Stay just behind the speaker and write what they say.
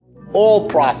all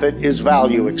profit is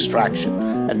value extraction.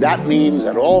 And that means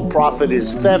that all profit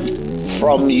is theft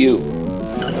from you.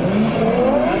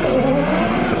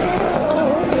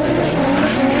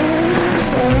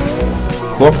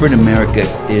 Corporate America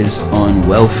is on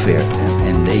welfare,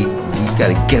 and we've got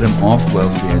to get them off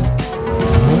welfare.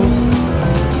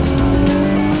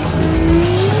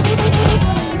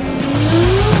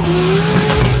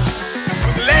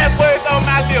 The last words on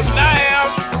my lips, I am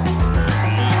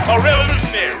a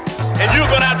revolutionary, and you're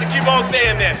going to have to keep on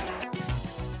saying that.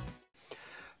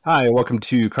 Hi, welcome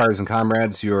to Cars and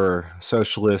Comrades, your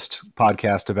socialist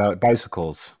podcast about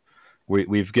bicycles.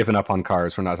 We've given up on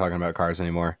cars. We're not talking about cars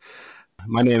anymore.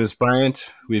 My name is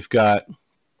Bryant. We've got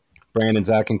Brandon,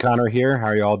 Zach, and Connor here. How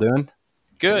are you all doing?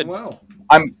 Good. Well,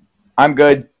 I'm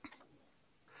good.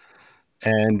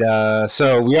 And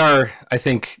so we are, I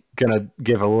think, going to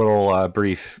give a little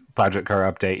brief Project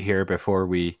Car update here before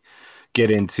we get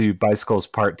into Bicycles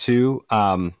Part 2.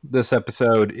 This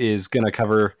episode is going to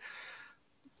cover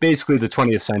basically the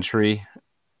 20th century.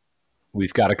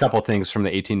 We've got a couple things from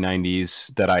the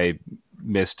 1890s that I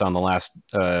missed on the last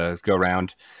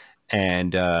go-round,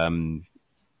 and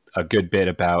a good bit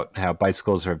about how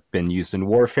bicycles have been used in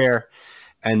warfare,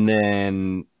 and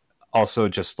then also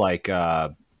just like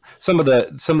some of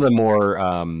the more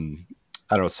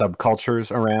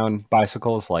subcultures around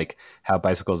bicycles, like how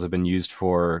bicycles have been used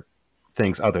for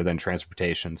things other than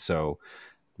transportation. So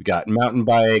we got mountain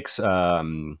bikes,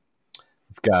 we've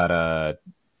got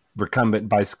recumbent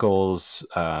bicycles,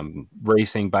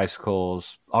 racing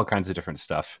bicycles, all kinds of different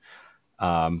stuff.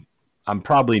 I'm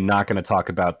probably not going to talk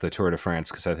about the Tour de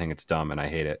France because I think it's dumb and I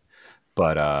hate it.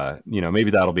 But, maybe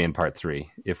that'll be in part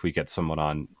 3 if we get someone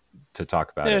on to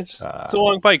talk about it. It's a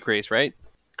long bike race, right?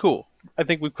 Cool. I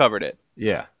think we've covered it.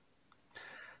 Yeah.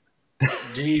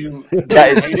 do you hate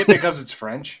it because it's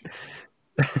French?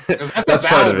 Because that's a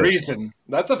valid reason.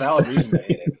 That's a valid reason to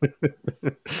hate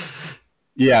it.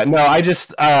 Yeah, no,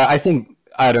 I think,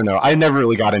 I don't know. I never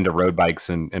really got into road bikes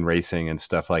and racing and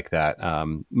stuff like that.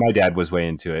 My dad was way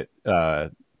into it,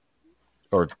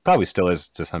 or probably still is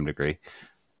to some degree,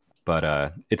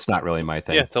 but it's not really my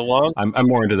thing. Yeah, it's I'm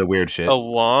more into the weird shit. A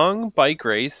long bike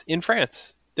race in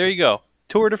France. There you go.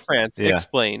 Tour de France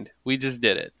explained. We just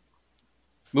did it.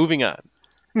 Moving on.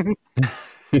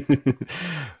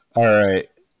 All right.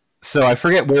 So I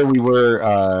forget where we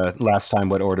were last time,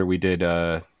 what order we did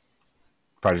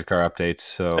Project Car updates.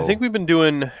 So I think we've been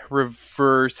doing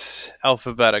reverse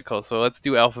alphabetical, so let's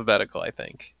do alphabetical, I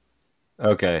think.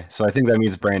 Okay, so I think that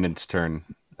means Brandon's turn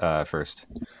first.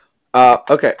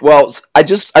 Okay, well,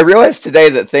 I realized today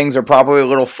that things are probably a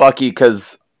little fucky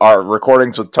because our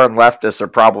recordings with Turn Leftists are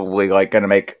probably like going to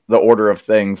make the order of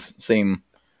things seem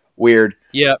weird.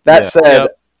 Yeah. That said,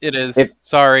 it is.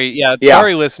 Sorry,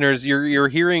 listeners, you're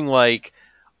hearing like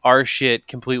our shit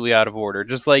completely out of order.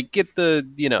 Just like get the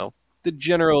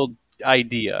general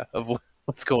idea of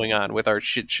what's going on with our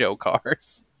shit show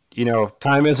cars.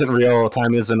 Time isn't real.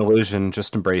 Time is an illusion.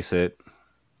 Just embrace it.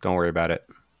 Don't worry about it.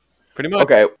 Pretty much.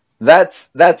 Okay. That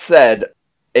said,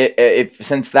 if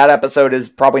since that episode is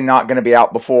probably not going to be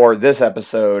out before this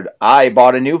episode, I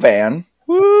bought a new van.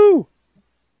 Woo!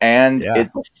 And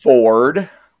it's a Ford,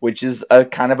 which is a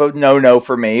kind of a no-no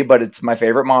for me, but it's my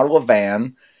favorite model of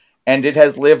van. And it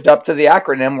has lived up to the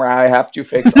acronym where I have to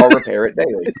fix or repair it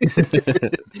daily.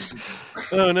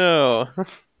 Oh, no.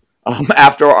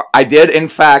 After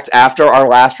our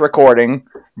last recording,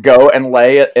 go and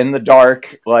lay it in the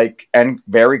dark, and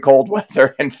very cold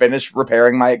weather, and finish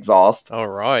repairing my exhaust. All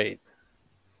right.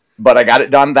 But I got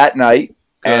it done that night.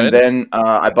 Good. And then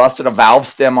I busted a valve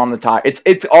stem on the tire.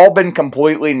 It's all been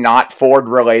completely not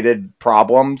Ford-related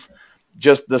problems.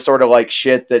 Just the sort of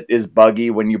shit that is buggy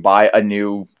when you buy a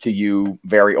new to you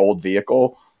very old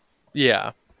vehicle.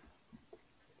 Yeah.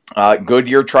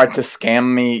 Goodyear tried to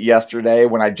scam me yesterday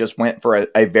when I just went for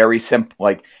a very simple,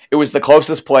 it was the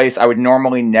closest place. I would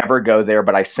normally never go there,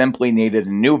 but I simply needed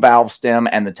a new valve stem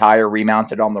and the tire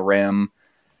remounted on the rim.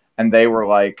 And they were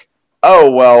like,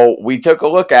 oh, well, we took a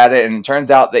look at it and it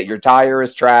turns out that your tire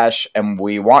is trash and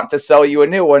we want to sell you a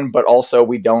new one, but also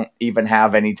we don't even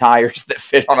have any tires that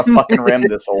fit on a fucking rim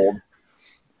this old.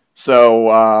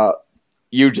 So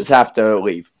you just have to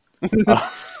leave.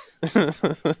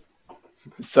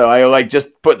 So I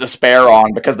just put the spare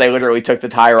on because they literally took the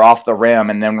tire off the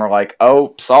rim and then were like,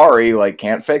 oh, sorry,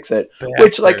 can't fix it.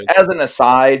 Which, as an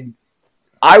aside,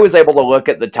 I was able to look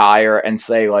at the tire and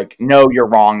say, no, you're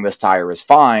wrong. This tire is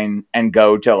fine, and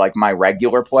go to my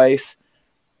regular place.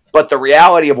 But the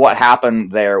reality of what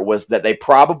happened there was that they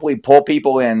probably pull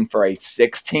people in for a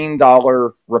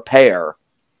 $16 repair.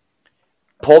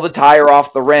 pull the tire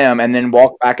off the rim, and then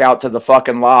walk back out to the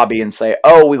fucking lobby and say,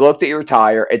 "Oh, we looked at your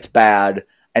tire. It's bad.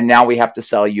 And now we have to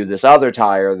sell you this other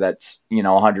tire that's,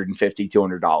 $150,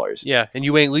 $200. Yeah, and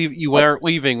you aren't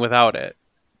leaving without it.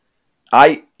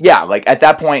 Like at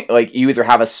that point, like you either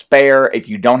have a spare. If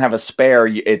you don't have a spare,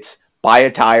 it's buy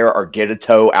a tire or get a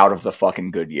tow out of the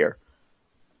fucking Goodyear.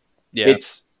 Yeah,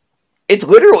 it's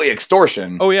literally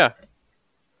extortion. Oh yeah.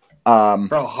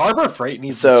 Bro, Harbor Freight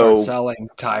needs to start selling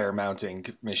tire mounting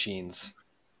machines.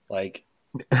 Like,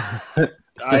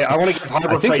 I want to give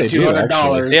Harbor Freight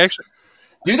 $200.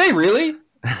 Do they really?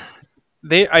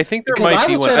 I think there might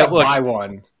be one. Buy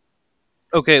one.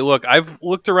 Okay, look, I've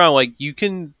looked around. Like,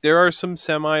 there are some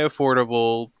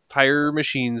semi-affordable tire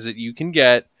machines that you can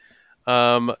get.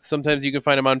 Sometimes you can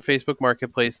find them on Facebook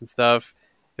Marketplace and stuff.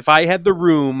 If I had the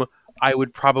room, I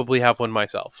would probably have one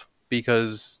myself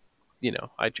because,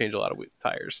 I change a lot of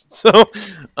tires. So,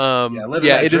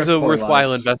 it is a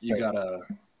worthwhile investment. You gotta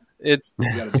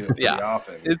do it pretty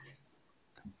often.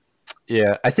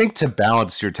 Yeah, I think to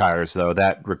balance your tires, though,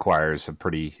 that requires a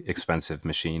pretty expensive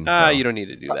machine. You don't need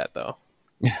to do that, though.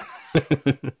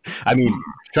 I mean,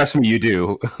 trust me, you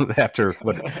do. After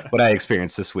what I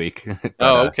experienced this week.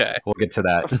 But, okay. We'll get to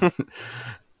that.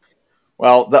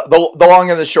 Well, the long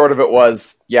and the short of it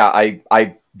was,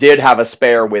 I did have a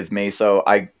spare with me, so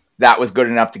that was good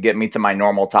enough to get me to my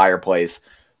normal tire place,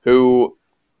 who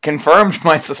confirmed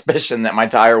my suspicion that my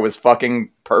tire was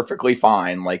fucking perfectly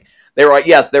fine. Like, they were like,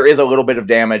 yes, there is a little bit of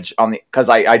damage because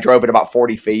I drove it about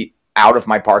 40 feet out of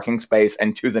my parking space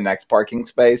and to the next parking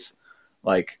space.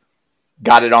 Like,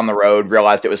 got it on the road,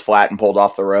 realized it was flat and pulled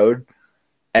off the road.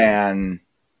 And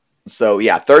so,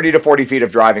 30 to 40 feet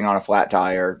of driving on a flat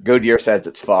tire. Goodyear says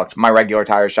it's fucked. My regular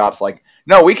tire shop's like,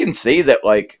 no, we can see that,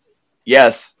 like,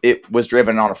 yes, it was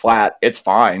driven on a flat. It's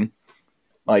fine.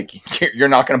 Like, you're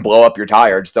not going to blow up your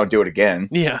tire. Just don't do it again.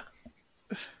 Yeah.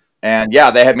 And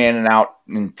they had me in and out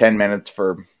in 10 minutes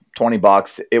for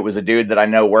 $20. It was a dude that I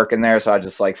know working there, so I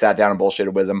just like sat down and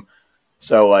bullshitted with him.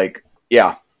 So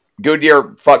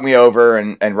Goodyear fucked me over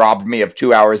and robbed me of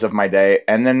 2 hours of my day,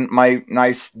 and then my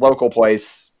nice local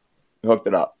place hooked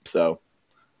it up. So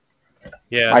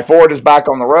my Ford is back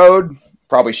on the road.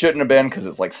 Probably shouldn't have been because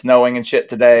it's like snowing and shit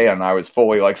today, and I was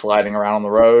fully like sliding around on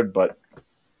the road, but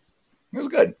it was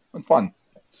good. It was fun.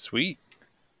 Sweet.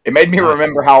 It made me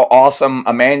remember how awesome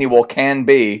a manual can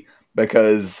be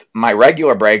because my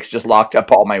regular brakes just locked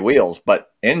up all my wheels,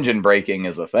 but engine braking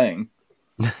is a thing.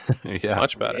 Yeah.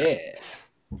 Much better. Yeah.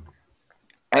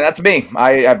 And that's me.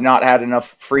 I have not had enough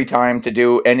free time to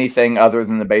do anything other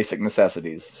than the basic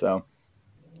necessities. So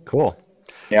cool.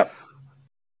 Yep.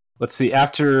 Let's see.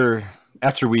 After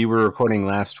we were recording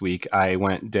last week, I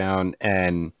went down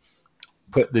and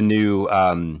put the new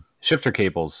shifter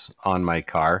cables on my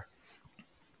car.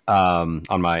 On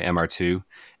my MR2,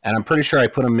 and I'm pretty sure I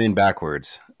put them in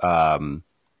backwards.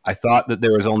 I thought that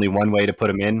there was only one way to put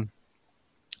them in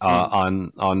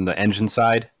on the engine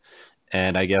side,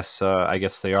 and I guess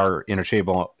they are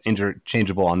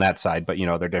interchangeable on that side, but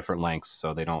they're different lengths,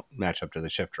 so they don't match up to the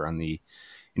shifter on the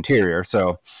interior.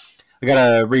 So I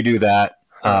gotta redo that.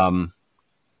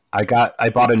 I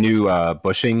bought a new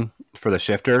bushing for the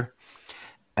shifter.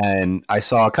 And I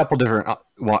saw a couple different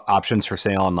options for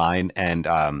sale online, and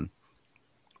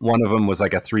one of them was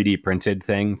like a 3D printed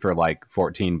thing for like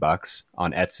 $14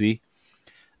 on Etsy.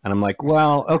 And I'm like,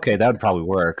 well, okay, that would probably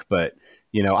work, but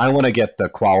I want to get the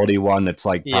quality one that's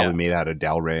like probably made out of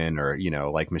Delrin or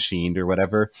like machined or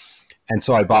whatever. And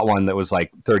so I bought one that was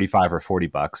like $35 or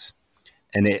 $40,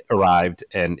 and it arrived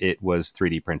and it was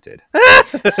 3D printed.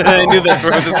 So, I knew that's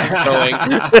where this was going.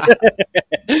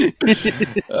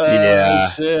 Yeah.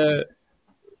 Shit.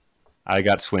 I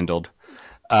got swindled.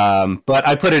 But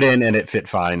I put it in and it fit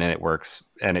fine and it works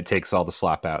and it takes all the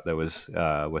slop out that was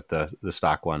with the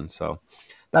stock one. So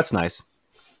that's nice.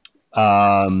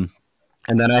 And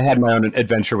then I had my own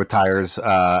adventure with tires.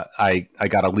 I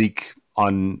got a leak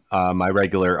on my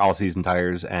regular all-season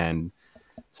tires, and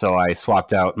so I swapped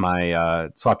them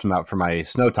out for my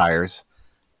snow tires,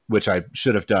 which I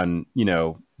should have done,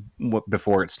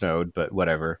 before it snowed, but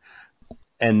whatever.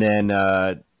 And then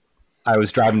I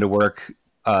was driving to work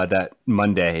that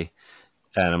Monday,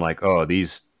 and I'm like, oh,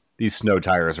 these snow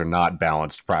tires are not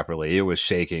balanced properly. It was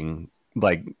shaking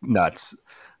like nuts.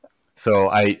 So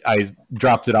I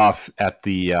dropped it off at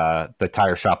the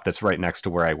tire shop that's right next to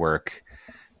where I work,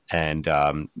 and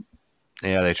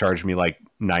they charged me like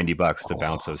 $90 to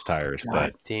bounce those tires. God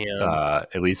but damn.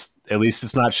 at least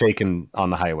it's not shaking on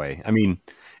the highway. I mean,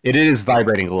 it is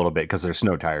vibrating a little bit because they're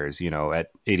snow tires. At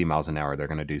 80 miles an hour, they're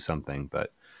going to do something.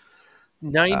 But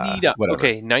 $90.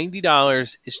 Okay,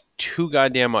 $90 is too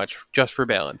goddamn much just for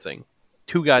balancing.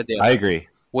 Too goddamn. I agree.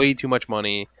 Way too much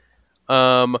money.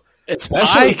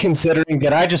 Especially considering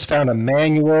that I just found a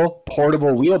manual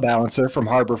portable wheel balancer from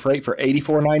Harbor Freight for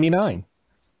 $84.99.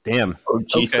 Damn. Oh,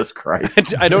 Jesus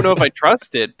Christ. I don't know if I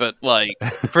trust it, but like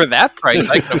for that price,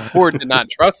 I can afford to not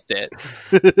trust it.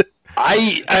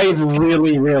 I'm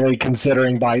really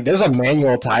considering buying. There's a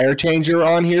manual tire changer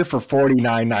on here for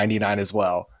 $49.99 as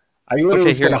well. I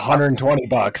literally spent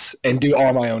 $120 and do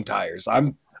all my own tires.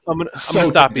 I'm gonna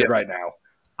stop you right now.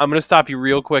 I'm gonna stop you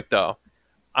real quick though.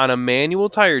 On a manual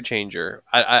tire changer,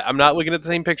 I'm not looking at the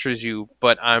same picture as you,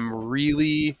 but I'm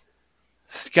really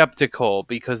skeptical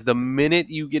because the minute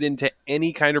you get into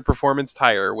any kind of performance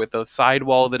tire with a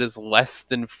sidewall that is less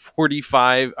than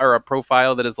 45 or a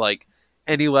profile that is like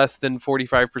any less than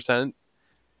 45%,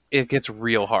 it gets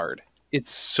real hard.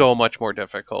 It's so much more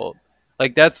difficult.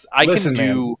 Like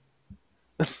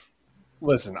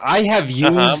Listen, I have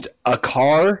used a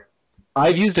car.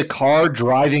 I've used a car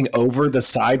driving over the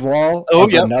sidewall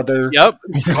of another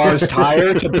car's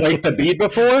tire to break the bead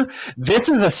before. This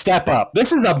is a step up.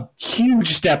 This is a huge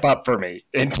step up for me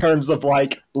in terms of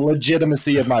like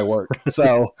legitimacy of my work.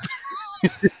 So,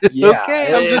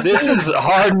 this is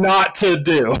hard not to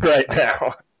do right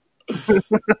now.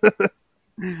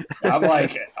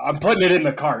 I'm putting it in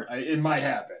the cart. It might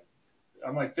happen.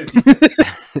 I'm like 50.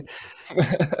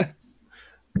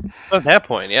 At that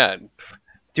point, yeah.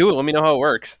 Do it. Let me know how it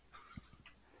works.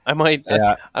 I might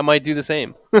do the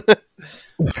same.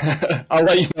 I'll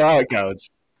let you know how it goes.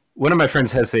 One of my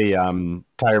friends has a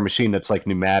tire machine that's like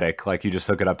pneumatic. Like you just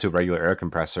hook it up to a regular air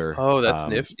compressor. Oh, that's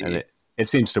nifty. And it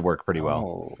seems to work pretty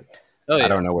well. Oh, yeah. I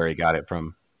don't know where he got it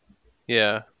from.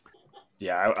 Yeah.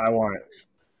 Yeah, I want it.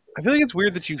 I feel like it's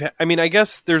weird that I mean, I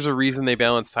guess there's a reason they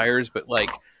balance tires, but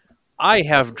like I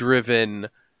have driven,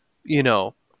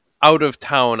 out of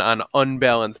town on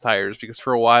unbalanced tires because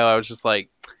for a while I was just like,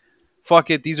 fuck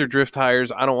it, these are drift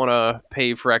tires. I don't want to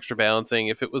pay for extra balancing.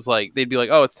 If it was like, they'd be like,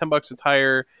 oh, it's $10 a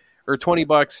tire or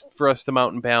 $20 for us to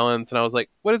mount and balance. And I was like,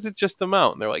 what is it just to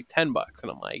mount? And they're like $10.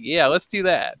 And I'm like, yeah, let's do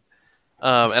that.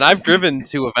 And I've driven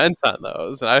to events on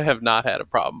those and I have not had a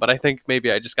problem, but I think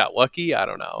maybe I just got lucky. I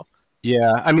don't know.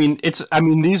 Yeah. I mean,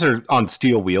 these are on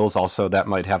steel wheels also. That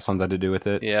might have something to do with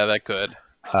it. Yeah, that could.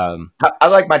 I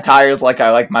like my tires like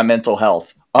I like my mental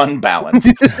health,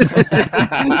 unbalanced.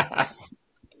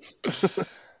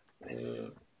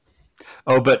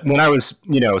 But when I was,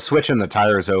 switching the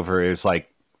tires over, it's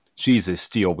like, Jesus,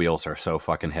 steel wheels are so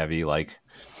fucking heavy. Like,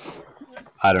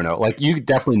 I don't know. Like, you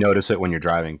definitely notice it when you're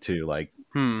driving too. Like,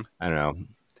 I don't know.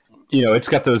 It's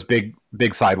got those big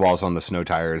sidewalls on the snow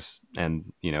tires,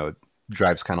 and it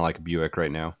drives kind of like a Buick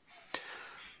right now.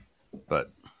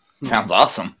 But sounds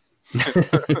awesome.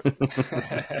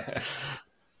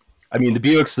 I mean, the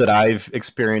Buicks that I've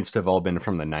experienced have all been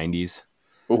from the 90s.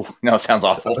 Ooh, no, sounds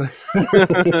awful.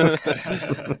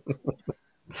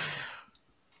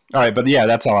 All right, but yeah,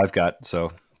 that's all I've got.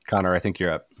 So, Connor, I think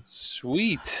you're up.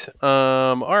 Sweet.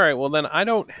 All right, well then I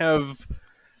don't have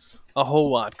a whole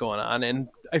lot going on, and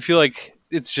I feel like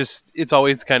it's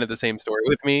always kind of the same story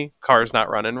with me. Car's not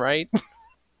running right.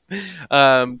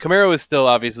 Camaro is still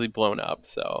obviously blown up,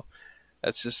 so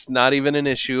that's just not even an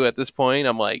issue at this point.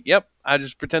 I'm like, yep, I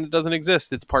just pretend it doesn't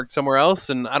exist. It's parked somewhere else,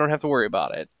 and I don't have to worry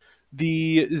about it.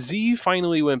 The Z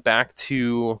finally went back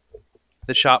to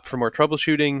the shop for more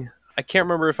troubleshooting. I can't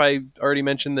remember if I already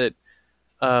mentioned that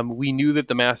we knew that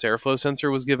the mass airflow sensor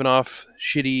was giving off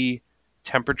shitty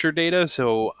temperature data,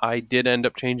 so I did end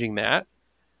up changing that,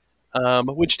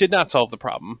 which did not solve the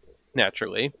problem,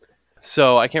 naturally.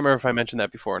 So I can't remember if I mentioned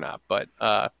that before or not, but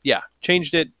yeah,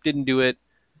 changed it, didn't do it.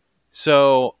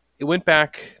 So it went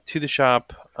back to the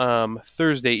shop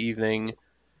Thursday evening,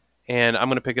 and I'm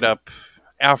going to pick it up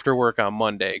after work on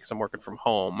Monday because I'm working from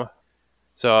home.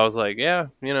 So I was like, yeah,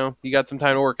 you got some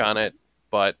time to work on it.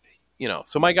 But,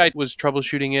 so my guy was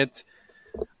troubleshooting it.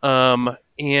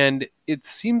 And it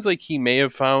seems like he may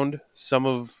have found some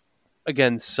of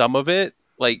it,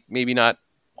 like maybe not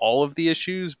all of the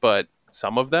issues, but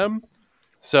some of them.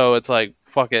 So it's like,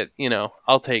 fuck it,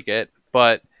 I'll take it.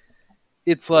 But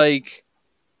it's like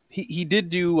he did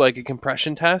do like a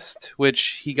compression test,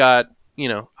 which he got,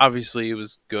 obviously it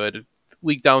was good.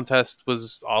 Leak down test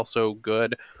was also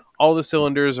good. All the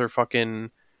cylinders are fucking,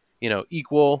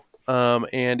 equal.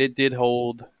 And it did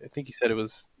hold, I think he said it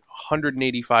was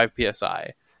 185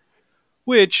 PSI,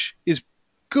 which is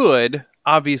good.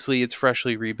 Obviously it's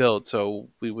freshly rebuilt, so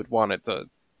we would want it to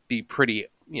be pretty,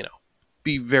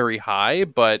 be very high,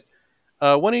 but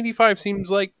 185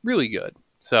 seems like really good.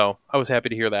 So I was happy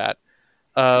to hear that.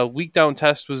 Leak down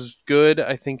test was good.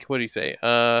 I think, what did he say?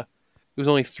 It was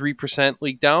only 3%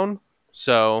 leak down,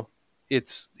 so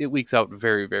it leaks out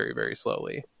very, very, very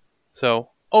slowly. So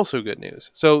also good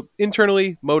news. So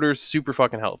internally, motor's super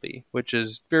fucking healthy, which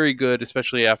is very good,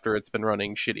 especially after it's been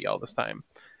running shitty all this time.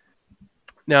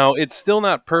 Now, it's still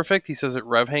not perfect. He says it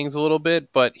rev hangs a little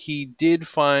bit, but he did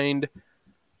find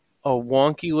a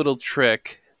wonky little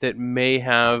trick that may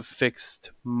have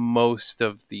fixed most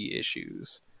of the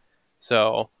issues.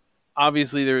 So,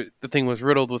 obviously, the thing was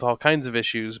riddled with all kinds of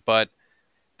issues, but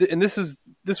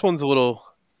this one's a little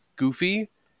goofy.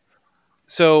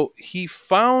 So, he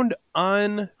found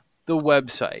on the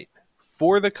website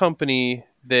for the company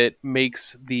that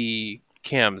makes the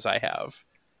cams I have,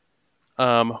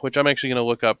 which I'm actually going to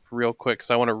look up real quick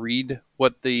because I want to read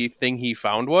what the thing he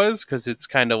found was, because it's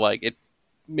kind of like, it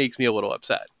makes me a little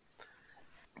upset.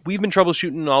 We've been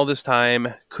troubleshooting all this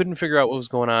time, couldn't figure out what was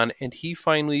going on, and he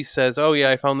finally says, oh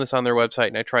yeah, I found this on their website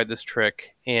and I tried this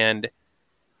trick and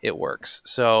it works.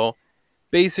 So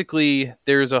basically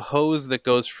there's a hose that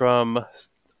goes from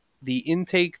the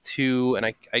intake to,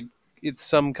 and it's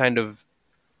some kind of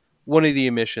one of the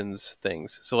emissions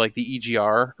things. So like the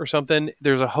EGR or something,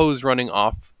 there's a hose running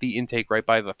off the intake right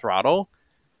by the throttle.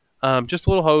 Just a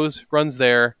little hose runs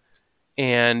there,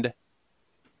 and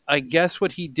I guess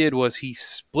what he did was he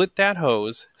split that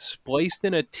hose, spliced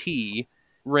in a T,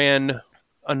 ran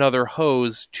another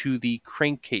hose to the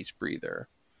crankcase breather.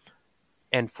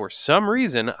 And for some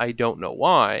reason, I don't know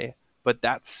why, but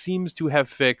that seems to have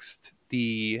fixed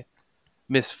the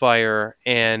misfire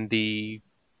and the,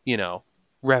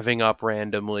 revving up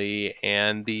randomly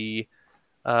and the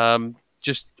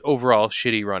just overall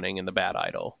shitty running in the bad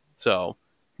idle. So,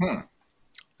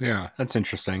 yeah, that's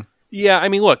interesting. Yeah, I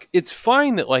mean, look, it's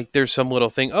fine that like there's some little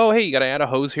thing. Oh, hey, you got to add a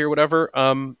hose here, whatever.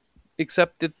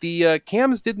 Except that the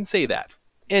cams didn't say that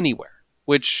anywhere.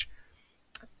 Which,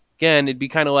 again, it'd be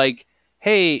kind of like,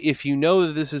 hey, if you know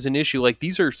that this is an issue, like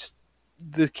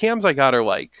the cams I got are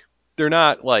like, they're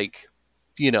not like,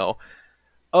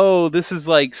 oh, this is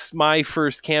like my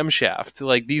first camshaft.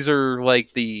 Like these are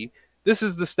like this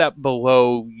is the step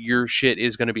below your shit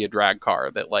is going to be a drag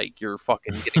car that like you're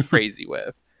fucking getting crazy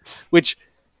with, which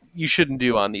you shouldn't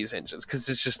do on these engines because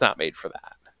it's just not made for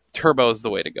that. Turbo is the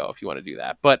way to go if you want to do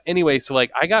that. But anyway, so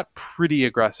like I got pretty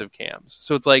aggressive cams.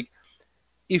 So it's like,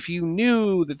 if you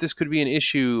knew that this could be an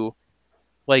issue,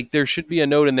 like there should be a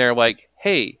note in there like,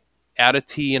 hey, add a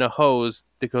T in a hose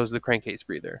that goes to the crankcase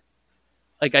breather.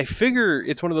 Like I figure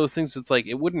it's one of those things that's like,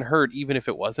 it wouldn't hurt even if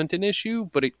it wasn't an issue,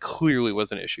 but it clearly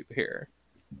was an issue here.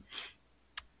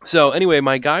 So anyway,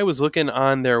 my guy was looking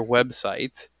on their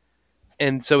website,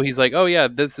 and so he's like, oh yeah,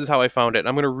 this is how I found it.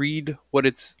 I'm going to read what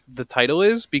the title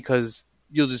is, because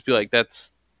you'll just be like,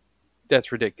 that's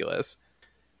ridiculous.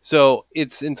 So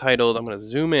it's entitled, I'm going to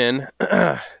zoom in,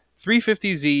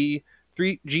 350Z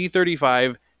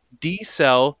G35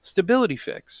 D-cell stability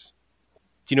fix.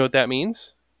 Do you know what that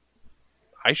means?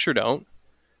 I sure don't.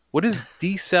 What is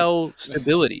D-cell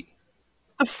stability?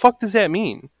 What the fuck does that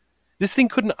mean? This thing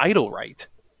couldn't idle right.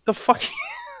 The fuck?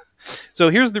 So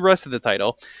here's the rest of the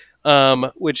title.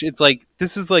 Which it's like,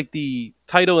 this is like the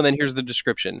title, and then here's the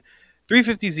description.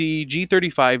 350Z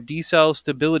G35 D-cell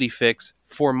stability fix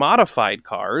for modified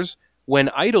cars when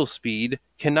idle speed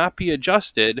cannot be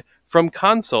adjusted from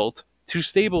consult to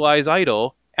stabilize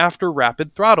idle after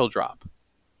rapid throttle drop.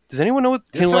 Does anyone know what?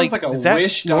 This sounds like a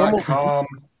Wish.com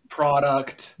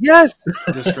product. Yes.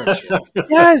 Description.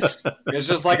 Yes. It's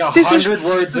just like 100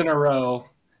 words in a row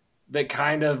that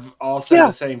kind of all say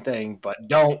the same thing, but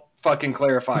don't fucking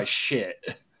clarify shit.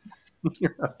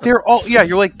 They're all,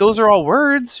 you're like, those are all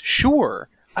words, sure.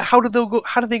 How do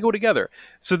they go together?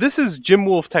 So this is Jim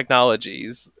Wolf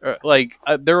Technologies.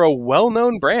 They're a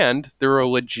well-known brand. They're a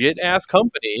legit ass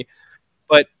company.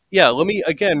 But yeah, let me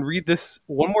again read this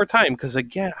one more time, because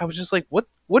again, I was just like,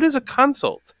 what is a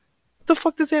consult? What the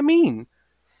fuck does that mean?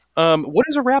 What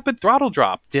is a rapid throttle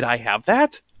drop? Did I have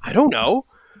that? I don't know.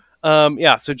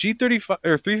 So G35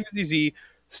 or 350Z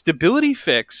stability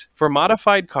fix for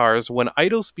modified cars when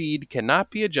idle speed cannot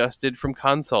be adjusted from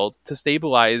consult to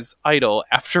stabilize idle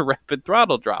after rapid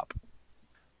throttle drop.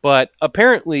 But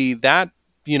apparently that,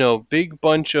 big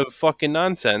bunch of fucking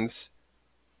nonsense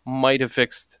might have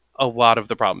fixed a lot of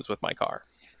the problems with my car.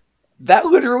 That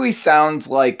literally sounds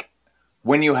like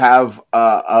when you have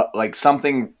like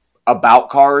something about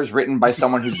cars written by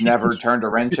someone who's never turned a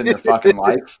wrench in their fucking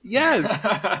life. Yes.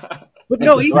 But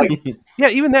no,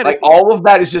 even that. Like all of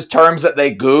that is just terms that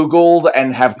they Googled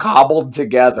and have cobbled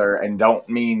together and don't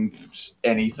mean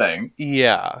anything.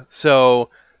 Yeah. So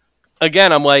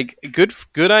again, I'm like,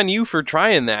 good on you for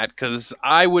trying that, because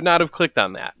I would not have clicked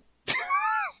on that.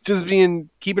 just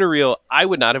keeping it real, I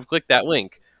would not have clicked that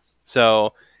link.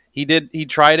 So he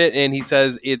tried it, and he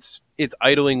says it's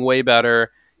idling way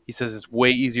better. He says it's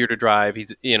way easier to drive.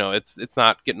 It's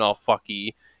not getting all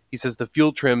fucky. He says the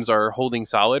fuel trims are holding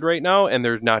solid right now, and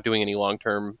they're not doing any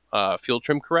long-term fuel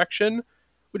trim correction,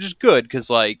 which is good because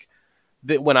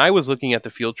when I was looking at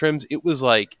the fuel trims, it was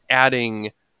like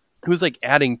adding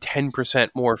 10%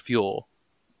 more fuel,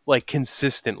 like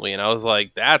consistently, and I was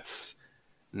like, that's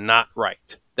not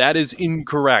right. That is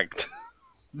incorrect.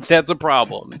 That's a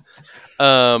problem.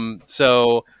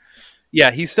 So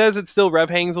yeah, he says it still rev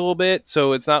hangs a little bit,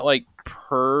 so it's not like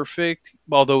perfect,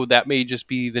 although that may just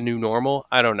be the new normal.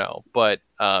 I don't know, but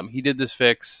he did this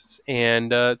fix,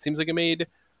 and it seems like it made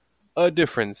a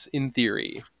difference in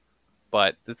theory.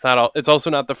 But it's also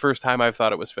not the first time I've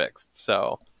thought it was fixed.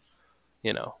 So,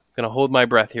 gonna hold my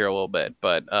breath here a little bit,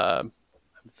 but I'm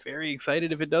very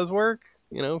excited if it does work.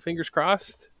 Fingers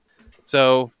crossed.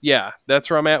 So yeah, that's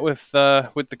where I'm at with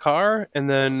the car. And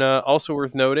then also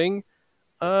worth noting,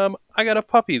 I got a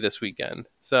puppy this weekend,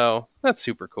 so that's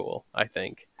super cool, I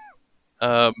think.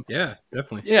 Yeah,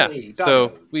 definitely. Yeah.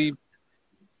 So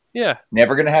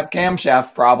never gonna have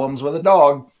camshaft problems with a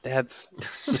dog. That's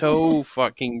so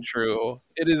fucking true.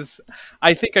 It is.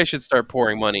 I think I should start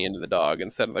pouring money into the dog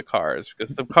instead of the cars,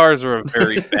 because the cars are a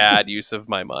very bad use of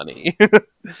my money.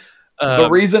 The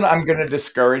reason I'm going to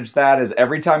discourage that is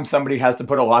every time somebody has to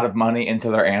put a lot of money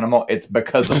into their animal, it's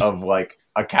because of like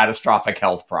a catastrophic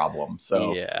health problem.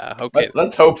 So yeah, okay.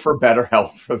 Let's hope for better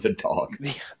health for the dog.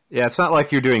 Yeah, it's not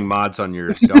like you're doing mods on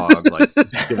your dog, like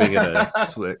giving it a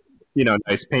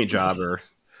nice paint job or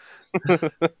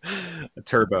a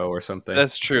turbo or something.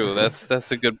 That's true.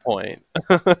 That's a good point.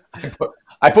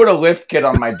 I put a lift kit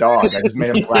on my dog. I just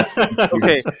made him flat.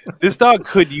 Okay, this dog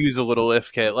could use a little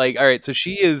lift kit. Like, all right, so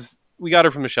we got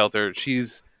her from the shelter.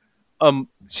 She's a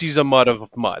mutt of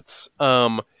mutts.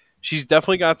 She's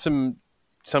definitely got some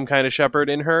kind of shepherd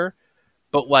in her,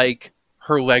 but like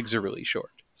her legs are really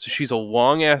short. So she's a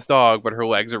long ass dog, but her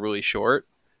legs are really short.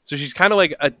 So she's kind of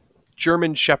like a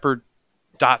German Shepherd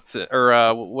Dachshund,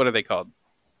 or what are they called?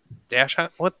 Dachshund?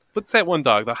 What's that one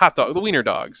dog? The hot dog, the wiener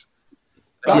dogs.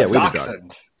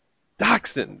 Dachshund.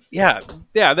 Dachshunds. Yeah.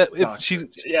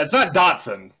 It's not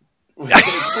Dotson.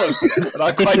 It's close, but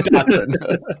not quite Dotson.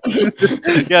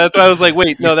 Yeah, that's why I was like,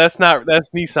 wait, no, that's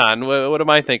Nissan. What am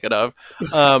I thinking of?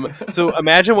 So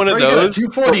imagine one of those.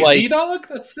 240Z dog?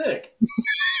 That's sick.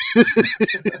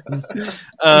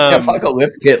 Fuck a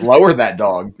lift kit. Lower that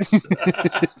dog.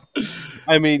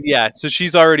 I mean, yeah. So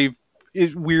she's already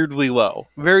weirdly low,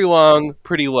 very long,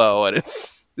 pretty low, and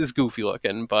it's goofy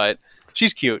looking, but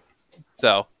she's cute.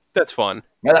 So that's fun.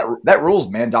 Yeah, that rules,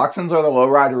 man. Dachshunds are the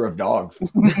lowrider of dogs.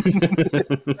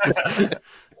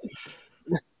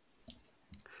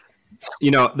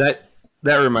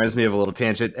 That reminds me of a little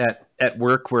tangent. At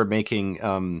work, we're making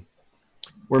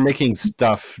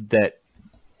stuff that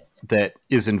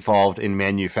is involved in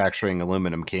manufacturing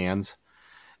aluminum cans,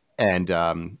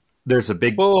 and there's a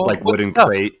big wooden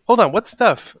crate. Hold on, what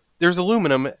stuff? There's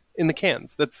aluminum in the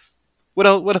cans. That's what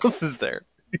else? What else is there?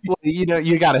 Well,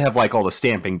 you got to have like all the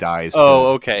stamping dies.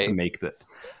 Okay. To make that.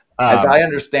 As I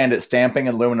understand it, stamping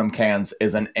aluminum cans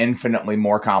is an infinitely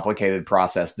more complicated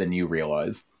process than you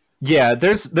realize. Yeah,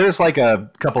 there's like a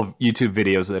couple of YouTube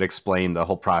videos that explain the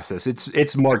whole process.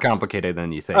 It's more complicated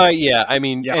than you think. Yeah, I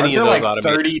mean, any of those like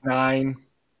 39.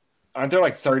 Aren't there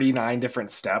like 39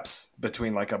 different steps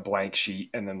between like a blank sheet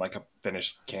and then like a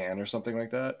finished can or something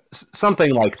like that?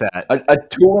 Something like that. A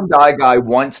tool and die guy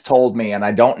once told me, and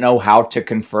I don't know how to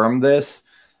confirm this,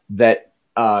 that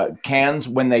cans,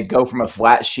 when they go from a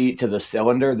flat sheet to the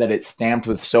cylinder, that it's stamped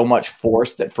with so much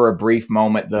force that for a brief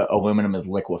moment the aluminum is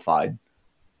liquefied.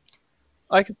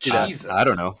 I could see that. I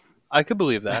don't know. I could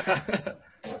believe that.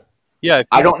 Yeah.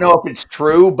 I don't know if it's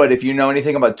true, but if you know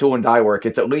anything about tool and die work,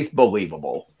 it's at least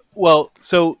believable. Well,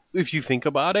 so if you think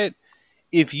about it,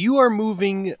 if you are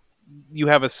moving, you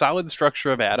have a solid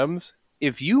structure of atoms.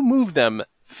 If you move them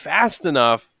fast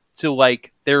enough to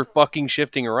like they're fucking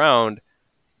shifting around,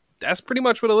 that's pretty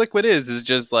much what a liquid is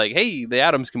just like, hey, the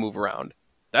atoms can move around.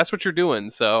 That's what you're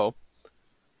doing. So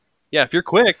yeah, if you're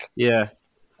quick. Yeah.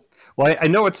 Well, I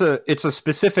know it's a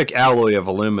specific alloy of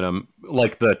aluminum,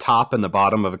 like the top and the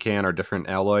bottom of a can are different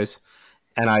alloys.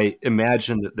 And I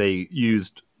imagine that they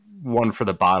used one for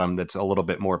the bottom that's a little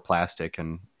bit more plastic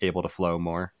and able to flow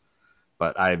more,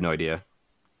 but I have no idea.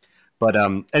 But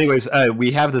anyways,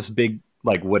 we have this big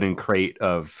like wooden crate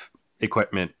of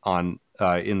equipment on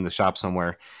in the shop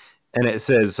somewhere, and it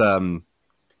says I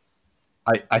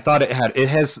thought it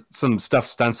has some stuff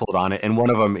stenciled on it, and one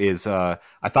of them is I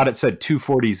thought it said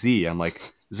 240Z. I'm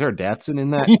like, is there a Datsun in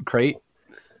that crate?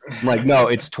 Like, no,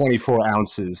 it's 24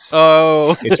 ounces.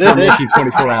 Oh, it's for making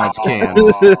 24-ounce cans.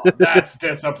 Oh, that's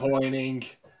disappointing.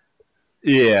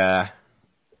 Yeah.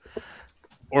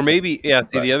 Or maybe, yeah.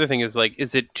 See, the other thing is like,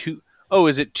 is it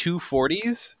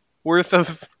 240s worth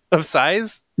of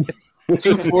size?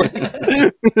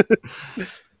 240s.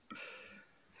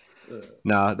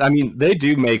 No, I mean they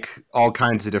do make all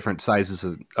kinds of different sizes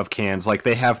of cans. Like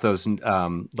they have those,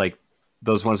 like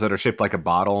those ones that are shaped like a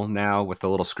bottle now with the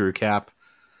little screw cap.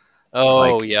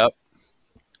 Oh, like, yep.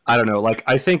 I don't know. Like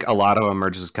I think a lot of them are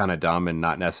just kind of dumb and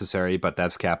not necessary, but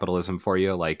that's capitalism for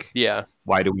you. Like, yeah,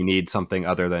 why do we need something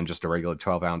other than just a regular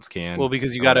 12-ounce can? Well,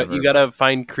 because you gotta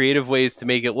find creative ways to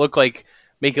make it look like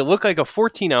a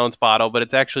 14-ounce bottle, but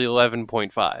it's actually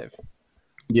 11.5.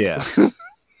 Yeah.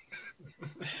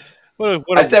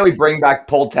 I say we bring back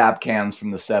pull tab cans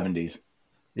from the 70s.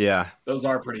 Yeah, those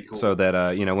are pretty cool. So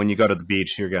that when you go to the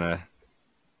beach, you're gonna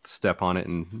step on it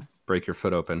and break your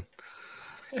foot open.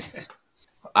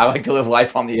 I like to live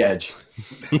life on the edge.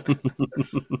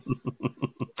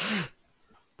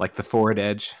 Like the Ford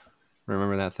Edge.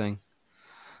 Remember that thing?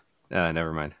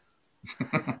 Never mind.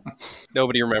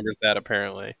 Nobody remembers that,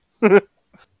 apparently.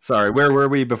 Sorry, where were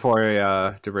we before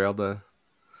I derailed the...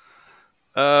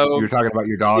 you were talking about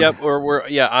your dog? Yep,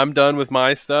 I'm done with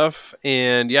my stuff,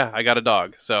 and yeah, I got a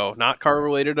dog. So not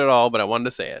car-related at all, but I wanted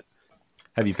to say it.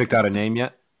 Have you picked out a name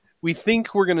yet? We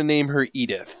think we're going to name her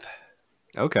Edith.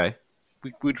 Okay.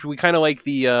 We kind of like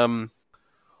the, I don't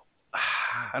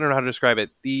know how to describe it,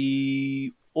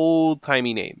 the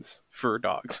old-timey names for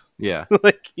dogs. Yeah.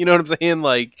 Like, you know what I'm saying?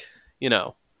 Like,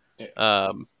 yeah.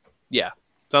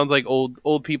 Sounds like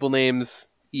old people names,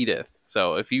 Edith.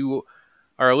 So if you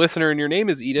are a listener and your name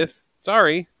is Edith,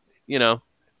 sorry,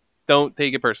 don't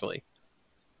take it personally.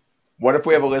 What if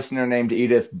we have a listener named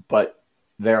Edith, but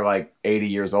they're like 80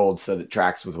 years old, so that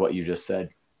tracks with what you just said?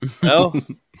 Oh,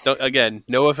 again,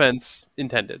 no offense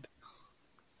intended.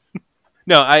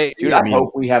 No, I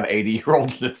hope we have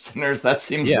 80-year-old listeners. That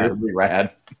seems really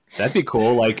rad. That'd be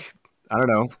cool. Like, I don't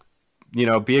know,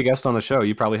 be a guest on the show.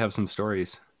 You probably have some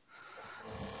stories.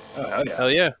 Oh, hell yeah. Hell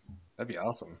yeah. That'd be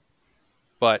awesome.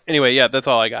 But anyway, yeah, that's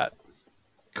all I got.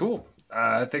 Cool.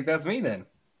 I think that's me then.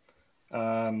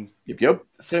 Yep.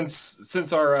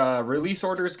 Since our release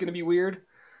order is going to be weird,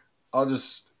 I'll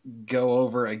just go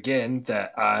over again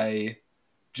that I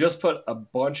just put a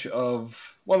bunch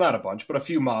of, well, not a bunch, but a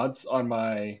few mods on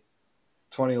my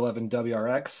 2011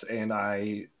 WRX, and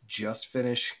I just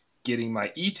finished getting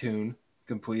my eTune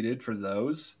completed for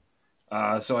those.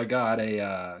 So I got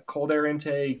a cold air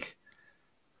intake,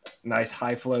 nice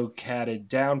high flow catted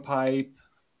downpipe,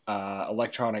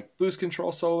 electronic boost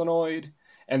control solenoid,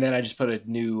 and then I just put a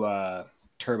new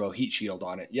turbo heat shield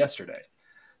on it yesterday.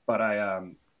 But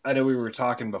I know we were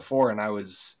talking before, and I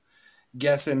was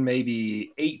guessing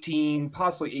maybe 18,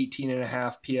 possibly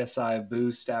 18.5 PSI of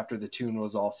boost after the tune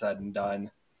was all said and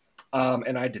done.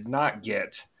 And I did not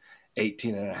get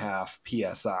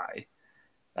 18.5 PSI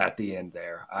at the end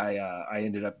there. I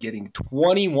ended up getting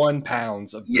 21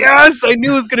 pounds of boost. Yes, I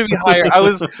knew it was going to be higher. I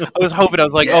was hoping. I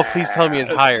was like, oh, please tell me it's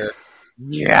higher.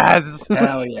 Yes.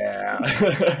 Hell yeah.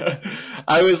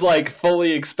 I was like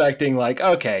fully expecting like,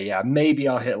 okay, yeah, maybe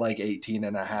I'll hit like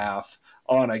 18.5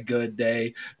 on a good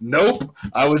day. Nope.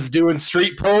 I was doing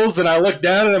street pulls and I looked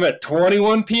down and I'm at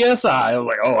 21 PSI. I was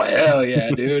like, oh, hell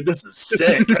yeah, dude. This is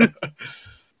sick.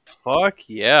 Fuck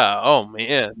yeah. Oh,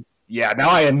 man. Yeah, now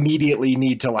I immediately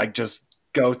need to like just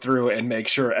go through and make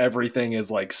sure everything is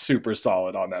like super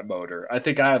solid on that motor. I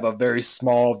think I have a very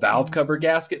small valve cover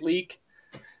gasket leak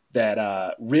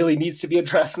that really needs to be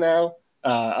addressed now.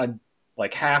 I'm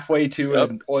like halfway to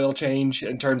an oil change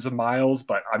in terms of miles,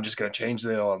 but I'm just going to change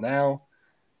the oil now,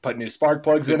 put new spark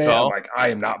plugs in it. I'm like, I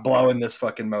am not blowing this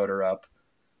fucking motor up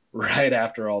right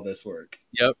after all this work.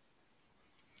 Yep.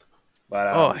 But,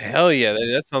 oh, hell yeah.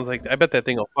 That sounds like, I bet that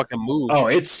thing will fucking move. Oh,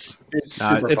 it's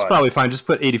super it's fun. Probably fine. Just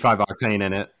put 85 octane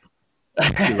in it.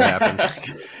 See what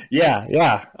happens.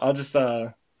 Yeah. I'll just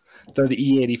throw the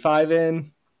E85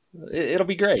 in. It'll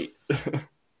be great.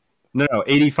 No,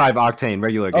 85 octane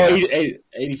regular gas. Oh,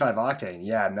 85 octane.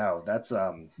 Yeah, no, that's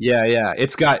Yeah.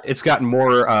 It's got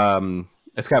more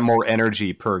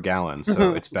energy per gallon,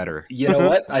 so it's better. You know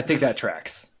what? I think that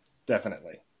tracks.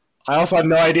 Definitely. I also have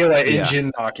no idea what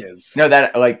engine knock is. No,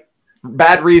 that like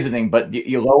bad reasoning, but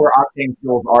you lower octane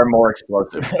fuels are more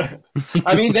explosive.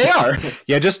 I mean, they are.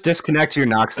 Yeah, just disconnect your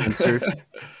knock sensors.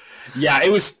 Yeah,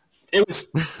 it was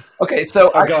okay.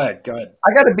 So go ahead.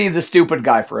 I got to be the stupid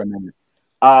guy for a minute.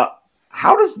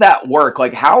 How does that work?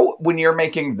 Like, how when you're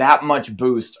making that much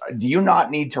boost, do you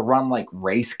not need to run like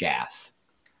race gas?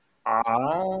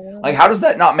 Like, how does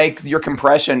that not make your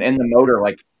compression in the motor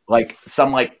like like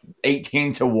some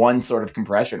 18-to-1 sort of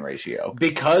compression ratio.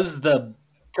 Because the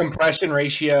compression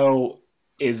ratio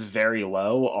is very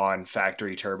low on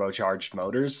factory turbocharged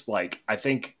motors. Like, I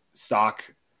think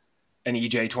stock an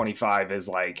EJ25 is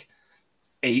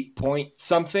 8 point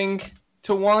something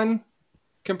to 1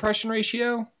 compression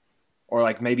ratio,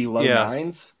 or maybe low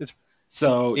nines.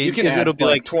 So you can add, it'll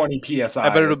be 20 psi. I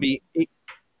bet it'll be 8.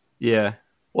 Yeah.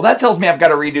 Well, that tells me I've got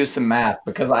to redo some math,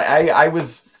 because I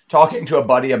was talking to a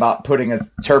buddy about putting a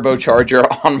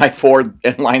turbocharger on my Ford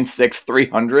inline 6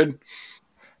 300,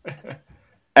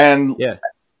 and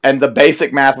the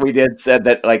basic math we did said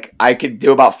that I could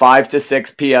do about 5 to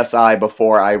 6 psi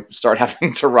before I start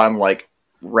having to run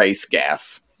race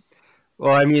gas.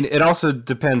 Well, I mean, it also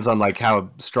depends on how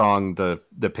strong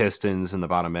the pistons and the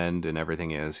bottom end and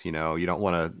everything is. You don't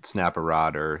want to snap a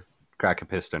rod or crack a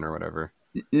piston or whatever.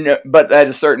 No, but at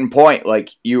a certain point,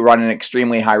 you run an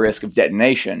extremely high risk of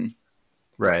detonation.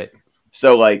 Right.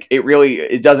 So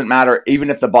it doesn't matter, even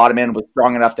if the bottom end was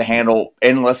strong enough to handle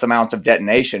endless amounts of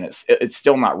detonation, it's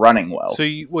still not running well. So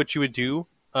what you would do,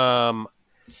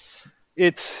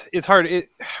 it's hard.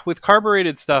 With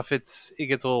carbureted stuff, it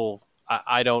gets a little.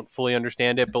 I don't fully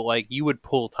understand it, but you would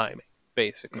pull timing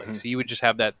basically. Mm-hmm. So you would just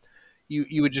have that.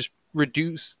 You would just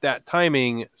reduce that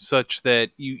timing such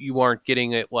that you aren't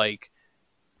getting it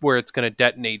where it's going to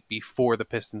detonate before the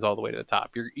piston's all the way to the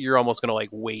top. You're almost going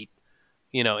to wait.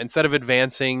 Instead of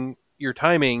advancing your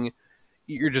timing,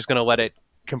 you're just going to let it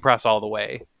compress all the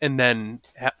way and then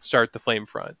start the flame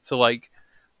front. So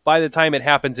by the time it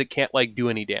happens, it can't do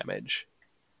any damage.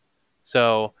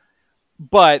 So,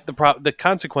 but the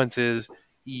consequence is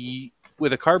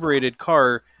with a carbureted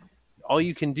car, all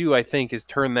you can do, I think, is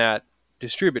turn that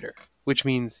distributor, which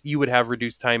means you would have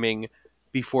reduced timing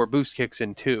before boost kicks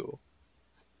in too,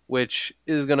 which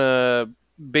is going to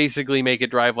basically make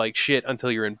it drive like shit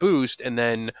until you're in boost, and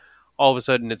then all of a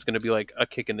sudden it's going to be a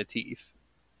kick in the teeth,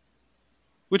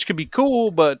 which could be cool,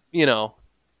 but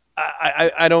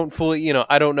I don't fully,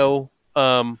 I don't know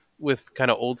with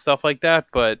kind of old stuff like that,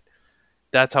 but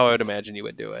that's how I would imagine you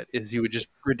would do it, is you would just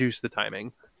reduce the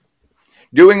timing.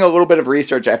 Doing a little bit of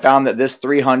research, I found that this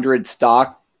 300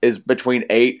 stock is between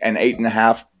 8 and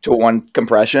 8.5 to 1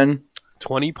 compression.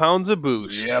 20 pounds of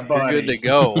boost. Yeah, buddy. You're good to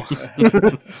go.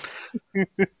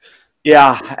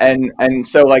 Yeah, and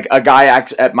so a guy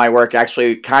at my work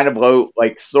actually kind of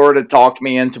sort of talked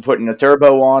me into putting a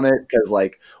turbo on it, because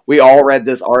we all read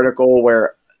this article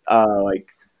where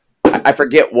I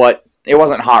forget what, it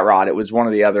wasn't Hot Rod, it was one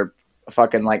of the other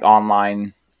fucking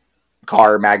online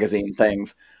car magazine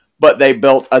things, but they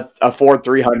built a Ford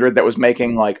 300 that was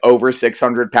making over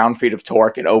 600 pound-feet of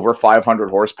torque and over 500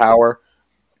 horsepower,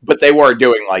 but they were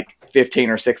doing 15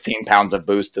 or 16 pounds of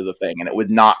boost to the thing, and it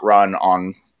would not run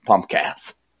on pump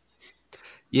gas.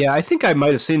 Yeah, I think I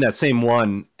might have seen that same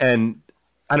one, and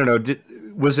I don't know,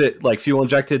 was it fuel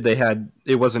injected?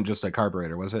 It wasn't just a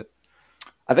carburetor, was it?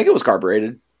 I think it was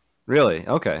carbureted. Really?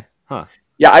 Okay. Huh.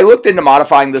 Yeah, I looked into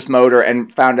modifying this motor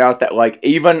and found out that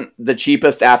even the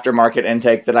cheapest aftermarket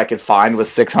intake that I could find was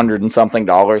 $600 and something.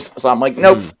 So I'm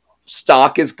nope,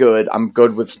 stock is good. I'm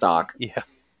good with stock. Yeah.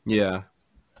 Yeah.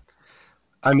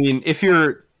 I mean, if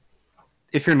you're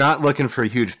not looking for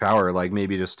huge power,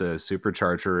 maybe just a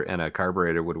supercharger and a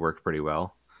carburetor would work pretty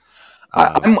well.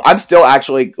 I'm still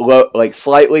actually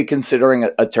slightly considering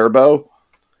a turbo.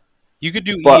 You could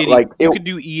do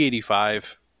E85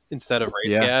 instead of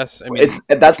race gas. I mean,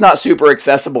 that's not super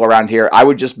accessible around here. I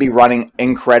would just be running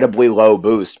incredibly low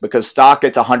boost, because stock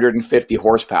it's 150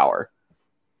 horsepower.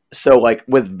 So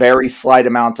with very slight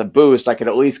amounts of boost, I could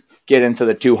at least get into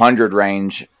the 200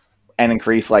 range and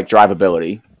increase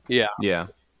drivability. Yeah. Yeah.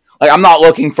 I'm not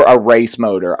looking for a race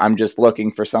motor. I'm just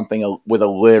looking for something with a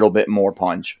little bit more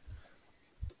punch.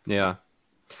 Yeah.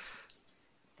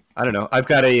 I don't know. I've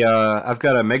got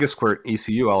a Mega Squirt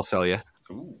ECU I'll sell you.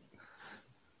 Ooh.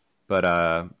 But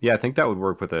I think that would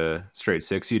work with a straight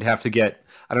 6. You'd have to get,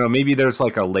 I don't know, maybe there's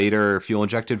a later fuel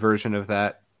injected version of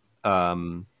that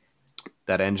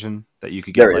that engine that you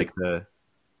could get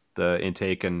the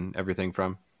intake and everything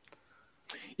from.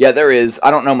 Yeah, there is.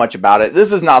 I don't know much about it.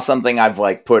 This is not something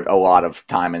I've put a lot of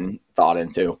time and thought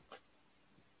into.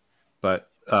 But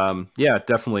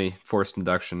definitely forced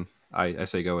induction. I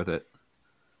say go with it.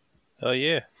 Oh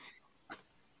yeah.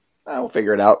 We'll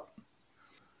figure it out.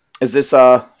 Is this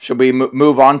should we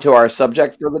move on to our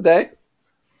subject for the day?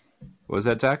 What was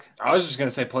that, Zach? I was just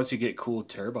gonna say, plus you get cool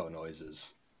turbo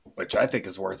noises, which I think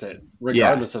is worth it,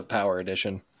 regardless of Power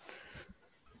Edition.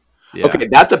 Yeah. Okay,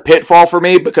 that's a pitfall for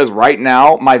me, because right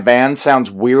now my van sounds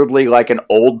weirdly like an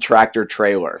old tractor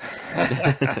trailer.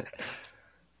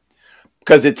 Because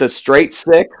because it's a straight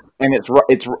 6, and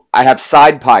it's I have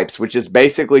side pipes, which is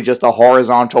basically just a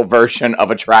horizontal version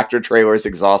of a tractor trailer's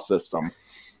exhaust system.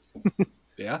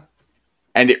 Yeah.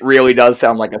 And it really does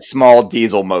sound like a small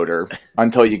diesel motor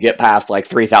until you get past like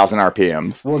 3,000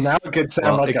 RPMs. Well, now it could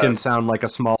sound can sound like a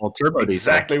small turbo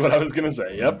diesel. Exactly what I was going to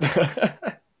say. Yep.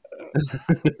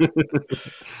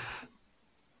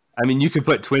 I mean, you could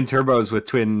put twin turbos with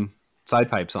twin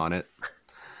side pipes on it.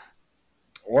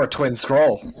 Or a twin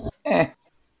scroll.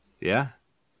 Yeah.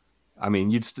 I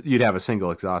mean, you'd have a single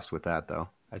exhaust with that, though,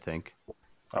 I think.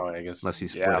 Oh, I guess. Unless you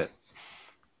split it.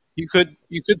 You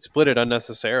could split it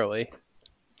unnecessarily.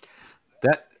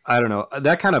 That, I don't know.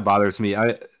 That kind of bothers me.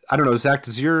 I don't know, Zach,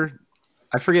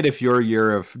 I forget if your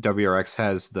year of WRX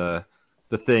has the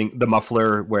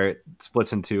muffler where it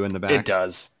splits in two in the back. It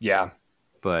does, yeah.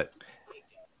 But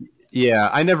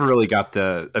yeah, I never really got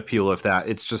the appeal of that.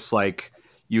 It's just like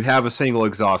you have a single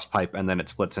exhaust pipe and then it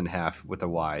splits in half with a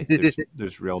Y.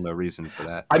 There's real no reason for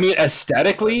that. I mean,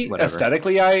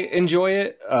 aesthetically, I enjoy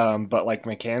it, but like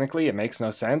mechanically, it makes no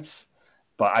sense.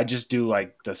 But I just do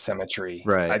like the symmetry.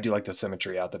 Right. I do like the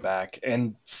symmetry out the back.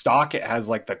 And stock, it has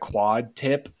like the quad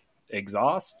tip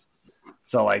exhaust.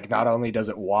 So like not only does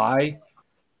it Y,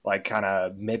 like kind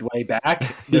of midway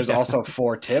back, there's also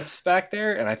 4 tips back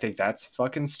there. And I think that's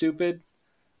fucking stupid.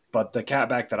 But the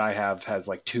catback that I have has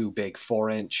like 2 big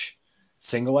 4-inch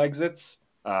single exits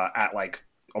at like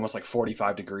almost like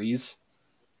 45 degrees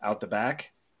out the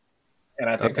back.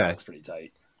 And I think that looks pretty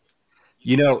tight.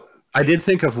 You know, I did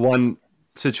think of one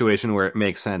situation where it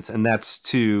makes sense, and that's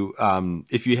to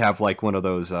if you have like one of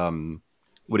those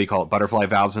what do you call it, butterfly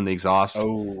valves in the exhaust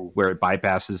where it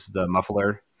bypasses the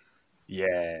muffler.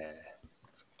 Yeah,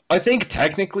 I think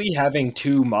technically having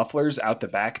 2 mufflers out the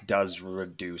back does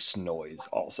reduce noise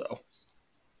also,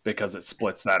 because it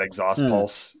splits that exhaust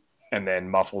pulse and then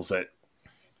muffles it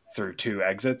through 2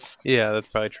 exits. Yeah, that's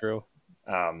probably true.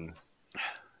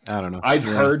 I don't know. I've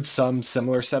heard some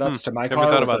similar setups to my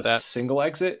car with a single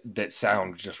exit that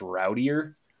sound just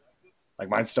rowdier. Like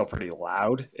mine's still pretty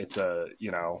loud. It's a,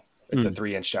 it's a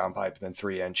 3-inch downpipe, then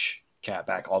 3-inch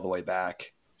catback all the way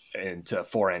back into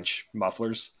 4-inch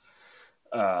mufflers.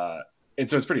 And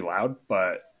so it's pretty loud,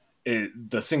 but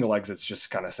the single exits just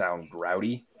kind of sound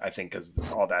rowdy, I think, because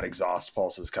all that exhaust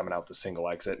pulse is coming out the single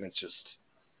exit, and it's just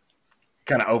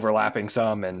kind of overlapping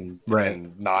some and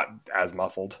not as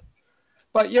muffled.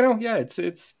 But, yeah,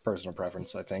 it's personal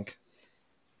preference, I think,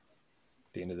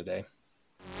 at the end of the day.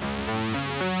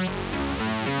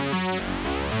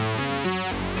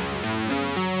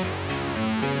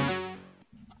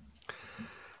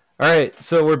 All right,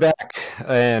 so we're back,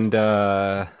 and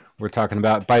we're talking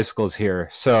about bicycles here.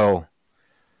 So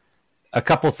a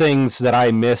couple things that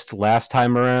I missed last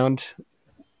time around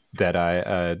that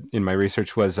I in my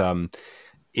research was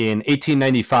in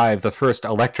 1895, the first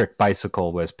electric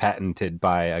bicycle was patented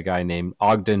by a guy named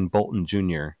Ogden Bolton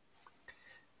Jr.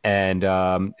 And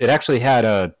it actually had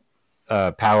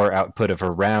a power output of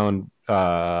around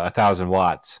 1,000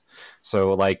 watts.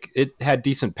 So like it had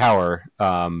decent power.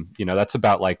 That's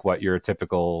about like what your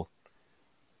typical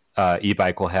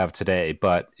e-bike will have today,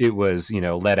 but it was,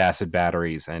 lead acid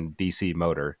batteries and DC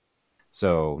motor.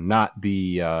 So not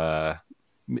the,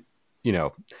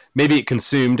 maybe it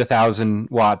consumed 1,000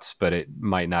 watts, but it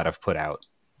might not have put out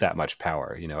that much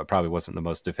power. It probably wasn't the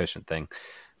most efficient thing.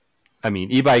 I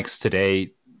mean, e-bikes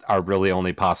today are really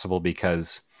only possible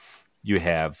because you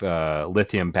have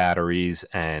lithium batteries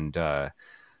and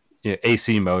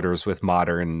AC motors with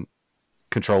modern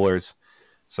controllers.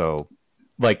 So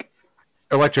like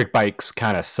electric bikes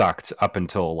kind of sucked up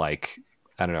until like,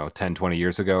 I don't know, 10, 20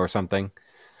 years ago or something.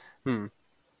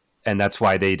 And that's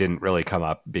why they didn't really come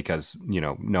up, because,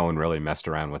 no one really messed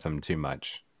around with them too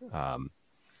much.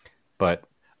 But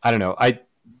I don't know.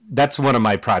 That's one of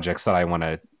my projects that I want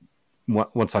to,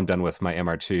 once I'm done with my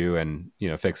MR2 and,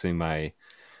 fixing my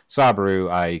Subaru,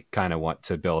 I kind of want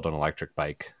to build an electric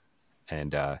bike.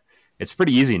 And it's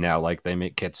pretty easy now. Like they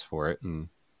make kits for it, and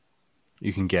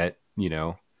you can get,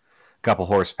 a couple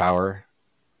horsepower,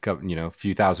 a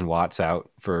few thousand watts out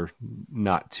for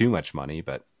not too much money,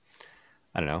 but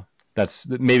I don't know. That's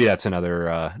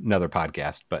another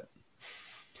podcast. But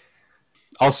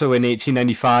also in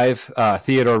 1895,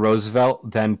 Theodore Roosevelt,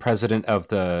 then president of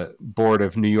the Board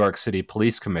of New York City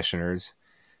Police Commissioners,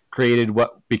 created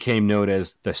what became known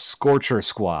as the Scorcher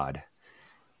Squad,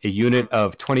 a unit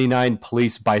of 29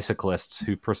 police bicyclists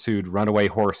who pursued runaway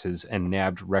horses and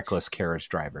nabbed reckless carriage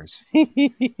drivers.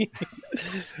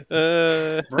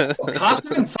 Cops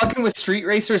have been fucking with street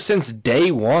racers since day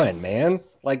one, man.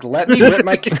 Like, let me whip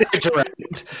my carriage around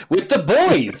with the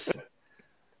boys.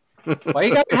 Why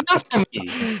you gotta hassle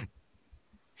me?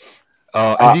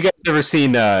 Have you guys ever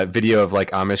seen a video of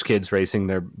like Amish kids racing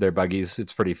their buggies?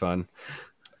 It's pretty fun.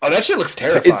 Oh, that shit looks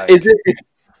terrifying. Is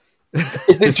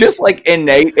it just like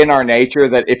innate in our nature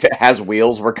that if it has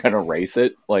wheels, we're gonna race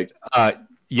it? Like,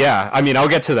 yeah. I mean, I'll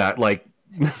get to that. Like,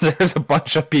 there's a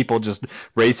bunch of people just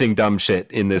racing dumb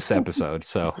shit in this episode.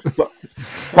 So,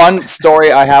 fun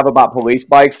story I have about police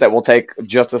bikes that will take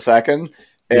just a second.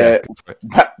 Yeah.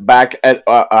 Back at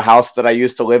a house that I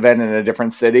used to live in a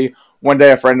different city, one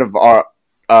day a friend of our,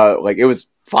 it was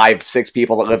 5-6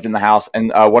 people that lived in the house,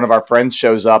 and one of our friends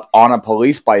shows up on a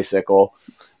police bicycle,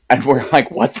 and we're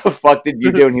like, what the fuck did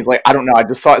you do? And he's like, I don't know, I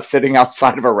just saw it sitting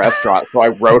outside of a restaurant, so I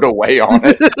rode away on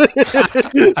it.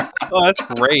 Oh, that's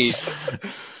great.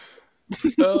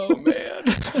 Oh, man.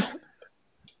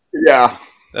 Yeah.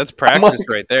 That's praxis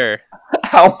right there.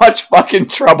 How much fucking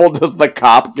trouble does the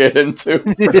cop get into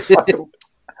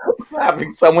for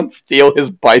having someone steal his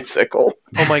bicycle?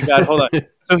 Oh my god, hold on.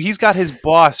 So he's got his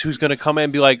boss who's going to come in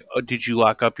and be like, oh, did you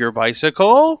lock up your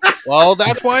bicycle? Well,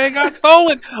 that's why it got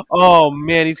stolen. Oh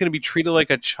man, he's going to be treated like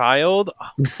a child.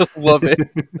 Oh, love it.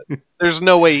 There's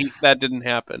no way that didn't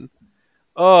happen.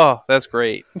 Oh, that's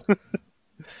great.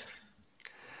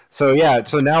 So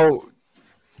now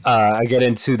I get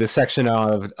into the section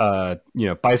of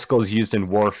bicycles used in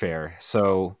warfare.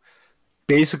 So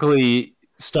basically,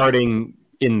 starting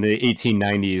in the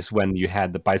 1890s when you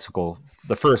had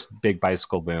the first big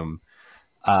bicycle boom,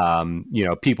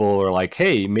 people were like,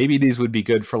 "Hey, maybe these would be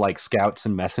good for like scouts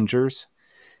and messengers,"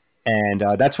 and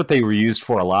that's what they were used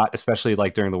for a lot, especially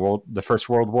like during the First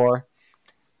World War.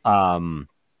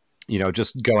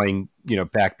 Just going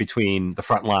back between the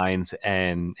front lines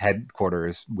and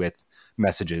headquarters with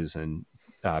messages and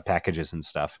packages and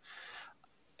stuff.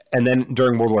 And then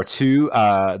during World War II,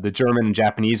 the German and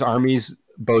Japanese armies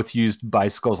both used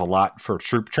bicycles a lot for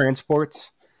troop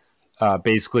transports.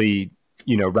 Basically,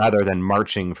 rather than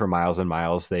marching for miles and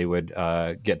miles, they would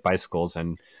get bicycles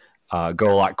and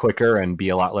go a lot quicker and be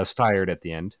a lot less tired at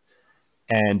the end.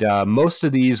 And most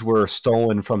of these were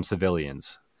stolen from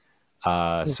civilians.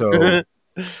 So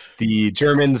the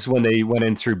Germans, when they went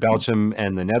in through Belgium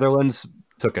and the Netherlands,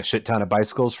 took a shit ton of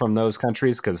bicycles from those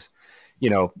countries because,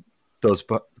 those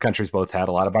countries both had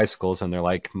a lot of bicycles and they're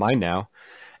like, mine now.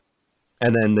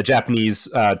 And then the Japanese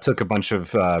took a bunch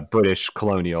of British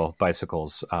colonial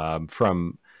bicycles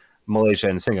from Malaysia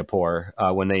and Singapore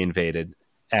when they invaded.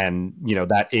 And,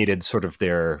 that aided sort of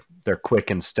their quick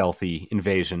and stealthy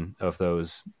invasion of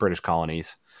those British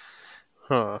colonies.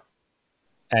 Huh.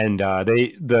 And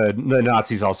the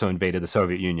Nazis also invaded the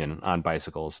Soviet Union on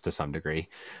bicycles to some degree.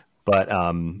 But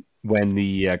when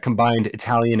the combined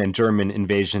Italian and German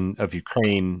invasion of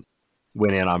Ukraine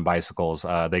went in on bicycles,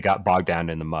 they got bogged down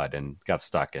in the mud and got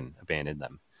stuck and abandoned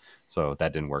them. So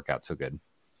that didn't work out so good.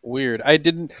 Weird. I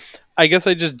guess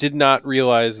I just did not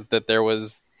realize that there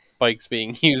was bikes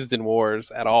being used in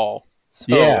wars at all. So.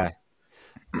 Yeah.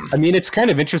 I mean, it's kind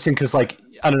of interesting because, like,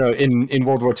 I don't know, in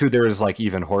World War II, there was, like,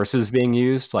 even horses being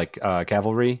used, like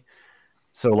cavalry.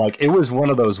 So, like, it was one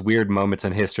of those weird moments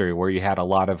in history where you had a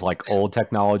lot of, like, old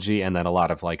technology and then a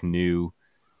lot of, like, new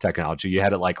technology. You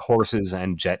had, like, horses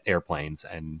and jet airplanes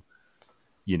and,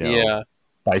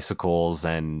 bicycles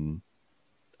and,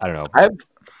 I don't know.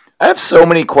 I have so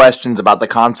many questions about the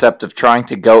concept of trying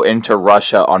to go into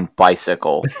Russia on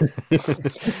bicycle.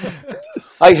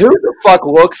 Like, who the fuck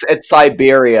looks at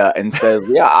Siberia and says,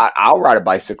 yeah, I'll ride a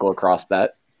bicycle across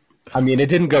that? I mean, it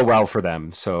didn't go well for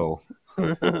them, so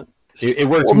it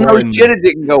worked well, more. No shit, it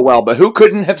didn't go well, but who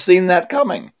couldn't have seen that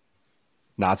coming?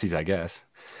 Nazis, I guess.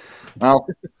 Well,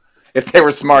 if they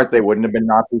were smart, they wouldn't have been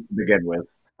Nazis to begin with.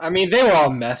 I mean, they were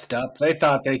all messed up. They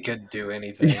thought they could do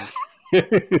anything.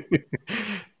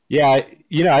 Yeah, I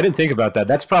didn't think about that.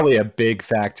 That's probably a big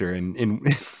factor in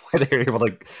why they're able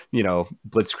to,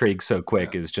 blitzkrieg so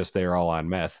quick is just they're all on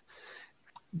meth.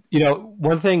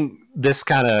 One thing this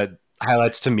kind of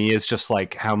highlights to me is just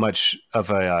like how much of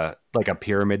a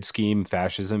pyramid scheme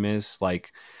fascism is.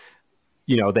 Like,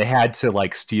 they had to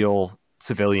like steal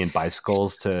civilian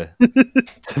bicycles to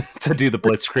do the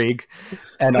blitzkrieg,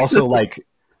 and also like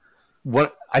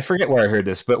what I forget where I heard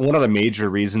this, but one of the major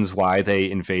reasons why they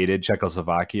invaded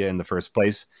Czechoslovakia in the first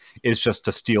place is just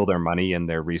to steal their money and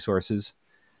their resources.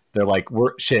 They're like,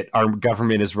 our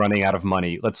government is running out of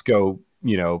money. Let's go,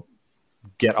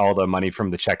 get all the money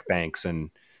from the Czech banks and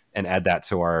add that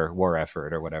to our war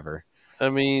effort or whatever. I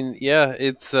mean, yeah,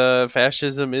 it's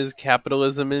fascism is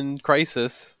capitalism in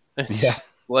crisis. It's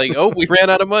like, oh, we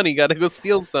ran out of money, got to go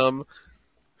steal some.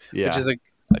 Yeah. Which is a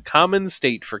common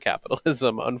state for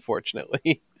capitalism,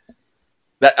 unfortunately.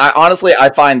 Honestly, I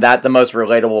find that the most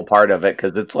relatable part of it,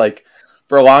 because it's like,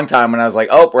 for a long time when I was like,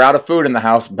 oh, we're out of food in the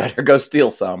house, better go steal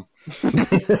some.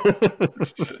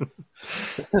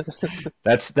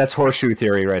 That's horseshoe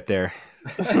theory right there.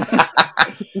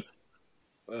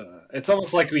 It's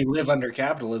almost like we live under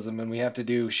capitalism and we have to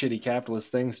do shitty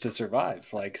capitalist things to survive,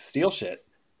 like steal shit.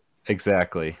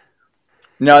 Exactly.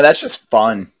 No, that's just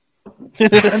fun.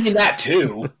 I mean, that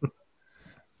too.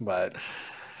 But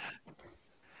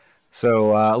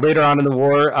so later on in the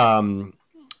war,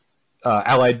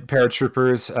 Allied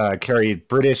paratroopers carried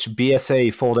British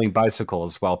BSA folding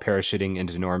bicycles while parachuting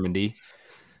into Normandy.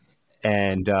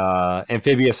 And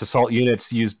amphibious assault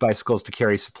units used bicycles to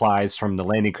carry supplies from the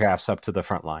landing crafts up to the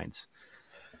front lines.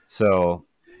 So,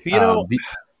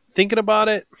 thinking about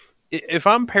it, if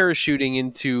I'm parachuting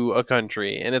into a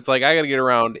country and it's like I got to get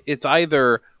around, it's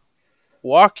either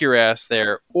walk your ass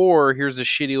there or here's a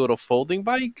shitty little folding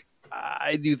bike.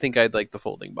 I do think I'd like the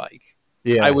folding bike.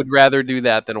 Yeah, I would rather do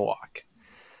that than walk.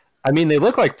 I mean, they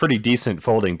look like pretty decent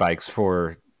folding bikes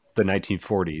for the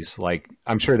 1940s. Like,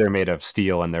 I'm sure they're made of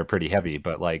steel and they're pretty heavy,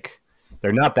 but like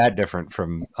they're not that different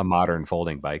from a modern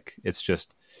folding bike. It's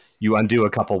just you undo a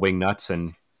couple wing nuts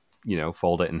and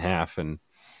fold it in half and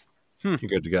you're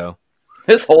good to go.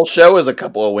 This whole show is a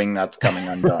couple of wing nuts coming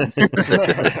undone.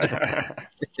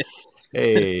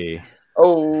 Hey.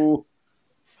 Oh.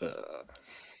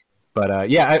 But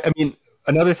yeah, I mean,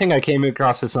 another thing I came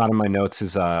across that's not in my notes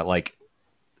is like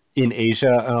in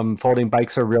Asia, folding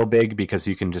bikes are real big because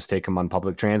you can just take them on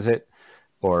public transit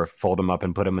or fold them up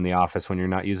and put them in the office when you're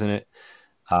not using it.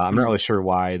 I'm not really sure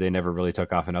why they never really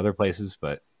took off in other places,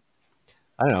 but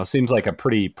I don't know. It seems like a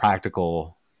pretty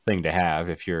practical thing to have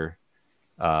if you're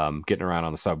getting around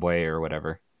on the subway or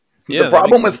whatever. Yeah, the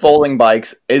problem with folding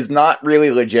bikes is not really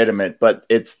legitimate, but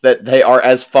it's that they are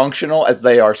as functional as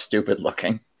they are stupid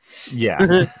looking.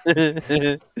 Yeah.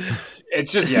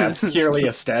 It's just, it's purely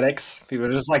aesthetics. People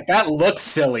are just like, that looks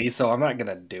silly, so I'm not going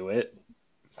to do it.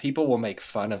 People will make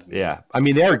fun of me. Yeah. I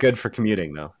mean, they are good for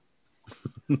commuting, though.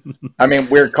 I mean,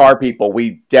 we're car people.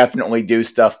 We definitely do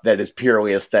stuff that is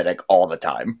purely aesthetic all the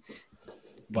time.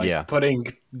 Like putting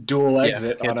dual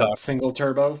exit on a single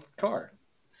turbo car.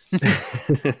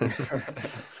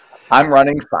 I'm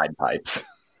running side pipes.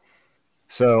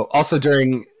 So also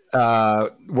during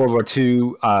World War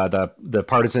II, the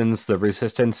partisans, the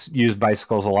resistance, used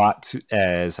bicycles a lot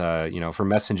as for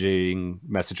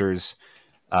messengers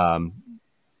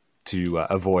to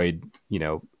avoid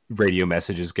radio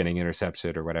messages getting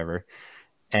intercepted or whatever.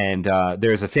 And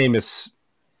there's a famous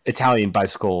Italian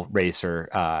bicycle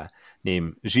racer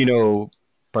named Gino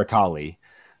Bartali.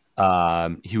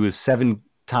 He was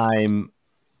 7-time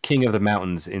king of the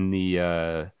mountains in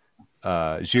the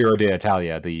Giro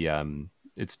d'Italia,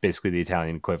 it's basically the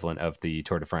Italian equivalent of the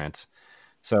Tour de France.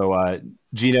 So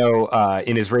Gino,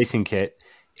 in his racing kit,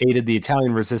 aided the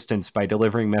Italian resistance by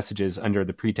delivering messages under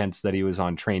the pretense that he was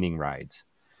on training rides.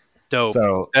 Dope.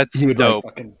 So he would dope.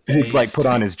 He'd put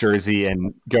on his jersey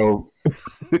and go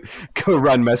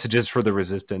run messages for the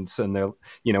resistance. And they're,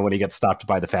 when he gets stopped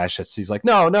by the fascists, he's like,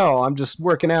 no, I'm just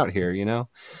working out here,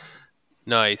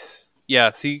 Nice.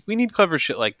 Yeah. See, we need clever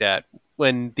shit like that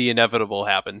when the inevitable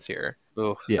happens here.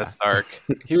 Oh, yeah. That's dark.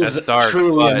 He was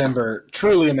truly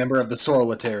a member of the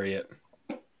Sorletariat.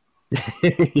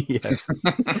 Yes.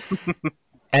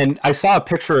 And I saw a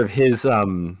picture of his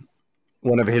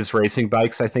one of his racing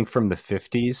bikes, I think from the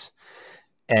 50s,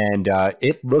 and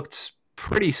it looked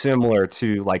pretty similar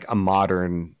to like a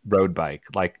modern road bike.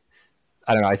 Like,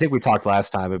 I don't know, I think we talked last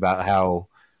time about how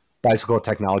bicycle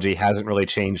technology hasn't really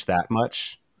changed that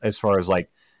much as far as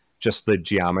like just the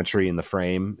geometry and the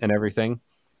frame and everything.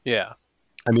 Yeah.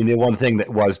 I mean, the one thing that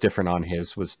was different on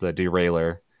his was the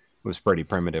derailleur. It was pretty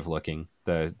primitive looking,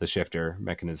 the shifter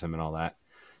mechanism and all that.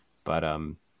 But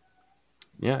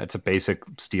yeah, it's a basic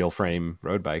steel frame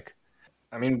road bike.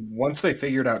 I mean, once they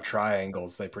figured out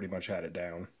triangles, they pretty much had it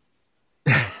down.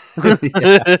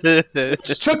 It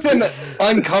just took them an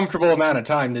uncomfortable amount of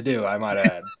time to do, I might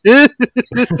add.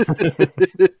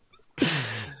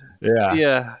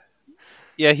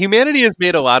 Yeah, humanity has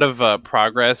made a lot of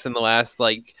progress in the last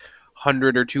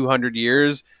 100 or 200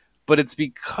 years, but it's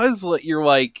because you're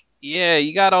like, yeah,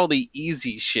 you got all the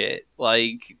easy shit.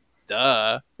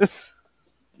 Duh.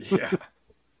 Yeah.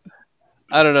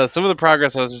 I don't know. Some of the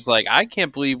progress, I was just like, I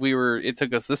can't believe it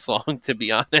took us this long, to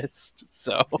be honest.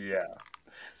 So yeah.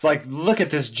 It's like, look at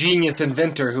this genius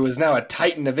inventor who is now a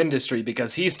titan of industry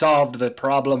because he solved the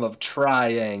problem of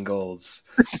triangles.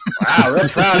 Wow, real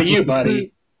proud of you,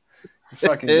 buddy. You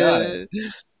fucking got it.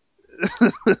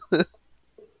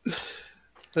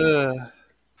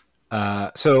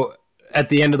 So at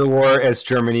the end of the war, as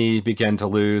Germany began to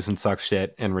lose and suck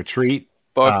shit and retreat,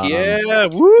 Fuck yeah!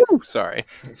 Woo! Sorry.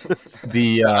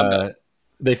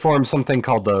 They formed something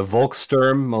called the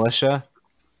Volkssturm Militia,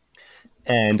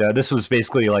 and this was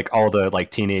basically like all the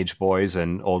like teenage boys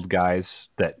and old guys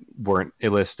that weren't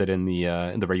enlisted in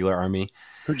the regular army,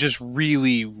 who just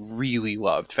really, really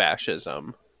loved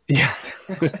fascism. Yeah,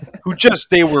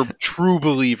 they were true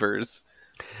believers.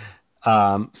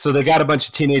 So they got a bunch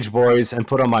of teenage boys and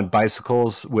put them on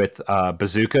bicycles with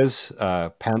bazookas,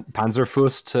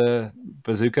 Panzerfaust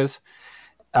bazookas,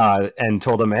 and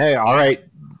told them, "Hey, all right,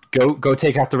 go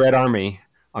take out the Red Army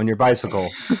on your bicycle."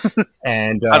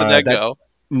 And how did that go?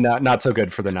 Not so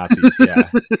good for the Nazis. Yeah,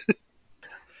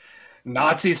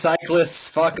 Nazi cyclists,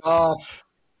 fuck off.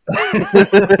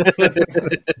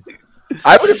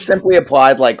 I would have simply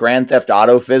applied like Grand Theft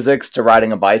Auto physics to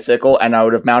riding a bicycle, and I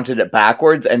would have mounted it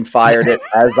backwards and fired it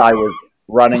as I was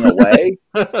running away,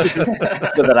 so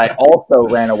that I also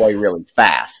ran away really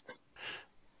fast.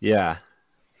 Yeah,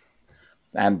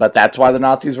 but that's why the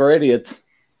Nazis were idiots.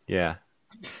 Yeah,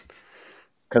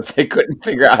 because they couldn't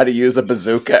figure out how to use a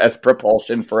bazooka as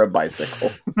propulsion for a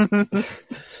bicycle.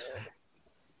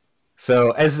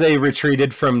 So as they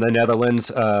retreated from the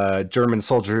Netherlands, German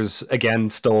soldiers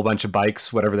again stole a bunch of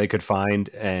bikes, whatever they could find,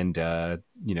 and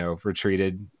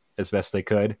retreated as best they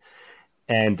could.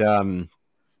 And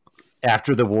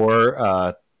after the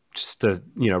war, just to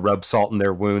rub salt in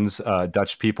their wounds,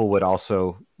 Dutch people would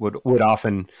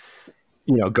often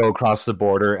go across the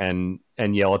border and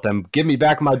yell at them, "Give me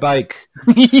back my bike!"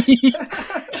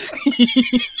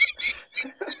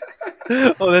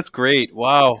 Oh, that's great!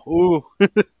 Wow. Ooh.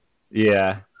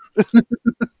 Yeah.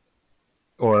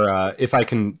 Or if I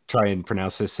can try and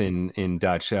pronounce this in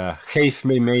Dutch, geef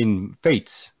me mijn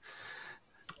fiets.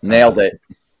 Nailed it.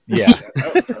 Yeah.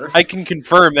 I can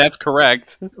confirm that's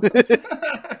correct.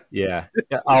 Yeah.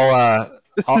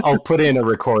 I'll put in a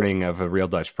recording of a real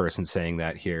Dutch person saying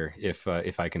that here if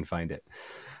I can find it.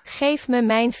 Geef me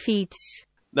mijn fiets.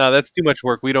 No, that's too much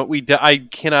work. I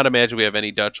cannot imagine we have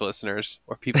any Dutch listeners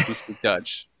or people who speak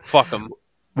Dutch. Fuck them.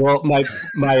 Well, my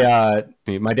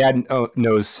dad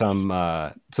knows some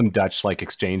Dutch like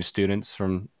exchange students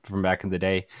from back in the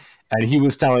day, and he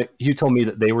told me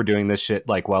that they were doing this shit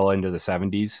like well into the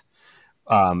 70s.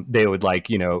 They would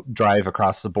drive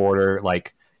across the border,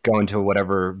 like go into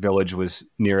whatever village was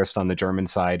nearest on the German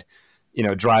side,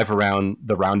 drive around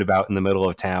the roundabout in the middle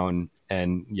of town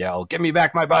and yell, "Give me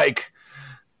back my bike!"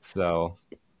 So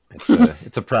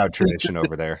it's a proud tradition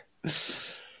over there.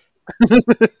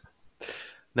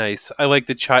 Nice. I like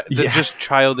the just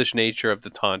childish nature of the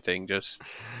taunting. Just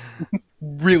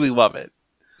really love it.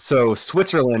 So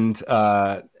Switzerland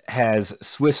has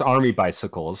Swiss Army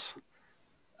bicycles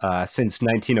since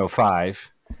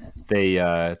 1905.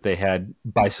 They had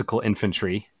bicycle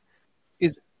infantry.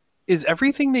 Is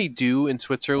everything they do in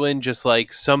Switzerland just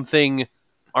like something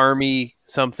army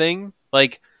something?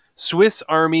 Like Swiss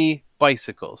Army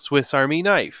bicycle, Swiss Army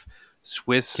knife,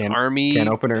 Swiss Army can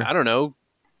opener. I don't know.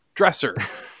 Dresser.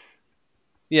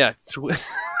 Yeah.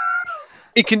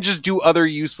 It can just do other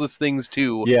useless things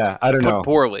too. Yeah, I don't know.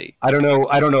 Poorly. I don't know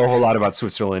a whole lot about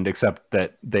Switzerland except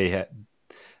that they had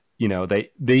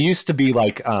they used to be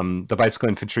like the bicycle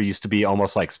infantry used to be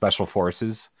almost like special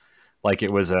forces. Like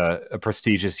it was a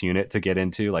prestigious unit to get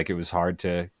into, like it was hard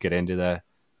to get into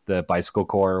the bicycle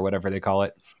corps or whatever they call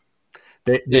it.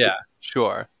 Yeah,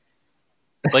 sure.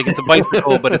 Like it's a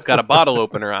bicycle, but it's got a bottle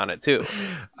opener on it too.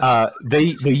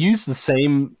 They use the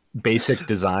same basic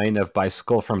design of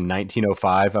bicycle from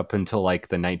 1905 up until like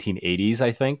the 1980s,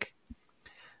 I think.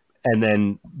 And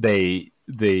then they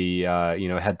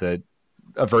had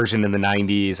a version in the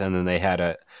 90s, and then they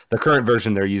had the current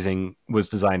version they're using was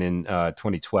designed in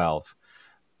 2012.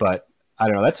 But I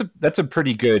don't know. That's a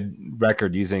pretty good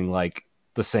record using like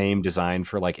the same design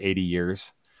for like 80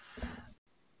 years.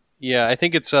 Yeah, I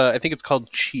think it's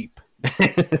called cheap.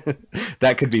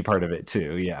 That could be part of it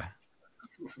too. Yeah.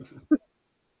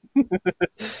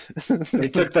 They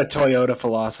took the Toyota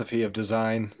philosophy of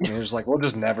design and they're just like, we'll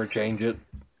just never change it.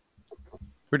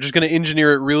 We're just going to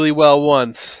engineer it really well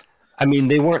once. I mean,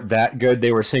 they weren't that good.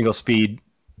 They were single speed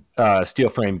steel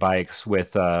frame bikes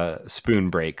with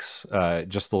spoon brakes,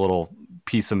 just a little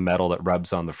piece of metal that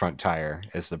rubs on the front tire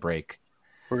as the brake.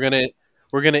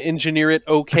 We're gonna engineer it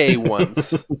okay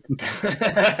once.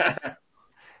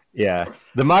 Yeah,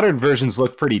 the modern versions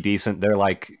look pretty decent. They're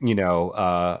like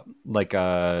like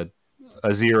a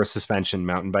zero suspension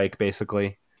mountain bike,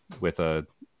 basically, with a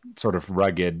sort of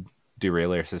rugged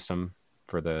derailleur system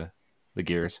for the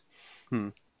gears.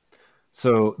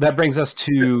 So that brings us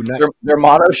to their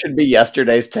motto should be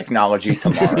yesterday's technology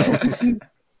tomorrow.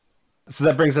 So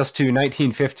that brings us to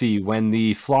 1950, when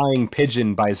the flying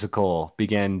pigeon bicycle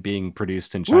began being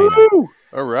produced in China. Woo!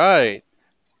 All right.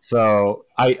 So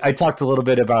I talked a little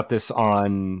bit about this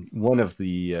on one of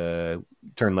the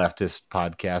Turn Leftist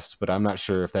podcasts, but I'm not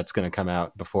sure if that's going to come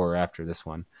out before or after this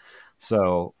one.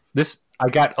 So I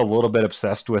got a little bit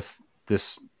obsessed with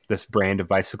this brand of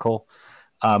bicycle,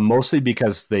 mostly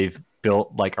because they've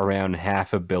built like around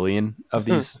 500 million of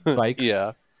these bikes.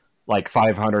 Yeah. Like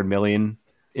 500 million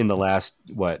in the last,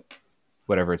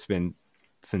 whatever it's been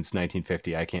since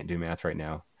 1950. I can't do math right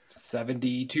now.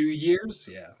 72 years?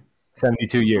 Yeah.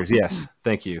 72 years, yes.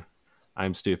 Thank you.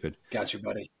 I'm stupid. Got you,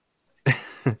 buddy.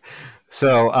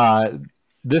 So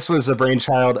this was a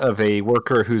brainchild of a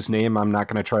worker whose name I'm not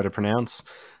going to try to pronounce.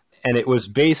 And it was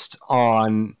based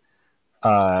on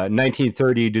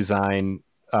 1930 design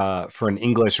for an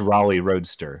English Raleigh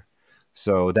Roadster.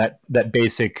 So that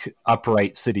basic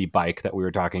upright city bike that we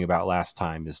were talking about last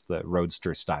time is the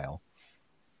Roadster style.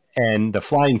 And the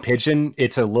flying pigeon,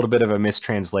 it's a little bit of a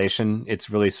mistranslation. It's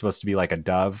really supposed to be like a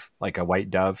dove, like a white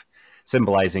dove,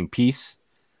 symbolizing peace,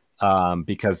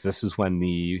 because this is when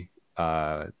the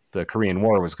Korean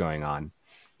War was going on.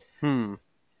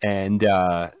 And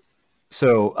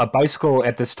so a bicycle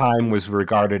at this time was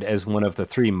regarded as one of the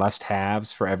 3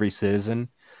 must-haves for every citizen,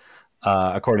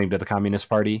 according to the Communist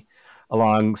Party,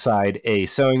 alongside a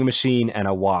sewing machine and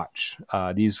a watch.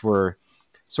 These were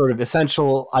sort of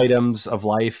essential items of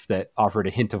life that offered a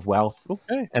hint of wealth,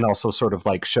 and also sort of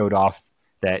like showed off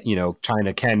that, you know,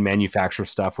 China can manufacture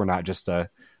stuff. We're not just a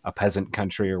peasant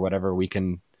country or whatever. We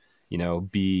can, you know,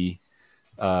 be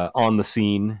on the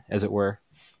scene, as it were,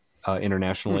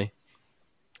 internationally.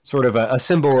 Sort of a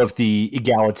symbol of the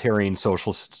egalitarian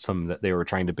social system that they were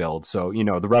trying to build. So, you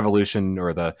know, the revolution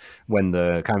or when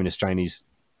the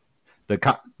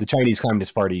the Chinese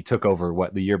Communist Party took over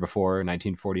the year before,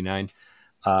 1949.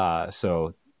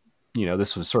 So, you know,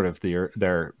 this was sort of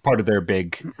their part of their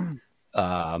big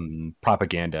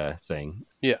propaganda thing.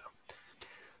 Yeah.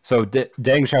 So Deng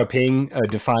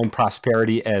Xiaoping defined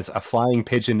prosperity as a flying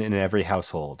pigeon in every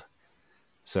household.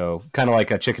 So kind of like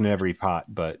a chicken in every pot,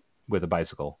 but with a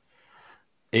bicycle.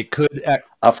 It could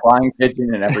a flying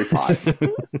pigeon in every pot.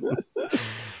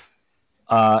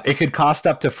 It could cost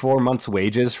up to 4 months'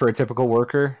 wages for a typical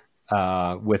worker,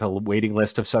 with a waiting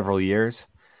list of several years.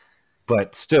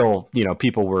 But still, you know,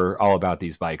 people were all about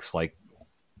these bikes. Like,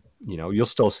 you know, you'll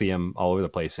still see them all over the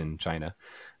place in China.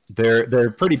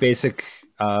 They're pretty basic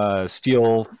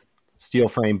steel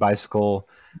frame bicycle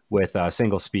with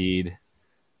single speed,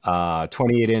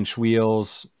 28-inch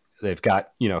wheels. They've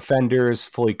got, you know, fenders,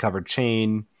 fully covered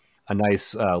chain, a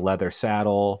nice leather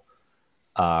saddle,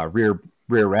 rear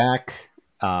rack,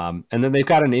 and then they've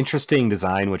got an interesting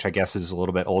design, which I guess is a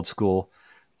little bit old school.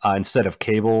 Instead of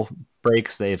cable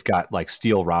brakes, they've got like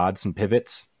steel rods and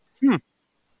pivots.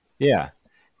 Yeah.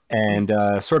 And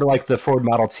sort of like the Ford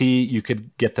Model T, you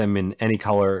could get them in any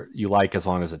color you like as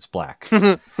long as it's black.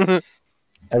 At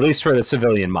least for the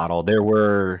civilian model. There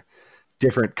were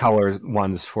different color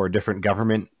ones for different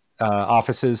government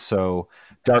offices. So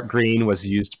dark green was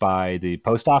used by the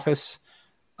post office.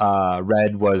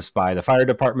 Red was by the fire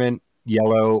department.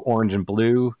 Yellow, orange, and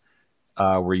blue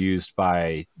were used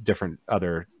by different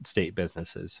other state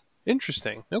businesses.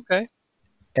 Interesting. Okay.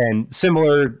 And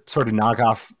similar sort of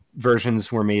knockoff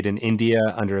versions were made in India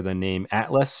under the name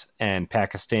Atlas, and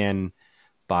Pakistan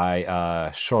by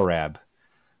Shorab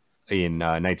in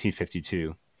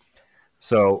 1952.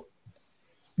 So,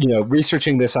 you know,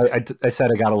 researching this, I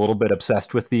said I got a little bit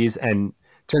obsessed with these, and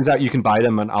turns out you can buy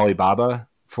them on Alibaba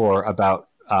for about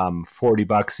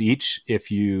 $40 each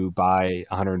if you buy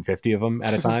 150 of them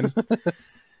at a time.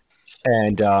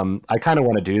 And I kind of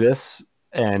want to do this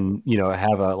and, you know,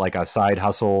 have a side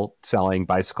hustle selling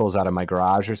bicycles out of my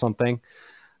garage or something.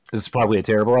 This is probably a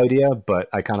terrible idea, but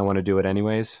I kind of want to do it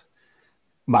anyways.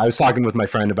 I was talking with my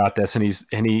friend about this, and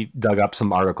he dug up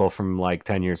some article from like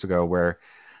 10 years ago where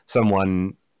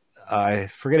someone, I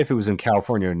forget if it was in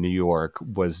California or New York,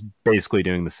 was basically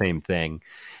doing the same thing.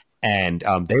 And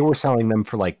they were selling them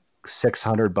for like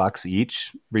 $600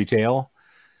 each retail,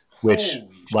 which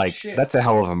that's a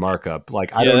hell of a markup.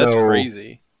 Like, I don't know. That's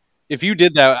crazy. If you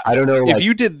did that, I don't know. If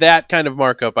you did that kind of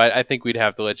markup, I think we'd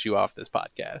have to let you off this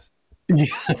podcast.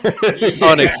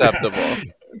 Unacceptable.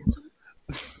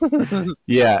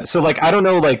 Yeah. So like, I don't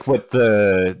know like what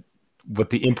the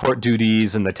import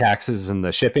duties and the taxes and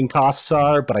the shipping costs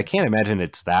are, but I can't imagine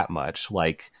it's that much.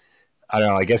 Like, I don't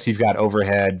know. I guess you've got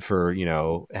overhead for, you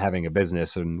know, having a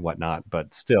business and whatnot,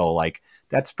 but still, like,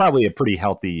 that's probably a pretty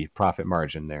healthy profit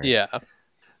margin there. Yeah.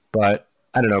 But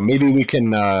I don't know. Maybe we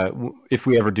can, if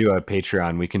we ever do a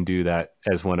Patreon, we can do that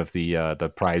as one of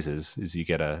the prizes. Is you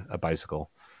get a bicycle.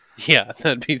 Yeah,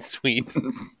 that'd be sweet.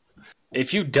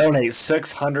 If you donate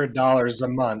 $600 a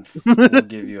month, we'll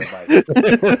give you a bicycle.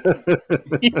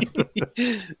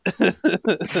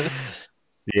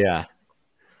 Yeah,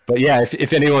 but yeah,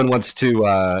 if anyone wants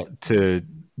to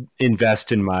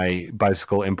invest in my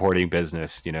bicycle importing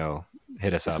business,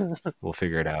 hit us up. We'll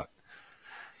figure it out.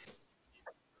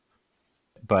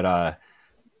 But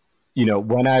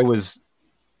when I was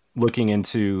looking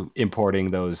into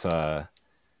importing those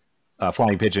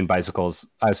Flying Pigeon bicycles,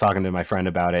 I was talking to my friend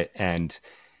about it, and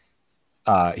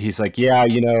he's like, "Yeah,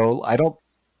 I'm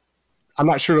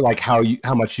not sure like how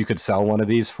much you could sell one of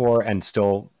these for and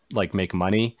still like make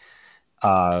money,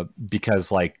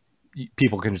 because like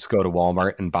people can just go to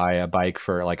Walmart and buy a bike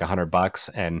for like $100,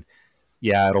 and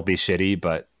yeah, it'll be shitty,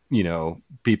 but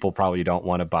people probably don't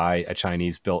want to buy a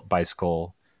Chinese built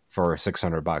bicycle for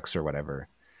 $600 or whatever,"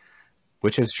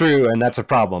 which is true, and that's a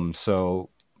problem. So,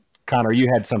 Connor,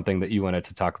 you had something that you wanted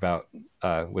to talk about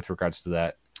with regards to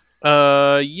that.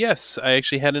 Yes, I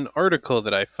actually had an article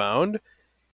that I found.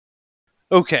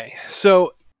 Okay,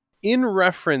 so in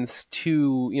reference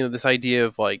to this idea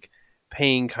of like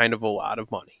paying kind of a lot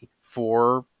of money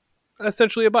for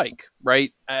essentially a bike,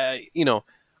 right?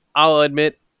 I'll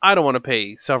admit I don't want to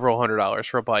pay several $100s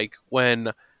for a bike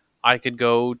when I could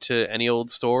go to any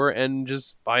old store and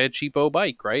just buy a cheapo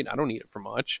bike, right? I don't need it for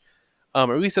much.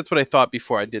 Or at least that's what I thought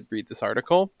before I did read this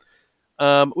article,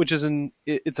 which is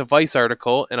it's a Vice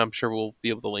article, and I'm sure we'll be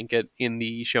able to link it in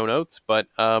the show notes. But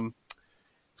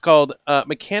it's called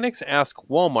 "Mechanics Ask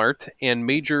Walmart and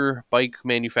Major Bike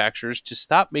Manufacturers to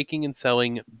Stop Making and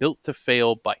Selling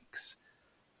Built-to-Fail Bikes."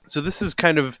 So this is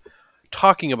kind of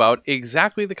talking about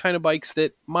exactly the kind of bikes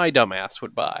that my dumbass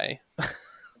would buy.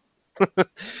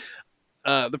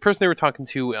 The person they were talking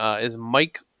to is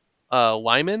Mike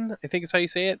Lyman, I think is how you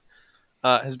say it.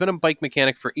 Has been a bike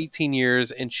mechanic for 18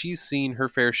 years, and she's seen her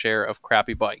fair share of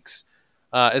crappy bikes.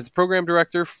 As the program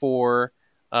director for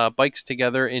Bikes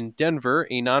Together in Denver,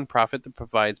 a nonprofit that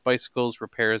provides bicycles,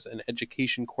 repairs, and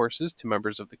education courses to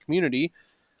members of the community,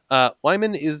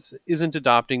 Lyman isn't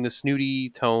adopting the snooty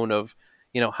tone of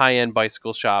high-end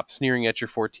bicycle shop sneering at your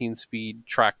 14-speed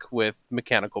Trek with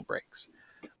mechanical brakes.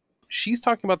 She's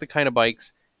talking about the kind of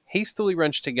bikes hastily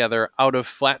wrenched together out of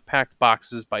flat-packed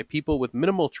boxes by people with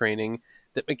minimal training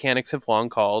that mechanics have long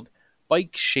called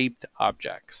bike-shaped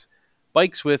objects.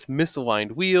 Bikes with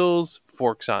misaligned wheels,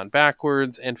 forks on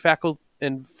backwards, and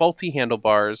faulty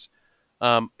handlebars.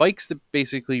 Bikes that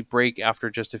basically break after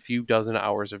just a few dozen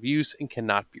hours of use and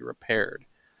cannot be repaired.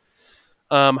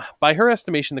 By her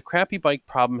estimation, the crappy bike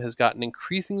problem has gotten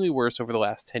increasingly worse over the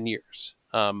last 10 years.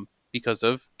 Because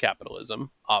of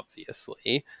capitalism,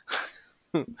 obviously.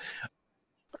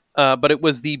 But it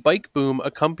was the bike boom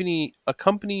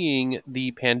accompanying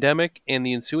the pandemic and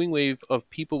the ensuing wave of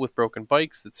people with broken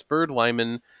bikes that spurred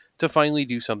Lyman to finally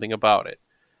do something about it.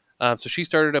 So she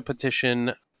started a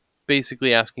petition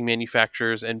basically asking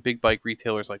manufacturers and big bike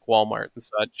retailers like Walmart and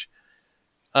such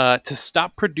to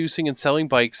stop producing and selling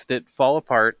bikes that fall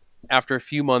apart after a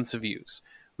few months of use.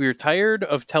 We are tired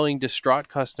of telling distraught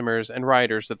customers and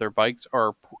riders that their bikes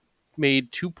are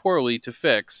made too poorly to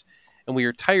fix, and we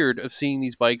are tired of seeing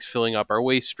these bikes filling up our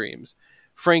waste streams.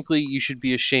 Frankly, you should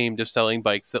be ashamed of selling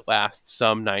bikes that last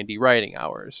some 90 riding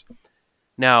hours.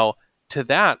 Now, to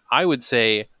that, I would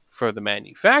say for the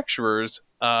manufacturers,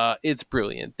 it's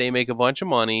brilliant. They make a bunch of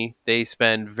money, they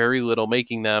spend very little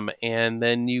making them, and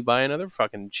then you buy another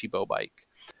fucking cheapo bike.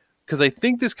 Because I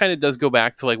think this kind of does go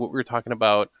back to like what we were talking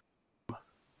about,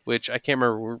 which I can't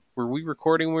remember. Were we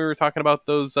recording when we were talking about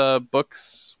those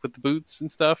books with the boots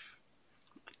and stuff?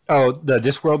 Oh, the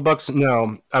Discworld books?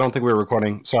 No, I don't think we were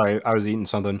recording. Sorry, I was eating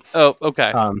something. Oh,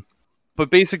 okay. But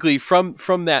basically, from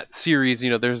that series,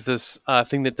 there's this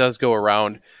thing that does go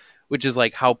around, which is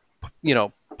like how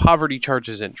poverty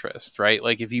charges interest, right?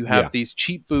 Like if you have these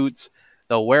cheap boots,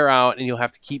 they'll wear out, and you'll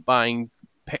have to keep buying,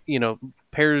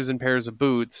 pairs and pairs of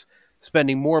boots,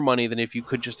 spending more money than if you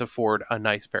could just afford a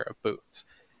nice pair of boots.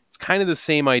 It's kind of the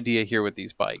same idea here with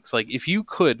these bikes. Like if you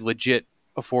could legit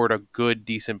afford a good,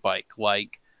 decent bike,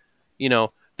 like,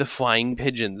 the Flying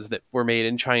Pigeons that were made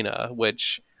in China,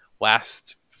 which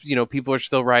last, people are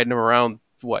still riding them around,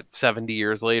 70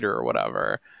 years later or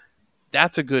whatever.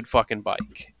 That's a good fucking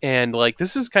bike. And like,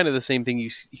 this is kind of the same thing you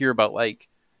hear about, like,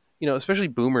 especially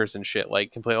boomers and shit,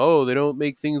 like complain, oh, they don't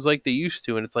make things like they used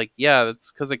to. And it's like, yeah,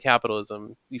 that's because of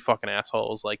capitalism, you fucking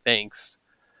assholes. Like, thanks.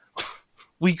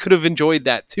 We could have enjoyed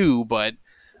that too, but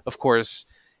of course,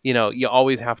 you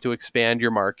always have to expand your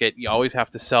market. You always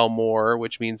have to sell more,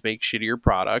 which means make shittier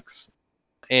products.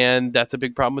 And that's a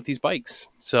big problem with these bikes.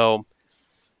 So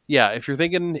yeah, if you're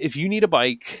thinking, if you need a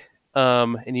bike,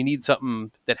 and you need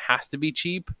something that has to be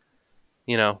cheap,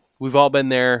 we've all been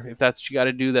there. If that's what you got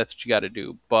to do, that's what you got to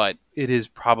do. But it is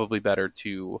probably better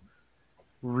to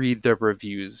read the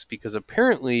reviews, because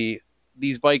apparently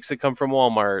these bikes that come from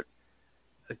Walmart,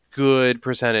 a good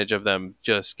percentage of them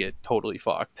just get totally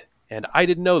fucked. And I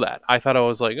didn't know that. I thought I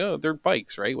was like, oh, they're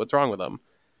bikes, right? What's wrong with them?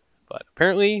 But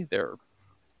apparently they're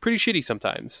pretty shitty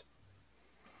sometimes.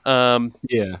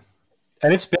 Yeah.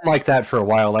 And it's been like that for a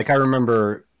while. Like I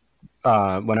remember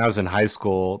when I was in high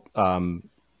school,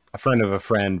 a friend of a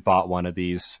friend bought one of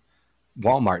these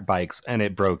Walmart bikes, and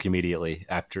it broke immediately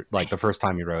after, like, the first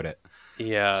time he rode it.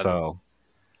 Yeah. So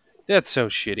that's so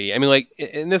shitty. I mean, like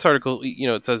in this article,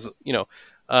 it says,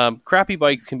 crappy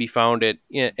bikes can be found at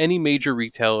any major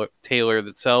retailer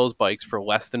that sells bikes for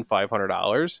less than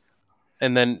 $500.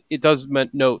 And then it does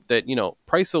note that,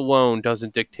 price alone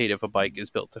doesn't dictate if a bike is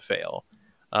built to fail.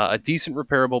 A decent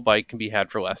repairable bike can be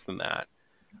had for less than that.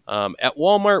 At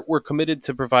Walmart, we're committed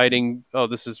to providing... Oh,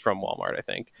 this is from Walmart, I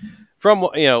think.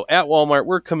 At Walmart,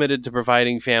 we're committed to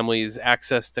providing families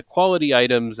access to quality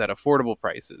items at affordable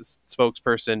prices.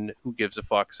 Spokesperson who gives a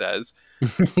fuck says.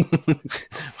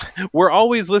 We're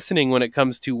always listening when it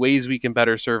comes to ways we can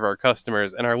better serve our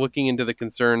customers and are looking into the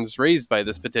concerns raised by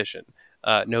this petition.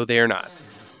 No, they are not.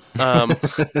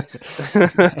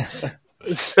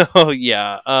 So,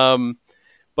 yeah.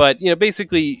 But,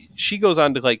 basically, she goes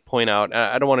on to, like, point out,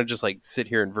 I don't want to just, like, sit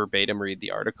here and verbatim read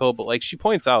the article, but, like, she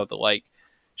points out that, like,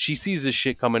 she sees this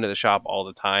shit come into the shop all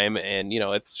the time, and,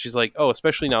 she's like, oh,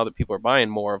 especially now that people are buying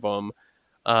more of them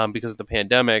because of the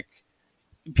pandemic,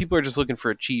 people are just looking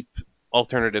for a cheap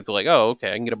alternative to, like, oh,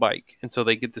 okay, I can get a bike. And so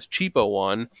they get this cheapo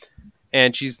one,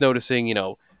 and she's noticing,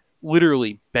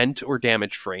 literally bent or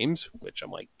damaged frames, which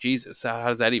I'm like, Jesus, how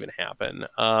does that even happen?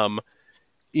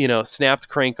 Snapped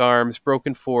crank arms,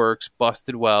 broken forks,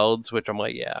 busted welds, which I'm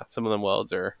like, yeah, some of them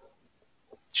welds are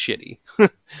shitty.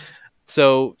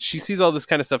 So she sees all this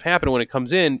kind of stuff happen. When it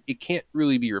comes in, it can't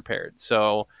really be repaired.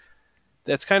 So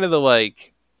that's kind of the,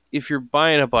 like, if you're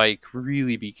buying a bike,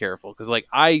 really be careful. Because, like,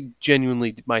 I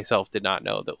genuinely myself did not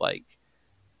know that, like,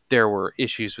 there were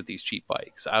issues with these cheap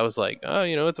bikes. I was like, oh,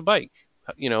 it's a bike.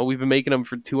 We've been making them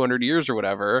for 200 years or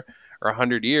whatever, or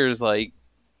 100 years. Like,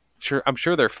 I'm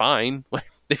sure they're fine. Like,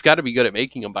 they've got to be good at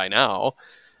making them by now.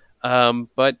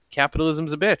 But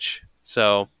capitalism's a bitch.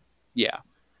 So, yeah.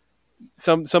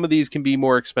 Some of these can be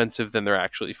more expensive than they're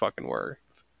actually fucking worth.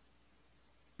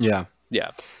 Yeah. Yeah.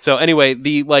 So anyway,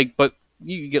 but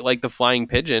you get, like, the Flying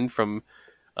Pigeon from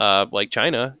like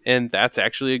China, and that's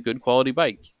actually a good quality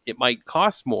bike. It might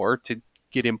cost more to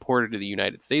get imported to the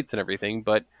United States and everything,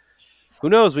 but who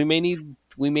knows? We may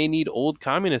need old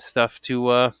communist stuff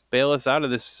to bail us out of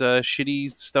this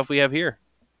shitty stuff we have here.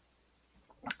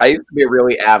 I used to be a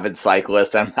really avid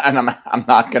cyclist, and I'm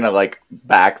not gonna, like,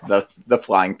 back the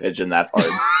Flying Pigeon that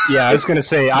hard. Yeah, I was gonna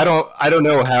say I don't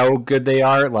know how good they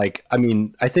are. Like, I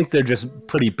mean, I think they're just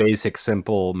pretty basic,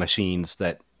 simple machines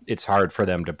that it's hard for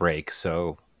them to break.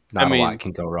 So a lot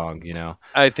can go wrong,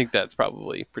 I think that's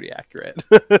probably pretty accurate.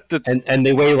 and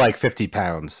they weigh like 50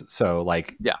 pounds, so,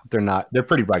 like, yeah, they're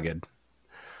pretty rugged.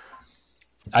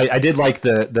 I did like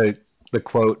the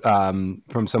quote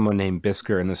from someone named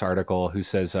Bisker in this article, who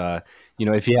says,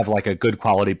 if you have, like, a good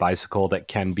quality bicycle that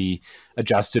can be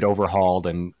adjusted, overhauled,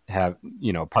 and have,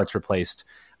 parts replaced,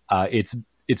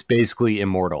 it's basically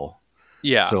immortal.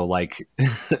 Yeah. So, like,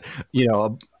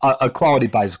 a quality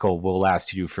bicycle will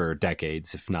last you for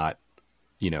decades, if not,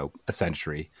 a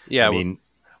century. Yeah.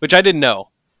 Which I didn't know.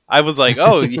 I was like,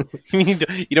 oh, you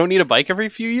don't need a bike every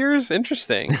few years?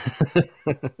 Interesting.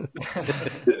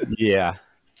 Yeah.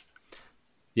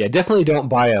 Yeah, definitely don't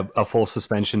buy a full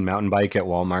suspension mountain bike at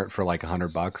Walmart for like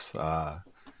 $100.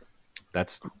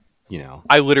 That's,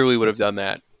 I literally would have done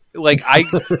that. Like,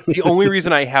 the only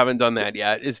reason I haven't done that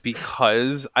yet is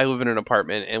because I live in an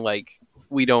apartment and, like,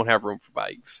 we don't have room for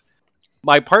bikes.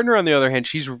 My partner, on the other hand,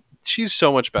 she's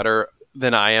so much better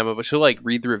than I am, but she'll, like,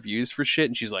 read the reviews for shit,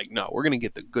 and she's like, no, we're gonna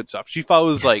get the good stuff. She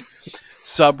follows, like,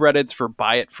 subreddits for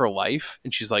buy it for life,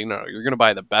 and she's like, no, you're gonna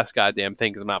buy the best goddamn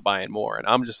thing because I'm not buying more. And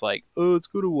I'm just like, oh, let's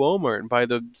go to Walmart and buy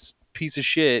the piece of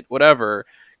shit whatever,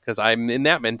 because I'm in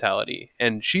that mentality.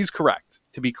 And she's correct,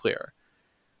 to be clear.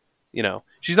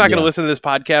 She's not gonna listen to this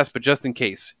podcast, but just in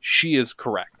case, she is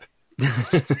correct.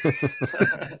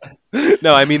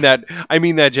 No, I mean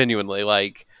that genuinely.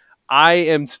 Like, I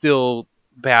am still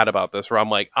bad about this, where I'm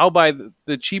like, I'll buy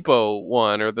the cheapo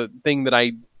one, or the thing that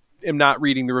I am not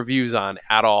reading the reviews on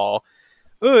at all.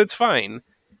 Oh, it's fine.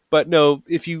 But no,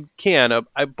 if you can,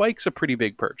 a bike's a pretty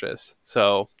big purchase,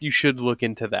 so you should look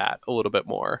into that a little bit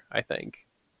more, I think.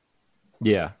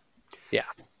 Yeah.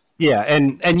 Yeah,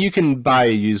 and you can buy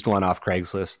a used one off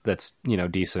Craigslist that's,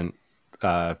 decent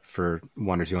for $100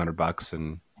 or $200,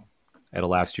 and it'll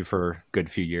last you for a good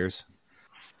few years.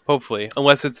 Hopefully,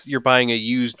 unless you're buying a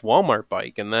used Walmart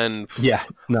bike, and then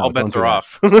all bets are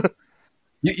off.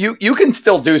 You can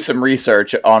still do some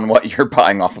research on what you're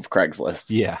buying off of Craigslist.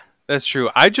 Yeah, that's true.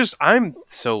 I'm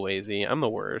so lazy. I'm the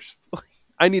worst.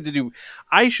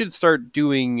 I should start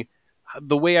doing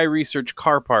the way I research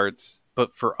car parts,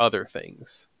 but for other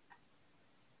things.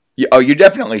 You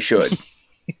definitely should.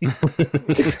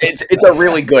 it's a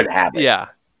really good habit. Yeah.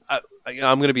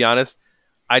 I'm going to be honest.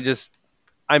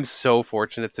 I'm so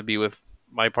fortunate to be with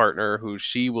my partner who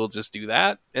she will just do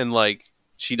that. And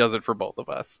she does it for both of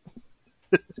us.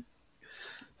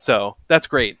 So that's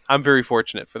great. I'm very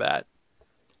fortunate for that.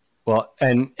 Well,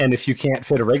 and if you can't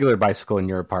fit a regular bicycle in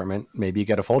your apartment, maybe you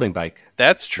get a folding bike.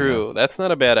 That's true. That's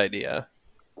not a bad idea.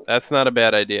 That's not a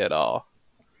bad idea at all.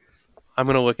 I'm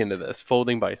going to look into this.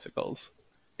 Folding bicycles.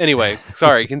 Anyway,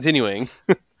 sorry, continuing.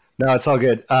 No, it's all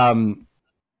good.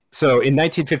 So in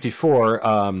 1954,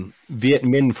 Viet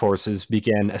Minh forces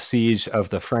began a siege of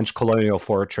the French colonial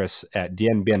fortress at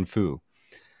Dien Bien Phu.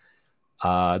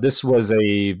 This was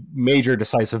a major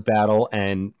decisive battle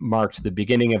and marked the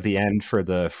beginning of the end for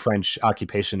the French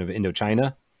occupation of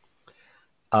Indochina.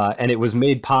 And it was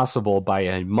made possible by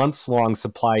a months-long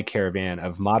supply caravan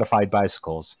of modified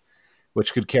bicycles,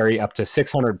 which could carry up to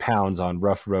 600 pounds on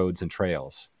rough roads and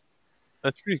trails.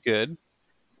 That's pretty good.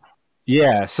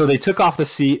 Yeah, so they took off the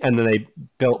seat and then they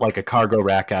built a cargo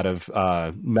rack out of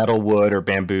metal, wood, or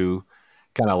bamboo,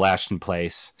 kind of lashed in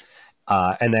place.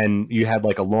 And then you had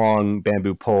a long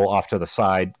bamboo pole off to the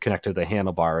side connected to the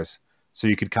handlebars, so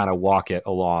you could kind of walk it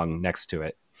along next to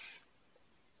it.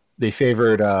 They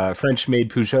favored French-made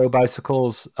Peugeot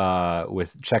bicycles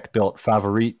with Czech-built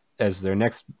Favorit as their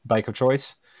next bike of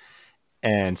choice.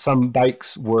 And some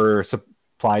bikes were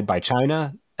supplied by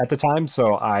China at the time,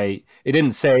 so it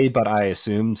didn't say, but I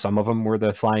assume some of them were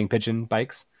the Flying Pigeon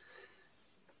bikes.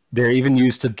 They're even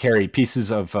used to carry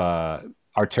pieces of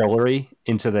artillery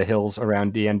into the hills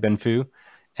around Dien Bien Phu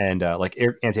and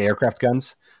anti-aircraft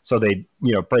guns. So they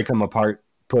break them apart,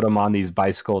 put them on these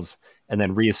bicycles, and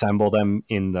then reassemble them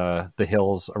in the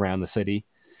hills around the city.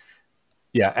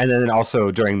 Yeah, and then also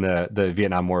during the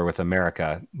Vietnam War with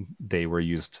America, they were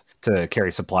used to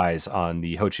carry supplies on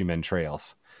the Ho Chi Minh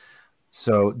trails.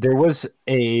 So there was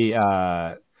a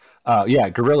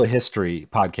Guerrilla History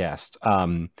podcast.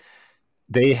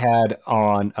 They had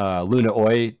on Luna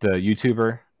Oi, the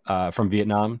YouTuber from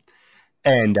Vietnam,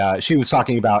 and she was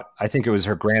talking about, I think it was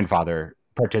her grandfather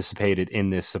participated in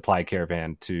this supply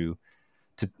caravan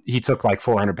he took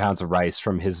 400 pounds of rice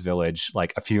from his village,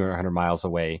 a few hundred miles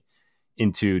away,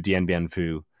 into Dien Bien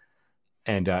Phu.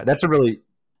 And it's a really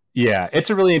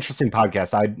interesting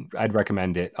podcast. I'd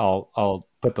recommend it. I'll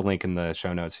put the link in the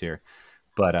show notes here,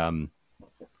 but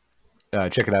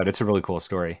check it out. It's a really cool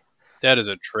story. That is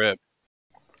a trip.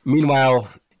 Meanwhile,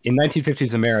 in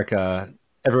 1950s America,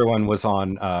 everyone was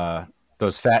on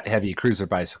those fat, heavy cruiser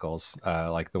bicycles,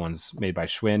 like the ones made by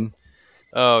Schwinn.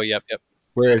 Oh, yep.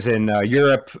 Whereas in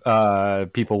Europe,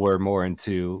 people were more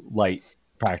into light,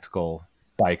 practical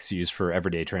bikes used for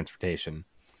everyday transportation,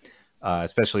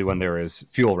 especially when there was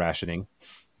fuel rationing.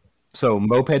 So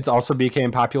mopeds also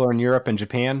became popular in Europe and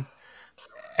Japan.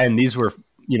 And these were,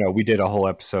 we did a whole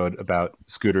episode about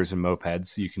scooters and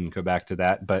mopeds. You can go back to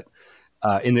that. But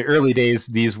in the early days,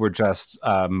 these were just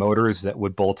motors that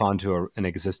would bolt onto an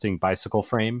existing bicycle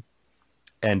frame.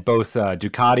 And both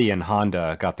Ducati and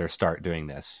Honda got their start doing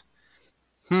this.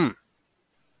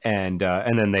 And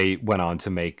then they went on to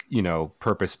make,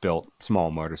 purpose-built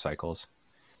small motorcycles.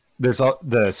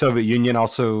 The Soviet Union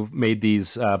also made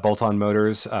these bolt-on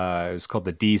motors. It was called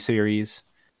the D series.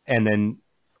 And then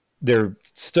they're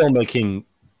still making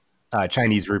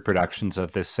Chinese reproductions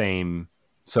of this same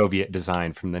Soviet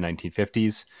design from the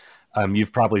 1950s.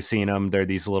 You've probably seen them. They're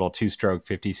these little two-stroke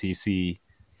 50cc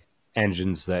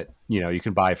engines that, you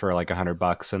can buy for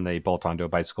 $100 and they bolt onto a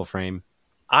bicycle frame.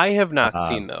 I have not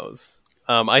seen those.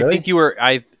 I Really? think you were.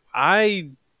 I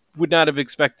would not have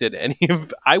expected any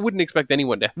of. I wouldn't expect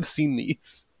anyone to have seen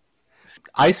these.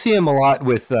 I see them a lot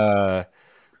with,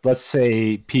 let's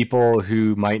say, people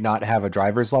who might not have a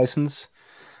driver's license.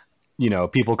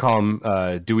 People call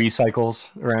them Dewey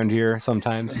cycles around here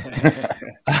sometimes,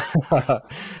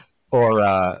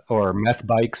 or meth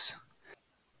bikes.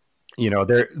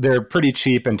 They're pretty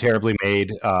cheap and terribly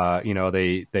made.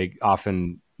 They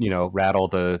often rattle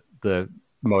the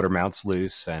motor mounts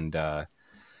loose, and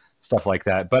stuff like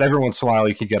that. But every once in a while,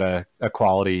 you could get a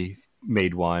quality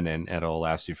made one, and it'll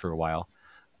last you for a while.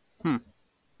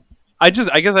 I guess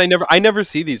I never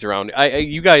see these around.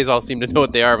 You guys all seem to know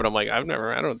what they are, but I'm like, I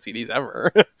don't see these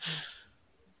ever.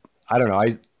 I don't know.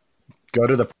 I go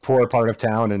to the poor part of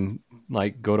town and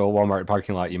like go to a Walmart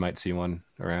parking lot. You might see one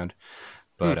around,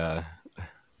 but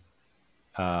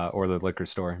or the liquor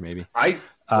store maybe.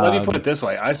 Let me put it this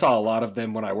way: I saw a lot of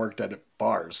them when I worked at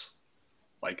bars,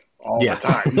 like all the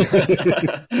time.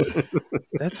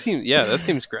 That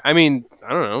seems great. I mean, I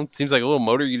don't know. It seems like a little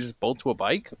motor you just bolt to a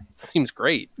bike. It seems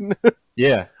great.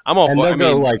 Yeah, I'm all. And they'll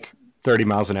go like 30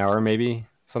 miles an hour, maybe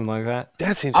something like that.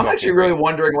 That seems. I'm actually really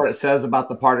wondering what it says about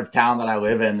the part of town that I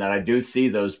live in, that I do see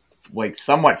those like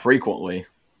somewhat frequently.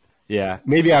 Yeah,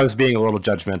 maybe I was being a little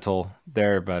judgmental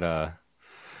there, but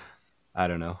I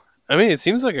don't know. I mean, it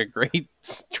seems like a great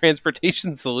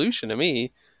transportation solution to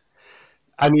me.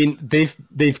 I mean,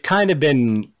 they've kind of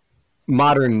been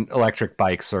modern electric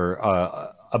bikes are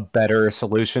a better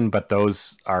solution, but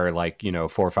those are like 4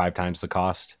 or 5 times the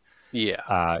cost.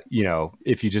 Yeah.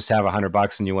 If you just have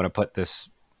 $100 and you want to put this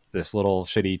little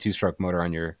shitty 2-stroke motor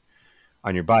on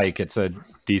your bike, it's a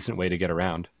decent way to get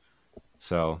around.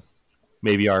 So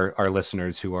maybe our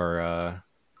listeners who are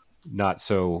not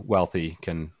so wealthy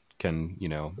can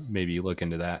maybe look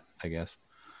into that, I guess.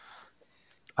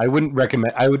 I wouldn't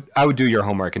recommend. I would do your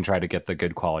homework and try to get the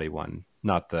good quality one,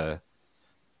 not the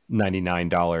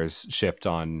 $99 shipped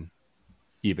on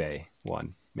eBay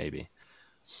one, maybe.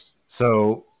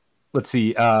 So let's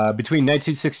see. Between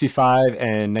 1965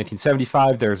 and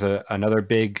 1975, there's another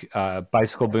big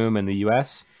bicycle boom in the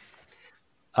U.S.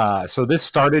 So this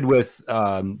started with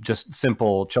just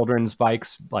simple children's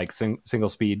bikes, like single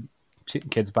speed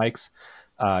kids bikes,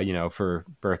 for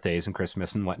birthdays and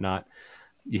Christmas and whatnot.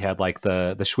 You had like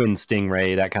the Schwinn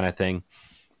Stingray, that kind of thing.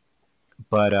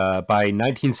 But by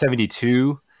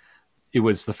 1972, it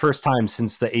was the first time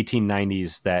since the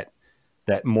 1890s that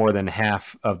more than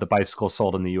half of the bicycles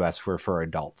sold in the U.S. were for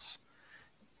adults.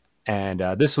 And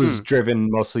this was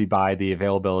driven mostly by the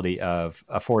availability of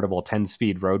affordable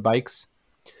 10-speed road bikes.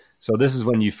 So this is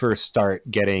when you first start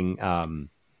getting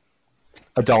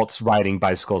adults riding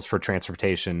bicycles for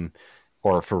transportation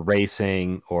or for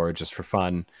racing or just for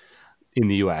fun in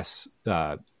the U.S.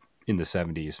 In the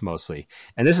 70s mostly.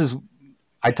 And this is,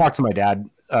 I talked to my dad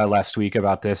last week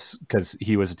about this because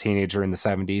he was a teenager in the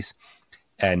 70s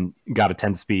and got a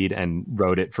 10-speed and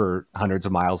rode it for hundreds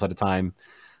of miles at a time.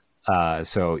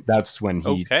 So that's when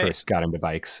he first got into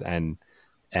bikes and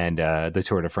the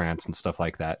Tour de France and stuff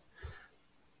like that.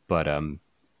 But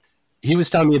he was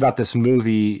telling me about this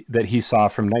movie that he saw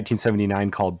from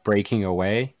 1979 called Breaking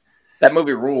Away. That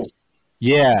movie rules.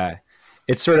 Yeah.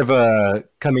 It's sort of a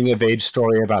coming of age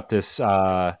story about this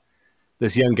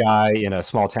young guy in a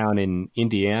small town in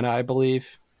Indiana, I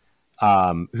believe,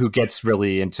 who gets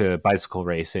really into bicycle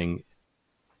racing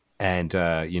and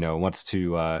wants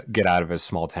to get out of his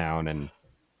small town. And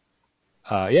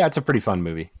it's a pretty fun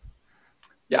movie.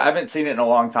 Yeah, I haven't seen it in a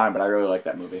long time, but I really like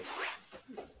that movie.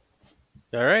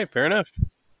 All right, fair enough.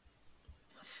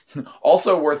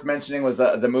 Also worth mentioning was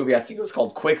the movie, I think it was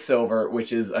called Quicksilver,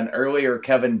 which is an earlier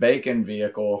Kevin Bacon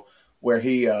vehicle where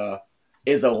he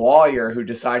is a lawyer who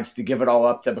decides to give it all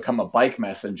up to become a bike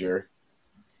messenger.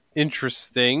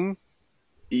 Interesting.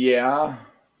 Yeah.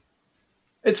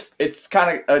 It's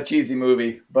kind of a cheesy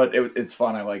movie, but it's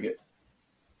fun. I like it.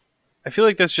 I feel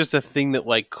like that's just a thing that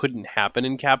like couldn't happen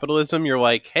in capitalism. You're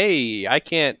like, hey, I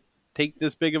can't take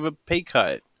this big of a pay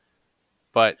cut.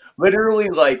 But literally,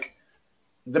 like,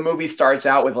 the movie starts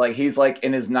out with like he's like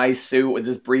in his nice suit with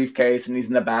his briefcase and he's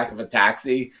in the back of a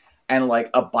taxi and like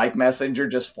a bike messenger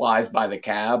just flies by the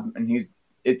cab and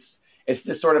it's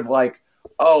this sort of like,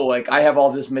 oh, like I have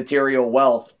all this material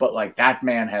wealth, but like that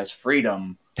man has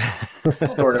freedom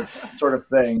sort of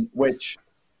thing, which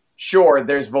sure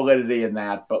there's validity in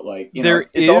that, but like,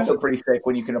 it's also pretty sick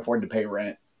when you can afford to pay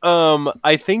rent.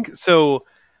 I think so.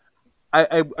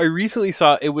 I recently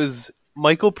saw it was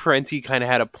Michael Parenti kind of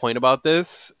had a point about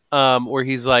this, where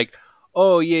he's like,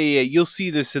 oh, yeah, you'll see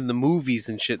this in the movies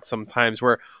and shit sometimes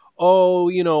where,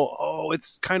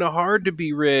 it's kind of hard to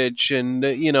be rich and,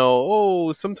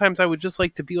 sometimes I would just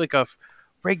like to be like a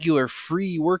regular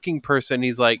free working person.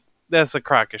 He's like, that's a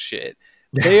crock of shit.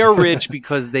 They are rich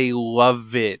because they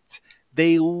love it.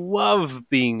 They love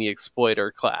being the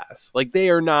exploiter class. Like, they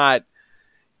are not...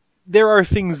 There are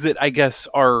things that I guess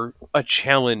are a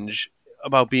challenge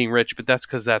about being rich, but that's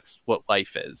because that's what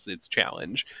life is. It's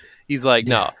challenge. He's like,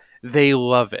 no, they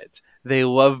love it. They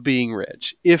love being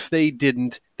rich. If they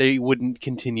didn't, they wouldn't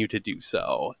continue to do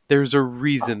so. There's a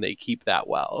reason they keep that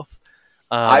wealth.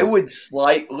 I would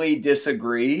slightly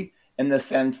disagree in the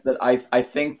sense that I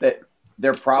think that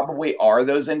there probably are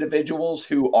those individuals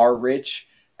who are rich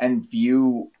and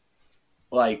view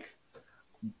like.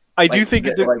 I do think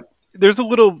there's a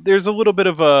little bit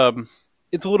of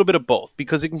it's a little bit of both,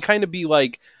 because it can kind of be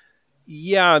like,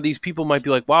 yeah, these people might be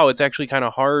like, wow, it's actually kind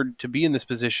of hard to be in this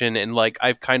position, and like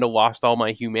I've kind of lost all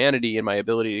my humanity and my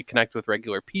ability to connect with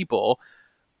regular people.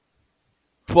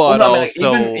 But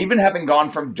also, even having gone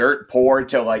from dirt poor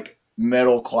to like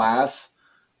middle class,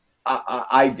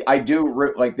 I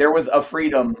do like there was a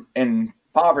freedom in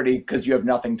poverty because you have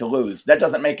nothing to lose. That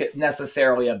doesn't make it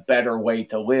necessarily a better way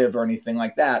to live or anything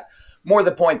like that. More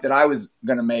the point that I was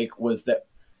going to make was that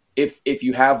if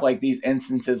you have like these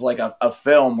instances like a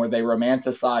film where they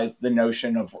romanticize the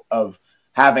notion of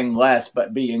having less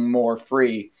but being more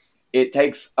free, it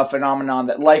takes a phenomenon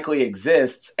that likely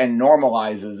exists and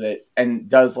normalizes it and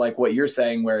does like what you're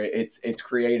saying, where it's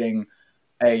creating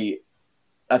a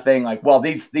thing like, well,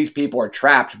 these people are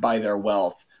trapped by their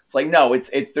wealth. It's like, no, it's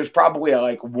there's probably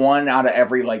like 1 out of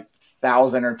every like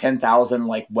 1,000 or 10,000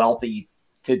 like wealthy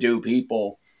to do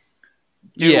people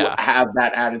do have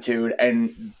that attitude,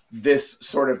 and this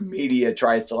sort of media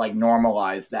tries to like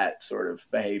normalize that sort of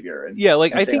behavior. And,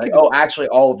 I think like, actually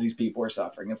all of these people are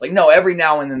suffering. It's like, no, every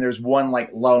now and then there's one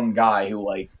like lone guy who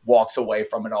like walks away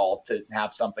from it all to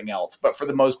have something else. But for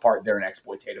the most part, they're an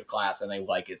exploitative class and they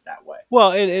like it that way.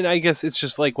 Well, and I guess it's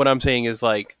just like what I'm saying is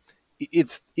like,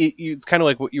 it's kind of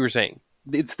like what you were saying.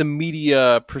 It's the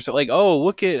media percent, like, oh,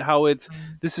 look at how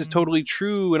this is totally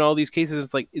true in all these cases.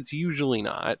 It's like, it's usually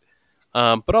not.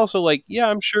 But also like, yeah,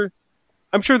 I'm sure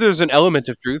there's an element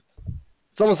of truth.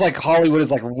 It's almost like Hollywood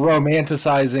is like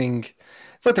romanticizing.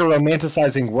 It's like they're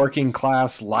romanticizing working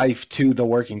class life to the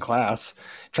working class,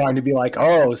 trying to be like,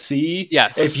 oh, see,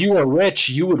 yes, if you were rich,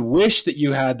 you would wish that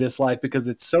you had this life because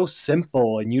it's so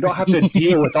simple and you don't have to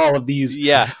deal with all of these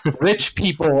rich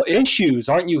people issues.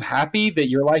 Aren't you happy that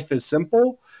your life is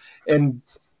simple? And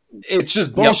it's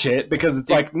just bullshit because it's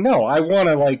like, no, I want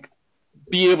to like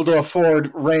be able to afford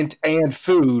rent and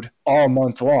food all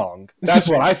month long. That's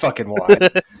what I fucking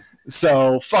want.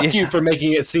 So fuck you for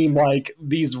making it seem like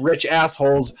these rich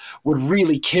assholes would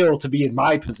really kill to be in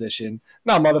my position.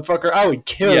 No, motherfucker, I would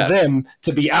kill them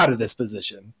to be out of this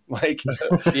position. Like,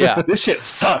 this shit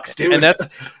sucks, dude. And that's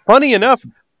funny enough.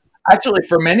 Actually,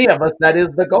 for many of us, that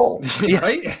is the goal.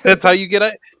 Right? That's how you get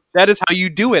it. That is how you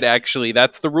do it, actually.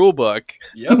 That's the rule book.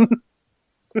 Yep.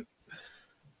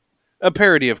 A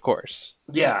parody, of course.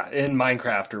 Yeah, in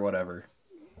Minecraft or whatever.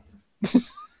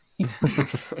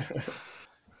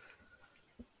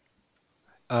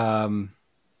 I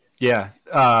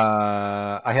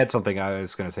had something I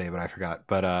was going to say, but I forgot.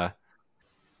 But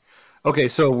okay,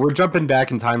 so we're jumping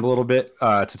back in time a little bit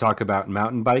to talk about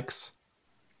mountain bikes.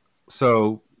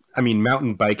 So, I mean,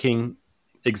 mountain biking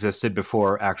existed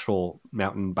before actual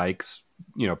mountain bikes,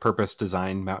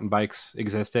 purpose-designed mountain bikes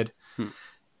existed.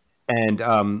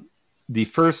 And the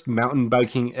first mountain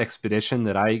biking expedition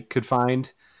that I could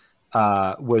find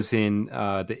was in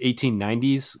the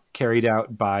 1890s, carried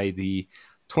out by the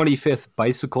 25th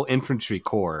Bicycle Infantry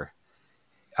Corps,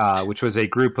 which was a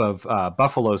group of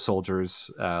Buffalo soldiers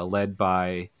led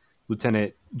by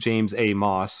Lieutenant James A.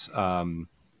 Moss, a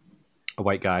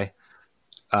white guy.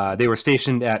 They were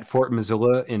stationed at Fort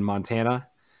Missoula in Montana.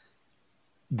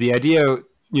 The idea,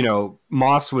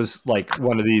 Moss was like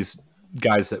one of these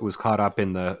guys that was caught up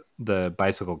in the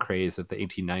bicycle craze of the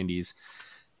 1890s.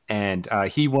 And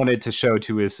he wanted to show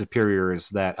to his superiors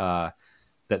that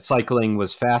cycling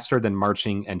was faster than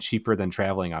marching and cheaper than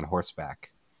traveling on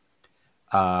horseback.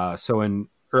 So in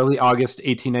early August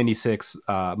 1896,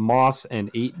 Moss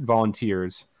and 8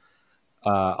 volunteers,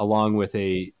 along with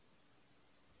a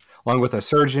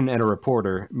surgeon and a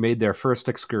reporter, made their first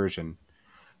excursion,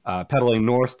 pedaling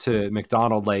north to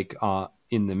McDonald Lake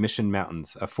in the Mission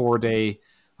Mountains, a 4-day,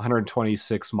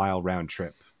 126-mile round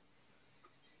trip.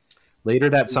 Later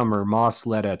that summer, Moss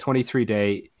led a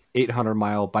 23-day,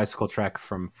 800-mile bicycle trek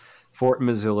from Fort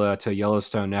Missoula to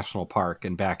Yellowstone National Park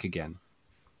and back again.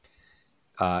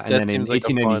 And then in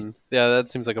 1890, that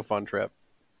seems like a fun trip.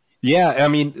 Yeah, I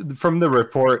mean, from the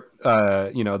report,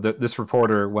 this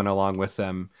reporter went along with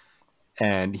them,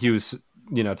 and he was,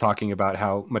 talking about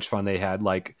how much fun they had,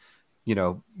 like,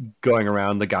 going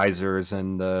around the geysers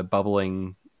and the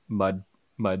bubbling mud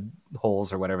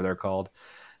holes or whatever they're called,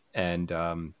 and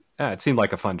it seemed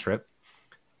like a fun trip.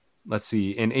 Let's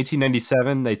see. In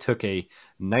 1897, they took a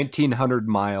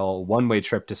 1,900-mile one-way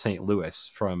trip to St.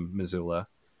 Louis from Missoula.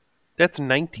 That's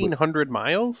 1,900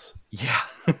 miles? Yeah.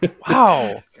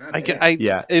 Wow.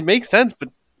 It makes sense, but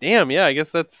damn, yeah, I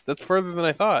guess that's further than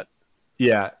I thought.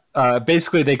 Yeah.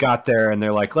 basically they got there and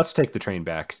they're like, let's take the train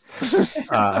back.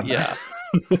 Yeah.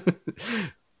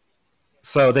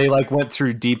 So they like went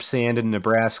through deep sand in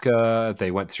Nebraska.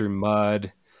 They went through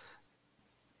mud.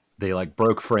 They like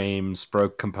broke frames,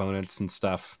 broke components and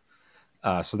stuff.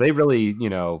 So they really,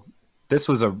 this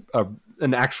was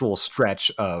an actual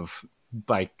stretch of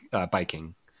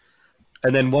biking.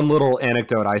 And then one little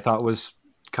anecdote I thought was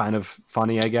kind of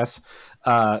funny, I guess.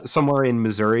 Somewhere in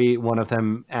Missouri, one of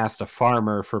them asked a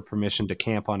farmer for permission to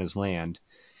camp on his land.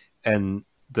 And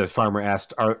the farmer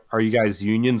asked, are you guys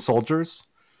Union soldiers?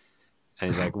 And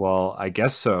he's like, well, I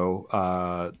guess so.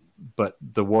 But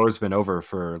the war's been over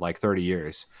for like 30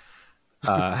 years.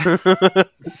 The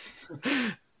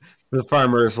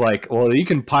farmer is like, well, you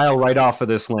can pile right off of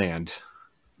this land.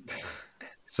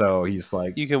 So he's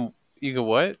like, you can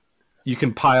what? You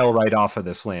can pile right off of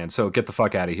this land. So get the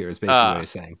fuck out of here is basically what he's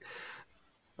saying.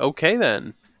 Okay,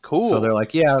 then. Cool. So they're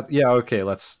like, yeah, okay,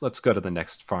 let's go to the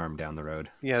next farm down the road.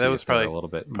 Yeah, that was probably a little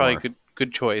bit probably more.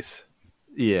 good choice.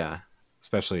 Yeah,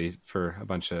 especially for a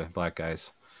bunch of black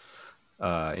guys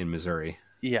in Missouri.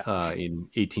 Yeah, in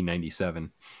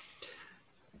 1897.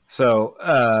 So,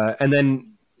 and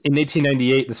then in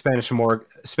 1898, the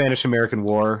Spanish-American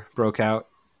War broke out,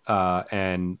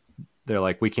 and they're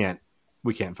like, we can't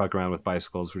fuck around with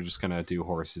bicycles. We're just gonna do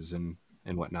horses and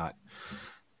whatnot.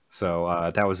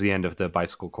 So that was the end of the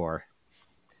Bicycle Corps.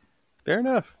 Fair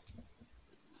enough.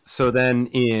 So then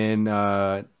in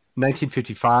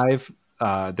 1955,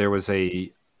 there was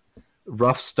a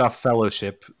Rough Stuff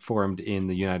Fellowship formed in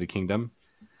the United Kingdom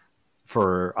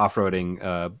for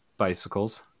off-roading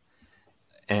bicycles.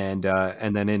 And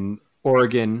then in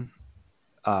Oregon,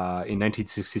 in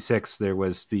 1966, there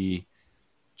was the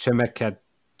Chemeketen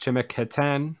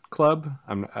Club.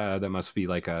 That must be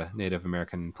like a Native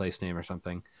American place name or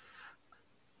something.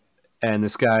 And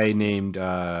this guy named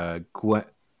Gwen,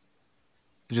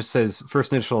 it just says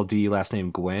first initial D, last name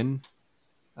Gwen.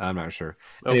 I'm not sure.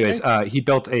 Okay. Anyways, he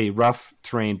built a rough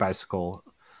terrain bicycle,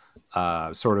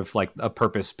 sort of like a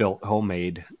purpose-built,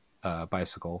 homemade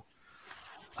bicycle.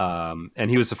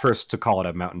 And he was the first to call it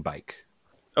a mountain bike.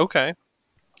 Okay.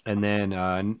 And then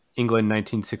England,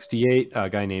 1968, a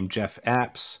guy named Jeff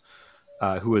Apps,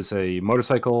 who was a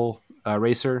motorcycle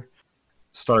racer,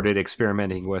 started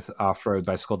experimenting with off-road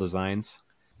bicycle designs.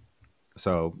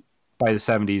 So by the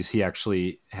 70s, he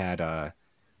actually had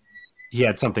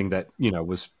something that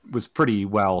was pretty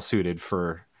well suited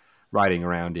for riding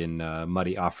around in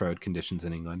muddy off-road conditions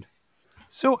in England.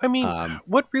 So I mean,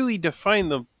 what really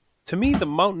defined to me, the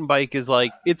mountain bike is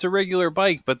like, it's a regular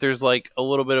bike, but there's like a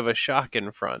little bit of a shock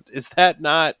in front. Is that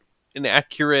not an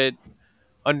accurate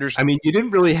understanding? I mean, you didn't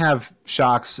really have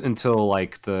shocks until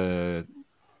like the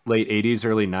late 80s,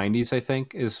 early 90s, I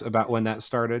think, is about when that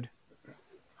started.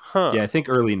 Huh. Yeah, I think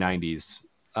early 90s.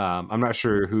 I'm not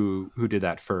sure who did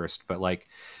that first, but like,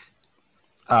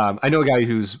 I know a guy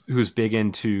who's big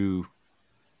into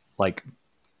like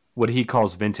what he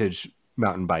calls vintage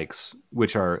mountain bikes,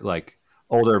 which are like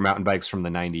older mountain bikes from the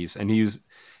 90s. And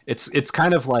it's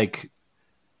kind of like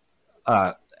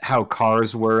how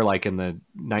cars were like in the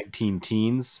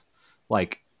 19-teens.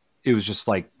 Like it was just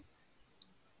like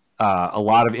a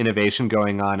lot of innovation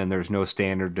going on, and there's no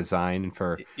standard design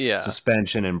for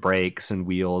suspension and brakes and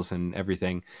wheels and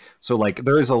everything. So like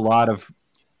there is a lot of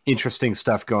interesting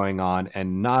stuff going on,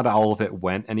 and not all of it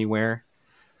went anywhere.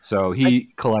 So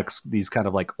he collects these kind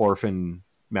of like orphan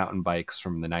mountain bikes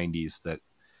from the 90s that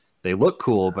they look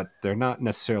cool, but they're not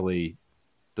necessarily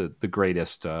the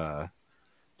greatest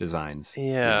designs.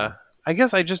 Yeah. I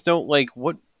guess I just don't like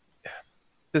what,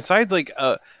 besides like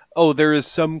there is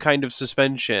some kind of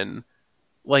suspension,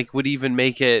 like would even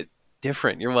make it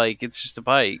different. You're like, it's just a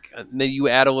bike, and then you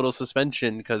add a little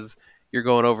suspension because you're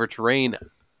going over terrain.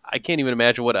 I can't even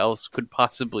imagine what else could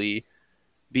possibly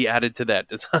be added to that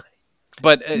design.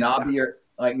 But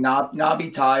knobby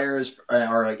tires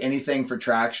or like anything for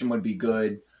traction would be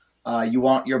good. You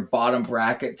want your bottom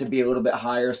bracket to be a little bit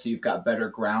higher so you've got better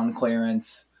ground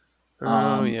clearance.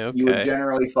 Okay. You would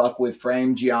generally fuck with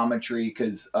frame geometry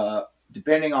because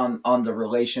depending on the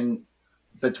relation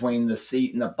between the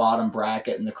seat and the bottom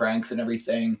bracket and the cranks and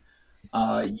everything,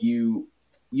 you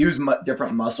use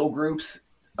different muscle groups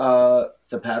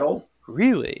to pedal.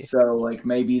 Really? So like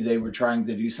maybe they were trying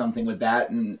to do something with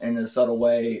that in a subtle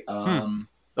way.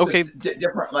 Okay.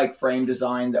 Different like frame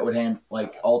design that would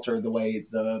alter the way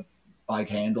the bike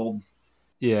handled.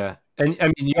 Yeah. And I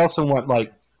mean, you also want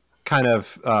like kind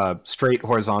of straight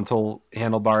horizontal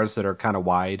handlebars that are kind of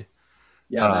wide.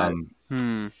 Yeah.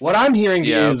 What I'm hearing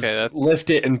is lift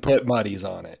it and put muddies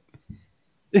on it.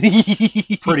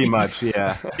 Pretty much,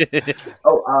 yeah.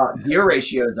 Gear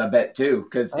ratios, I bet too,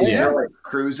 because if you're like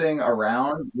cruising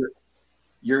around,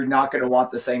 you're not going to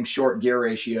want the same short gear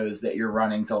ratios that you're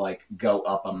running to like go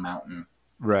up a mountain.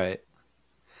 Right.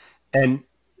 And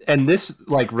this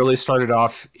like really started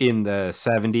off in the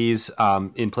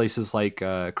 70s in places like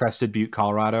Crested Butte,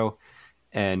 Colorado,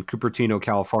 and Cupertino,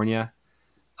 California.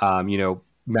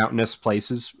 Mountainous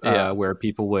places where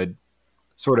people would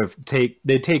sort of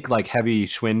take like heavy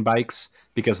Schwinn bikes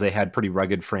because they had pretty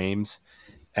rugged frames,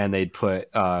 and they'd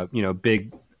put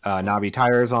big knobby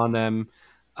tires on them,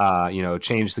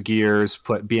 change the gears,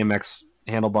 put BMX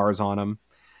handlebars on them.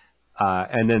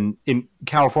 And then in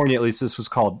California, at least, this was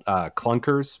called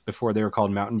clunkers before they were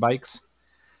called mountain bikes.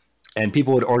 And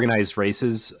people would organize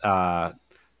races.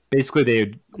 Basically, they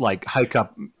would like hike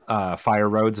up fire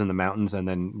roads in the mountains and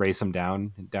then race them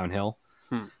downhill.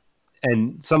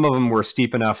 And some of them were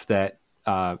steep enough that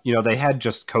they had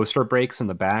just coaster brakes in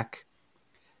the back.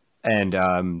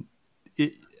 And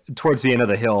towards the end of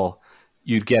the hill,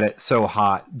 you'd get it so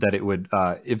hot that it would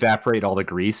evaporate all the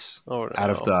grease out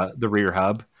of the rear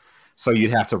hub. So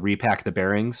you'd have to repack the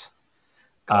bearings.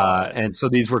 And so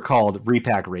these were called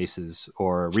repack races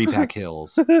or repack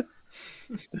hills.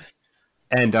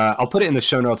 And I'll put it in the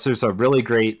show notes. There's a really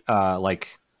great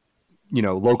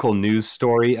local news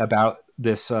story about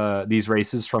these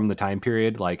races from the time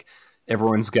period. Like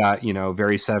everyone's got,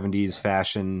 very 70s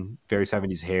fashion, very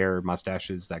 70s hair,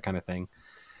 mustaches, that kind of thing.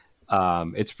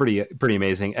 It's pretty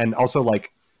amazing. And also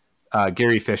like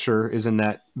Gary Fisher is in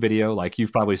that video. Like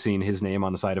you've probably seen his name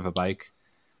on the side of a bike.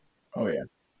 Oh yeah.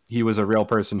 He was a real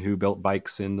person who built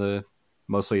bikes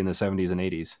mostly in the 70s and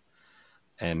 80s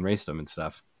and raced them and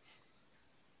stuff.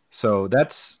 So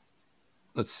let's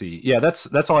see. Yeah,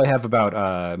 that's all I have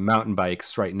about mountain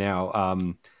bikes right now.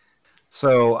 I'm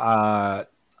a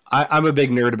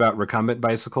big nerd about recumbent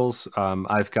bicycles.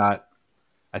 I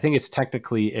think it's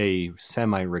technically a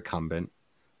semi-recumbent.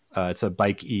 It's a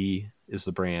Bike E is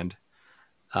the brand.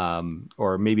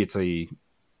 Or maybe it's a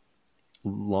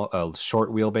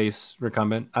short wheelbase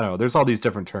recumbent. I don't know. There's all these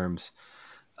different terms.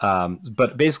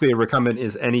 But basically a recumbent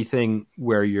is anything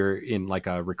where you're in like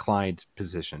a reclined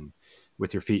position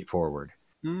with your feet forward.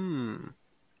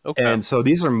 Okay. And so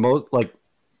these are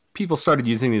people started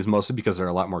using these mostly because they're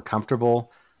a lot more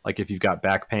comfortable. Like if you've got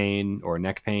back pain or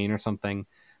neck pain or something,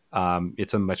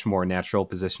 it's a much more natural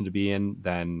position to be in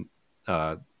than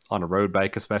on a road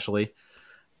bike, especially.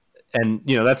 And,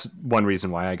 that's one reason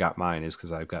why I got mine is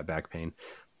because I've got back pain.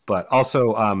 But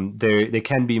also they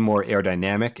can be more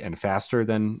aerodynamic and faster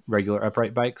than regular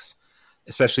upright bikes,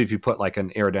 especially if you put like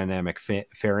an aerodynamic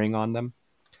fairing on them.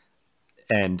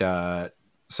 And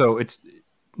so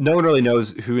no one really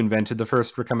knows who invented the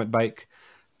first recumbent bike,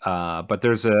 but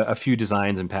there's a few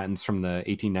designs and patents from the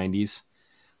 1890s.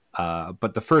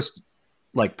 But the first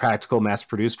like practical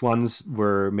mass-produced ones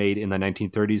were made in the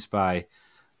 1930s by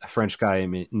a French guy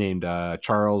named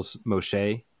Charles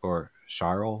Mochet or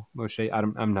Charles Mochet.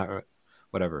 I'm not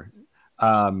whatever.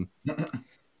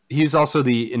 He's also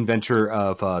the inventor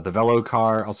of the Velo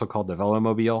car, also called the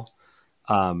Velomobile,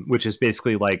 which is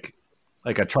basically like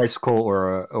a tricycle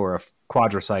or a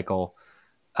quadricycle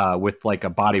with like a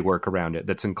bodywork around it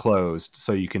that's enclosed,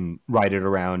 so you can ride it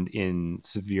around in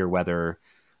severe weather.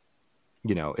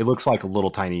 It looks like a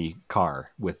little tiny car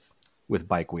with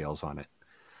bike wheels on it.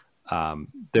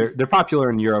 They're popular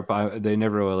in Europe. They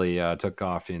never really took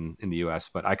off in the US,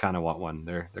 but I kind of want one.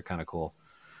 They're kind of cool.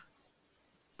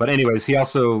 But anyways, he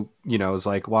also, is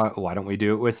like, why don't we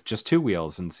do it with just two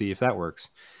wheels and see if that works?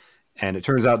 And it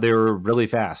turns out they were really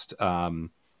fast. In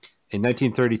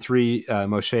 1933,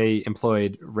 Mochet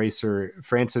employed racer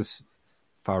Francis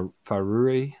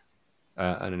Farury,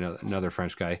 another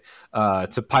French guy,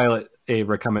 to pilot a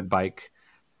recumbent bike,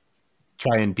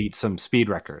 try and beat some speed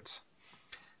records.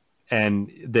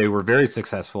 And they were very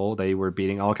successful. They were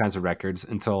beating all kinds of records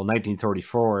until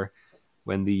 1934,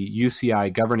 when the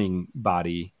UCI governing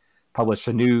body published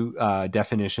a new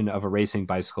definition of a racing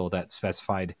bicycle that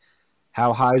specified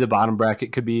how high the bottom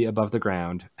bracket could be above the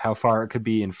ground, how far it could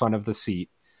be in front of the seat,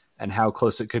 and how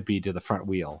close it could be to the front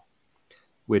wheel,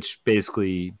 which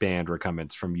basically banned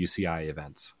recumbents from UCI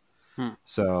events.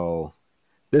 So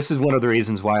this is one of the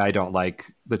reasons why I don't like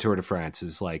the Tour de France,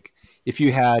 is like, if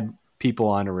you had people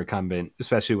on a recumbent,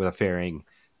 especially with a fairing,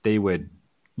 they would,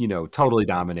 totally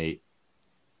dominate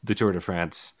the Tour de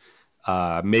France,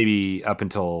 maybe up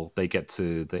until they get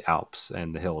to the Alps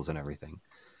and the hills and everything.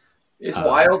 It's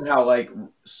wild how, like,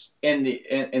 in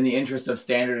the interest of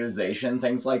standardization,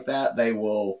 things like that, they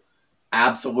will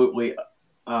absolutely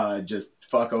just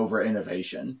fuck over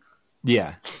innovation.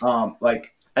 Yeah.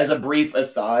 Like, as a brief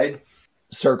aside,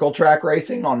 circle track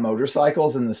racing on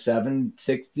motorcycles in the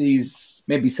 60s,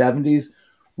 maybe 70s,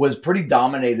 was pretty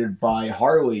dominated by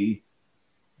Harley,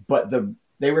 but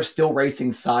they were still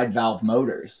racing side valve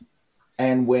motors.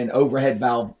 And when overhead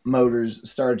valve motors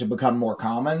started to become more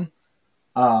common,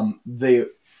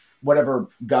 the whatever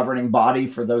governing body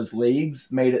for those leagues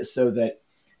made it so that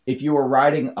if you were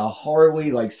riding a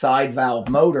Harley like side valve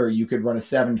motor, you could run a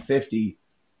 750.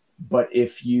 But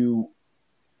if you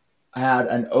had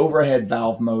an overhead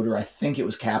valve motor, I think it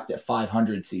was capped at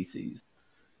 500 cc's.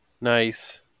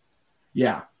 Nice.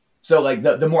 Yeah. So like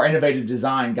the more innovative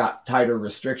design got tighter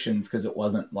restrictions because it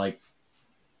wasn't like,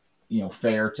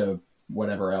 fair to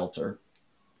whatever else, or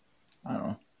I don't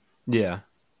know. Yeah.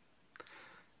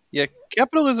 Yeah,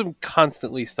 capitalism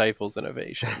constantly stifles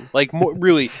innovation. Like, more,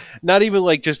 really, not even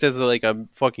like just as a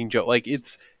fucking joke. Like,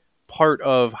 it's part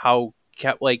of how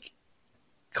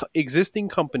existing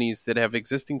companies that have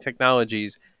existing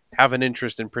technologies have an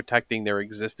interest in protecting their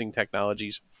existing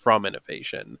technologies from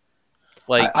innovation.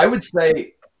 Like, I would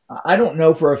say, I don't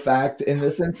know for a fact in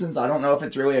this instance. I don't know if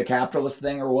it's really a capitalist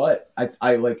thing or what. I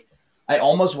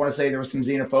almost want to say there was some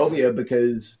xenophobia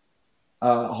because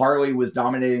Harley was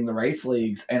dominating the race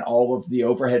leagues, and all of the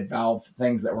overhead valve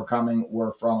things that were coming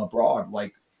were from abroad,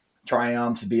 like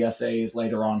Triumphs, BSAs,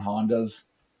 later on Hondas.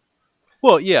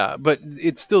 Well, yeah, but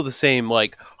it's still the same.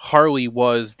 Like, Harley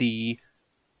was the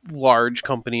large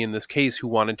company in this case who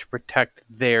wanted to protect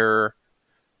their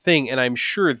thing, and I'm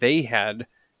sure they had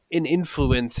an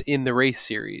influence in the race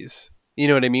series. You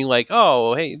know what I mean? Like,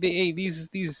 oh, hey,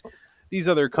 these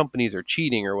other companies are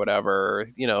cheating or whatever,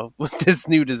 with this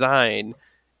new design,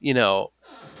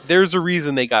 there's a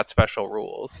reason they got special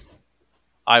rules.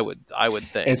 I would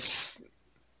think.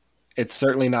 It's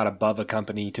certainly not above a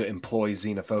company to employ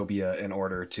xenophobia in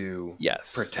order to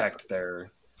protect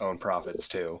their own profits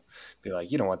too. Be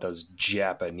like, you don't want those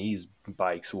Japanese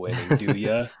bikes winning, do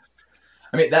you?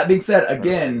 I mean, that being said,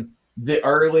 again, the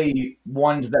early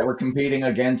ones that were competing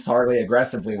against Harley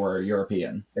aggressively were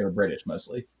European. They were British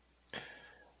mostly.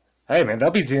 Hey man,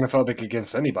 they'll be xenophobic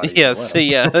against anybody. Yes,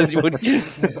 yeah.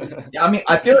 I mean,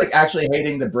 I feel like actually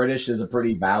hating the British is a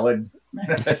pretty valid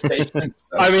manifestation.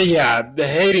 So. I mean, yeah, the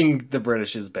hating the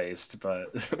British is based, but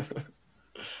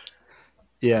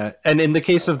yeah. And in the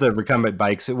case of the recumbent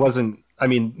bikes, it wasn't. I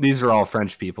mean, these are all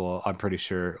French people. I'm pretty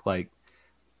sure. Like,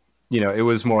 it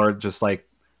was more just like,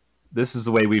 this is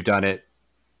the way we've done it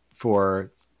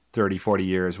for 30, 40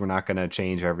 years. We're not going to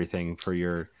change everything for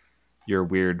your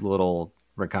weird little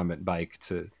recumbent bike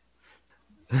to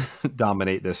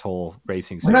dominate this whole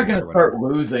racing series. We're not going to start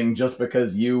losing just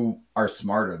because you are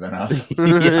smarter than us.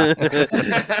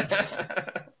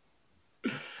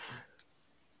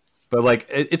 But like,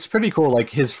 it's pretty cool. Like,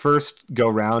 his first go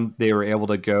round, they were able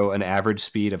to go an average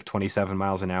speed of 27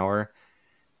 miles an hour.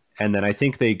 And then I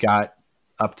think they got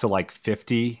up to like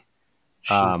 50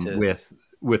 with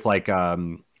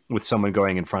someone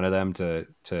going in front of them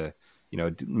to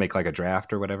make like a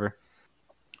draft or whatever.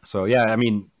 So yeah, I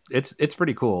mean, it's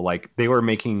pretty cool. Like, they were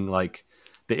making like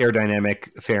the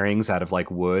aerodynamic fairings out of like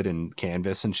wood and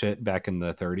canvas and shit back in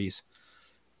the 30s.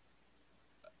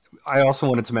 I also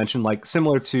wanted to mention, like,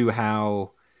 similar to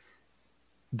how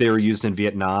they were used in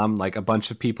Vietnam, like a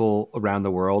bunch of people around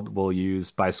the world will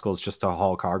use bicycles just to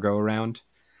haul cargo around.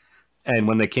 And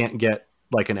when they can't get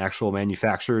like an actual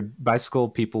manufactured bicycle,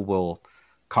 people will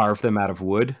carve them out of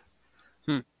wood.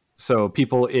 So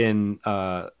people in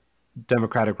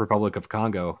Democratic Republic of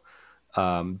Congo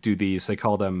do these. They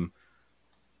call them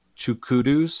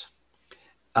chukudus.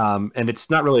 And it's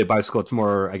not really a bicycle. It's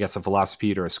more, I guess, a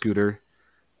velocipede or a scooter.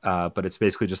 But it's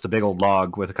basically just a big old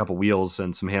log with a couple wheels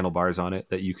and some handlebars on it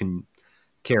that you can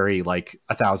carry like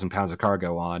 1,000 pounds of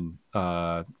cargo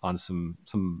on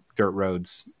some dirt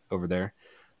roads over there.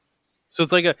 So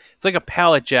it's like a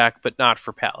pallet jack, but not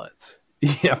for pallets.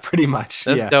 Yeah, pretty much.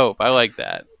 That's dope. I like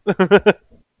that.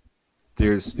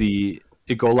 There's the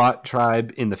Igolot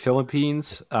tribe in the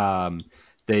Philippines.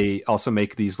 They also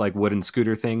make these like wooden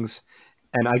scooter things.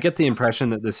 And I get the impression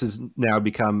that this has now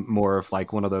become more of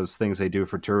like one of those things they do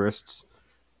for tourists.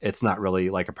 It's not really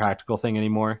like a practical thing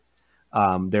anymore.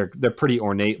 They're pretty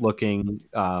ornate looking.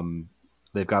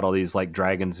 They've got all these like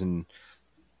dragons and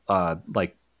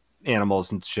like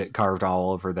animals and shit carved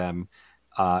all over them.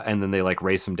 And then they like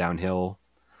race them downhill.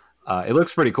 It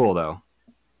looks pretty cool though.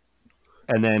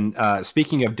 And then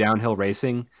speaking of downhill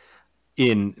racing,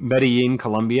 in Medellin,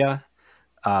 Colombia,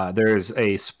 there's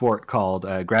a sport called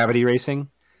gravity racing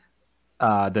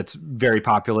that's very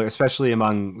popular, especially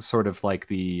among sort of like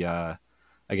the, I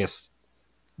guess,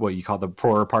 what you call the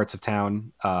poorer parts of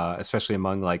town, especially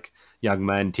among like young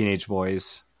men, teenage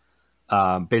boys.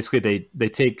 Basically, they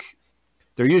take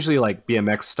they're usually like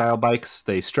BMX style bikes.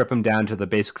 They strip them down to the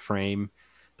basic frame.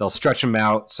 They'll stretch them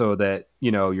out so that,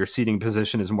 you know, your seating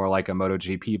position is more like a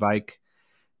MotoGP bike.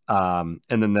 And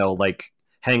then they'll like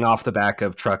hang off the back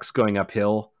of trucks going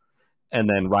uphill and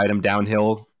then ride them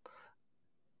downhill.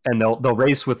 And they'll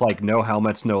race with like no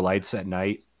helmets, no lights at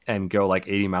night and go like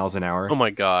 80 miles an hour. Oh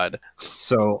my God.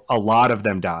 So a lot of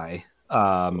them die.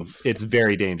 It's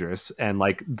very dangerous. And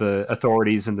like the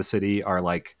authorities in the city are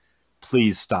like,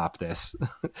 please stop this.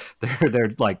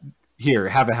 they're like, here,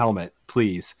 have a helmet,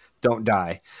 please don't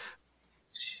die.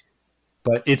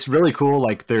 But it's really cool.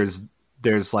 Like there's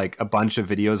like a bunch of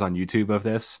videos on YouTube of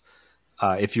this.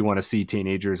 If you want to see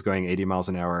teenagers going 80 miles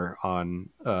an hour on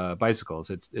bicycles,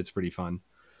 it's pretty fun.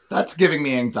 That's giving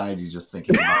me anxiety just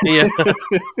thinking about it.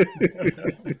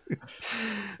 Yeah.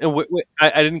 And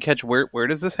I didn't catch where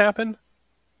does this happen?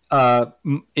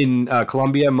 In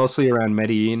Colombia, mostly around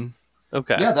Medellin.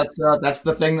 Okay. Yeah, that's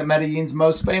the thing that Medellin's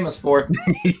most famous for.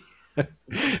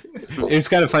 It's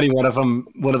kind of funny. One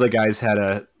of the guys had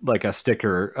a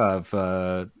sticker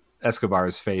of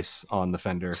Escobar's face on the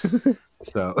fender.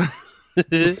 So.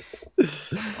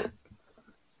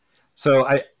 So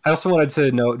I also wanted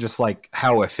to note just like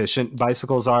how efficient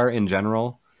bicycles are in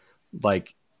general.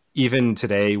 Like even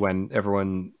today when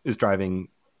everyone is driving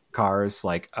cars,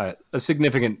 like a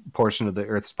significant portion of the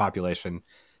Earth's population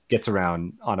gets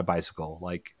around on a bicycle.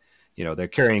 Like, you know, they're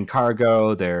carrying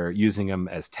cargo, they're using them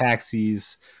as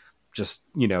taxis, just,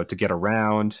 you know, to get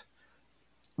around,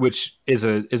 which is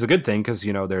a good thing because,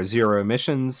 you know, they're zero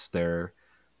emissions, they're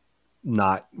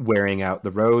not wearing out the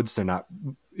roads, they're not,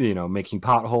 you know, making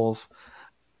potholes.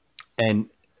 And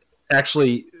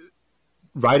actually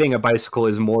riding a bicycle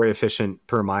is more efficient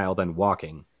per mile than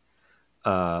walking,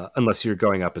 unless you're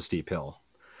going up a steep hill.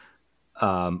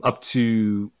 Up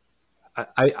to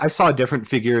I saw different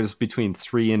figures between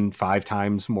 3 and 5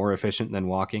 times more efficient than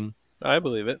walking. I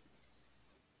believe it.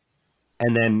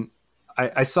 And then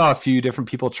I saw a few different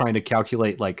people trying to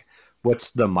calculate like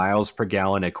what's the miles per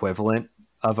gallon equivalent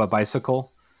of a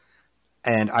bicycle.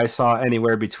 And I saw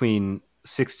anywhere between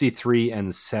 63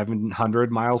 and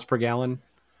 700 miles per gallon.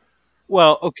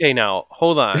 Well, okay, now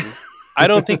hold on. I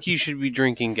don't think you should be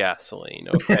drinking gasoline.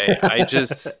 Okay.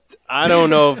 I don't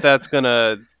know if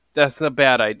that's a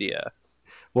bad idea.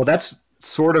 Well, that's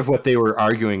sort of what they were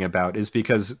arguing about, is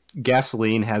because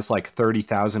gasoline has like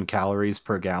 30,000 calories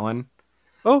per gallon.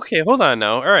 Okay, hold on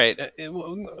now. All right.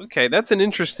 Okay, that's an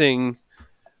interesting...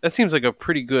 That seems like a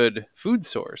pretty good food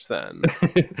source then.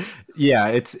 Yeah,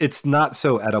 it's not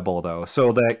so edible though.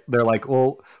 So they're like,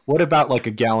 well, what about like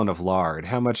a gallon of lard?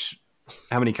 How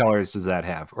many calories does that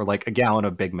have? Or like a gallon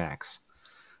of Big Macs?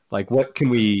 Like what can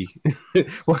we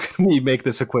make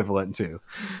this equivalent to?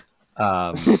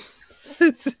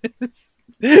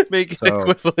 Make it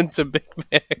equivalent to Big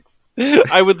Macs.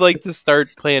 I would like to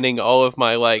start planning all of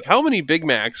my, like, how many Big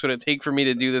Macs would it take for me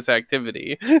to do this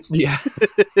activity? Yeah.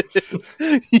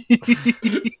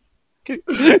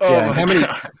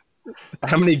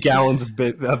 How many gallons of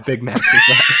Big Macs is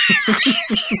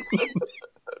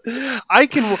that? I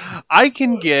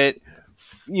can get,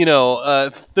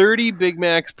 30 Big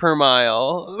Macs per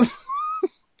mile.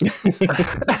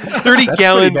 30 That's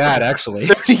gallons. Pretty bad, actually.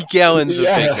 30 gallons of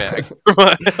Big Mac per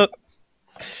mile.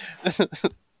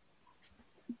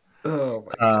 Oh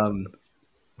my God.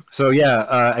 So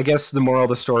yeah, I guess the moral of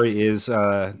the story is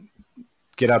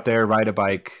get out there, ride a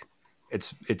bike.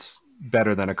 It's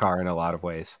better than a car in a lot of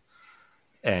ways,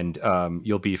 and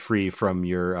you'll be free from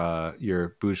your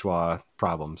bourgeois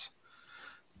problems.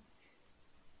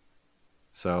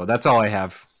 So that's all I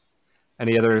have.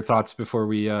 Any other thoughts before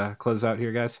we close out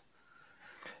here, guys?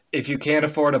 If you can't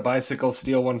afford a bicycle,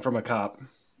 steal one from a cop.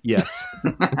 Yes.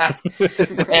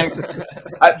 And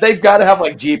they've got to have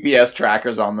like GPS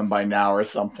trackers on them by now or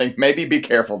something. Maybe be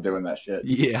careful doing that shit.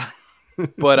 Yeah.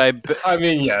 But I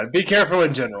mean, yeah, be careful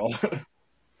in general.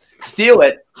 Steal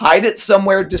it, hide it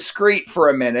somewhere discreet for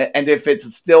a minute, and if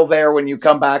it's still there when you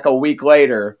come back a week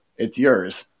later, it's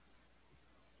yours.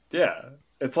 Yeah.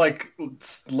 It's like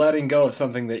letting go of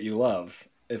something that you love.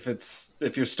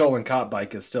 If your stolen cop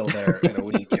bike is still there in a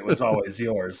week, it was always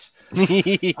yours.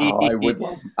 I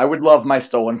would love my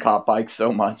stolen cop bike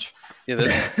so much. Yeah,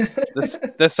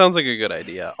 that sounds like a good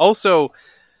idea. Also,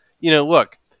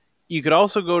 look, you could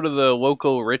also go to the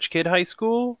local rich kid high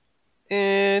school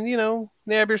and,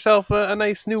 nab yourself a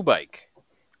nice new bike.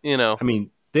 I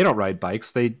mean, they don't ride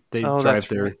bikes. They drive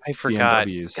their I forgot.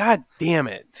 BMWs. God damn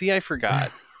it. See, I forgot.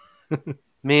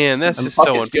 Man, that's just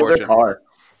so steal unfortunate. Their car.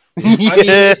 I mean,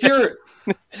 if you're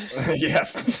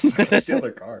steal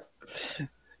their car.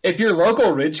 If your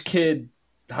local rich kid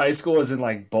high school is in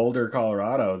like Boulder,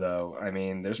 Colorado, though. I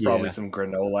mean, there's probably some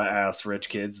granola ass rich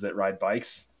kids that ride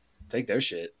bikes. Take their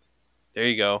shit. There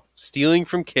you go. Stealing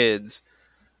from kids.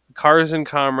 Cars and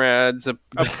Comrades,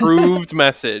 approved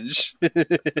message.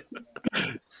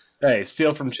 Hey,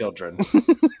 steal from children.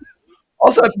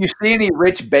 Also, if you see any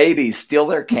rich babies, steal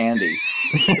their candy.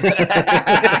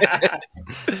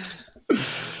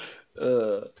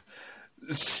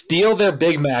 Steal their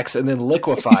Big Macs and then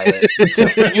liquefy it to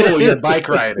fuel your bike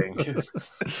riding.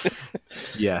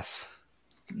 Yes.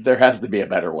 There has to be a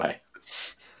better way.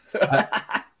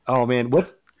 Oh man,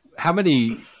 how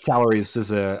many calories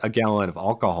does a gallon of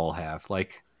alcohol have?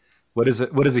 Like, what does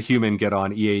a human get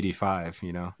on E85?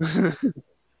 You know,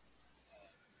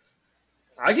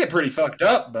 I get pretty fucked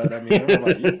up, but I mean, I don't know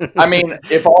about you. I mean,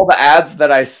 if all the ads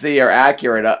that I see are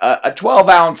accurate, a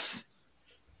 12-ounce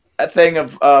thing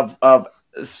of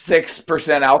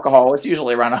 6% alcohol is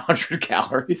usually around 100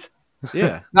 calories.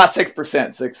 Yeah, not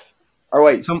 6%. 6. Or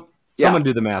wait, someone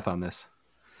do the math on this.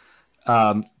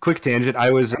 Quick tangent. I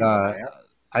was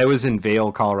in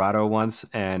Vail, Colorado once,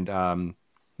 and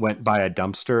went by a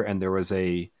dumpster, and there was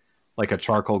a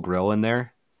charcoal grill in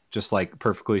there, just like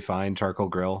perfectly fine charcoal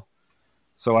grill.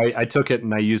 So I took it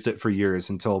and I used it for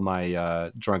years until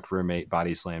my drunk roommate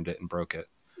body slammed it and broke it.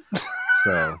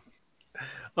 So,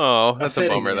 oh, that's a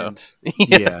bummer though.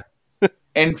 Yeah.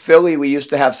 In Philly, we used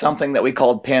to have something that we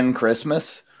called Penn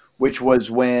Christmas, which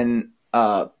was when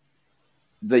the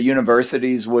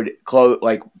universities would close,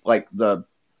 like the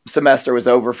semester was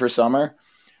over for summer,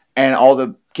 and all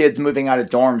the kids moving out of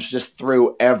dorms just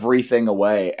threw everything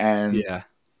away. And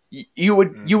you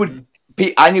would.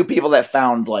 I knew people that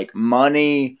found like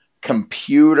money,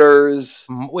 computers.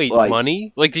 Wait,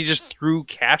 money? Like they just threw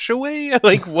cash away?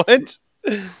 Like what?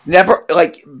 Never.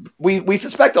 Like we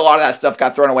suspect a lot of that stuff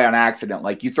got thrown away on accident.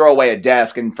 Like you throw away a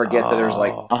desk and forget that there's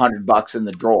like $100 in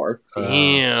the drawer.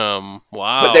 Damn!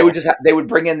 Wow. But they would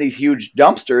bring in these huge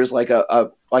dumpsters, like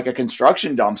a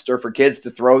construction dumpster for kids to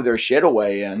throw their shit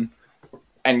away in,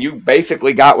 and you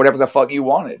basically got whatever the fuck you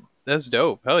wanted. That's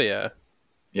dope. Hell yeah.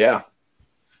 Yeah.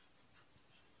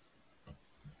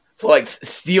 So, like,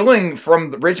 stealing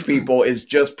from the rich people is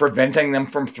just preventing them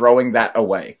from throwing that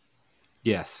away.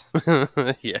 Yes.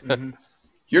 Yeah. Mm-hmm.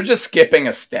 You're just skipping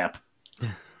a step.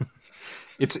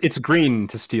 It's green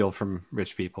to steal from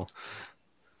rich people.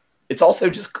 It's also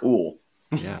just cool.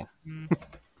 Yeah.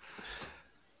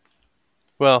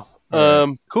 Well,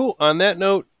 cool. On that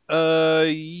note,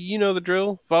 you know the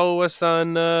drill. Follow us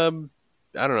on, I don't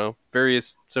know,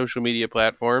 various social media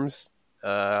platforms.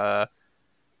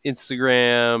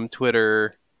 Instagram,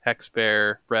 Twitter,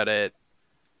 Hexbear, Reddit,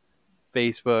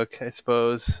 Facebook, I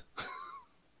suppose.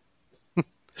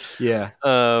 Yeah.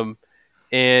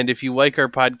 And if you like our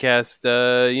podcast,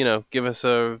 give us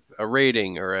a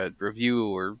rating or a review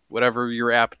or whatever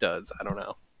your app does. I don't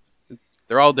know.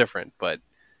 They're all different, but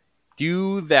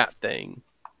do that thing.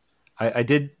 I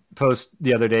did post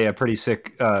the other day a pretty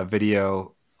sick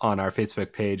video on our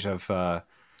Facebook page of a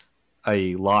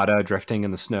Lada drifting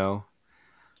in the snow.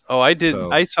 Oh, I did.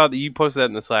 So, I saw that you posted that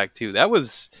in the Slack too. That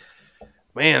was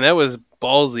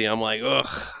ballsy. I'm like, ugh,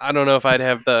 I don't know if I'd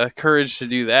have the courage to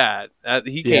do that.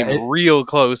 He came real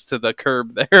close to the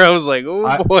curb there. I was like,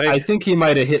 oh boy. I think he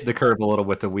might have hit the curb a little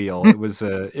with the wheel. It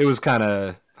was kind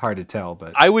of hard to tell,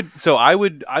 but I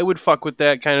would fuck with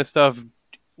that kind of stuff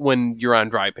when you're on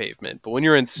dry pavement, but when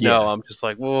you're in snow, I'm just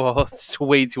like, whoa, it's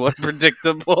way too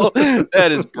unpredictable. That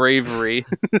is bravery.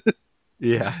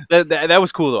 Yeah, that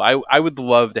was cool though. I would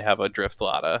love to have a drift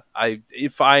Lada.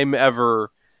 If I'm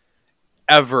ever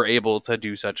able to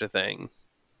do such a thing,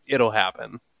 it'll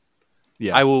happen.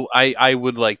 Yeah, I will. I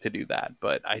would like to do that,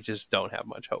 but I just don't have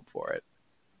much hope for it.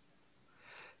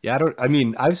 Yeah,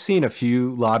 I've seen a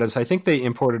few Ladas. I think they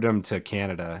imported them to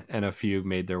Canada, and a few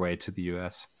made their way to the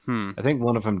U.S. I think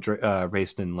one of them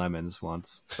raced in Lemons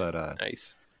once, but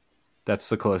nice. That's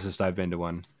the closest I've been to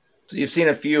one. So you've seen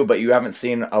a few, but you haven't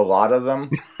seen a lot of them?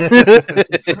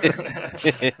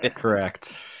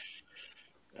 Correct.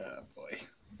 Oh, boy.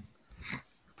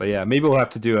 But yeah, maybe we'll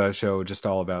have to do a show just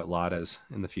all about Ladas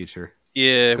in the future.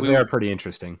 Yeah. Because they are pretty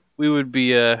interesting. We would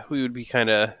be kind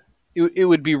of... It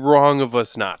would be wrong of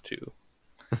us not to.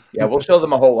 Yeah, we'll show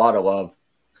them a whole lot of love.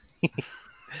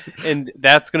 And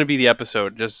that's going to be the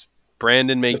episode. Just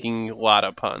Brandon making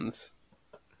Lada puns.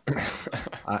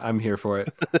 I'm here for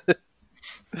it.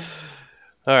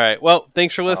 All right. Well,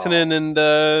 thanks for listening, and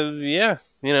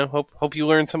hope you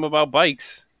learned some about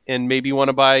bikes, and maybe want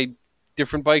to buy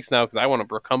different bikes now because I want a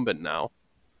recumbent now.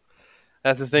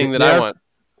 That's the thing I want.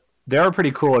 They are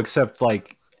pretty cool, except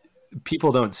like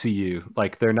people don't see you.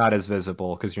 Like they're not as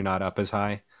visible because you're not up as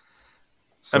high.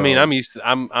 So, I mean, I'm used to.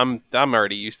 I'm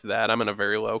already used to that. I'm in a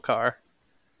very low car.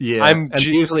 Yeah, and they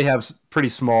usually have pretty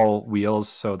small wheels,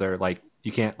 so they're like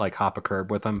you can't like hop a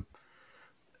curb with them.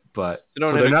 But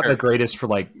so they're not the greatest for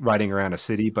like riding around a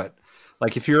city. But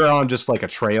like if you're on just like a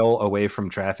trail away from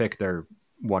traffic, they're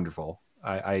wonderful.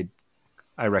 I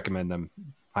recommend them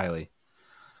highly.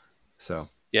 So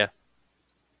yeah.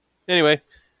 Anyway,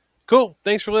 cool.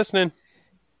 Thanks for listening.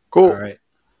 Cool. All right.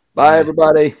 Bye,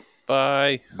 everybody.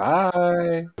 Bye.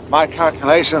 Bye. My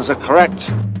calculations are correct.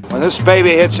 When this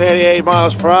baby hits 88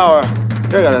 miles per hour,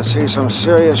 you're gonna see some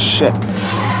serious shit.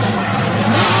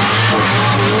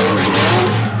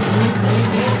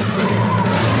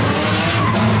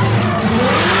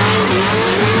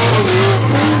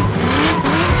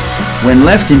 When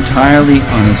left entirely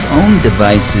on its own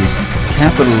devices,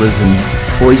 capitalism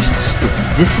foists its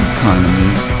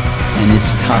diseconomies and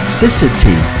its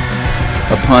toxicity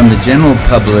upon the general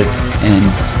public and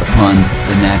upon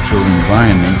the natural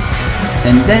environment.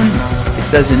 And then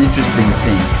it does an interesting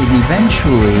thing. It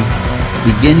eventually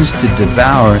begins to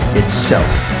devour itself.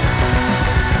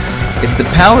 If the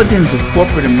paladins of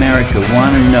corporate America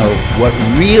want to know what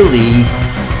really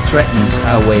threatens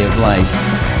our way of life,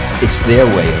 it's their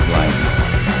way of life.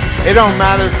 It don't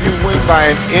matter if you win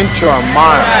by an inch or a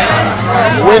mile.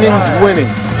 Winning's winning.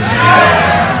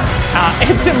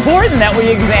 It's important that we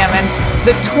examine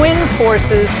the twin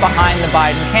forces behind the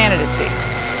Biden candidacy.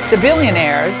 The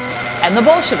billionaires and the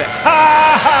Bolsheviks.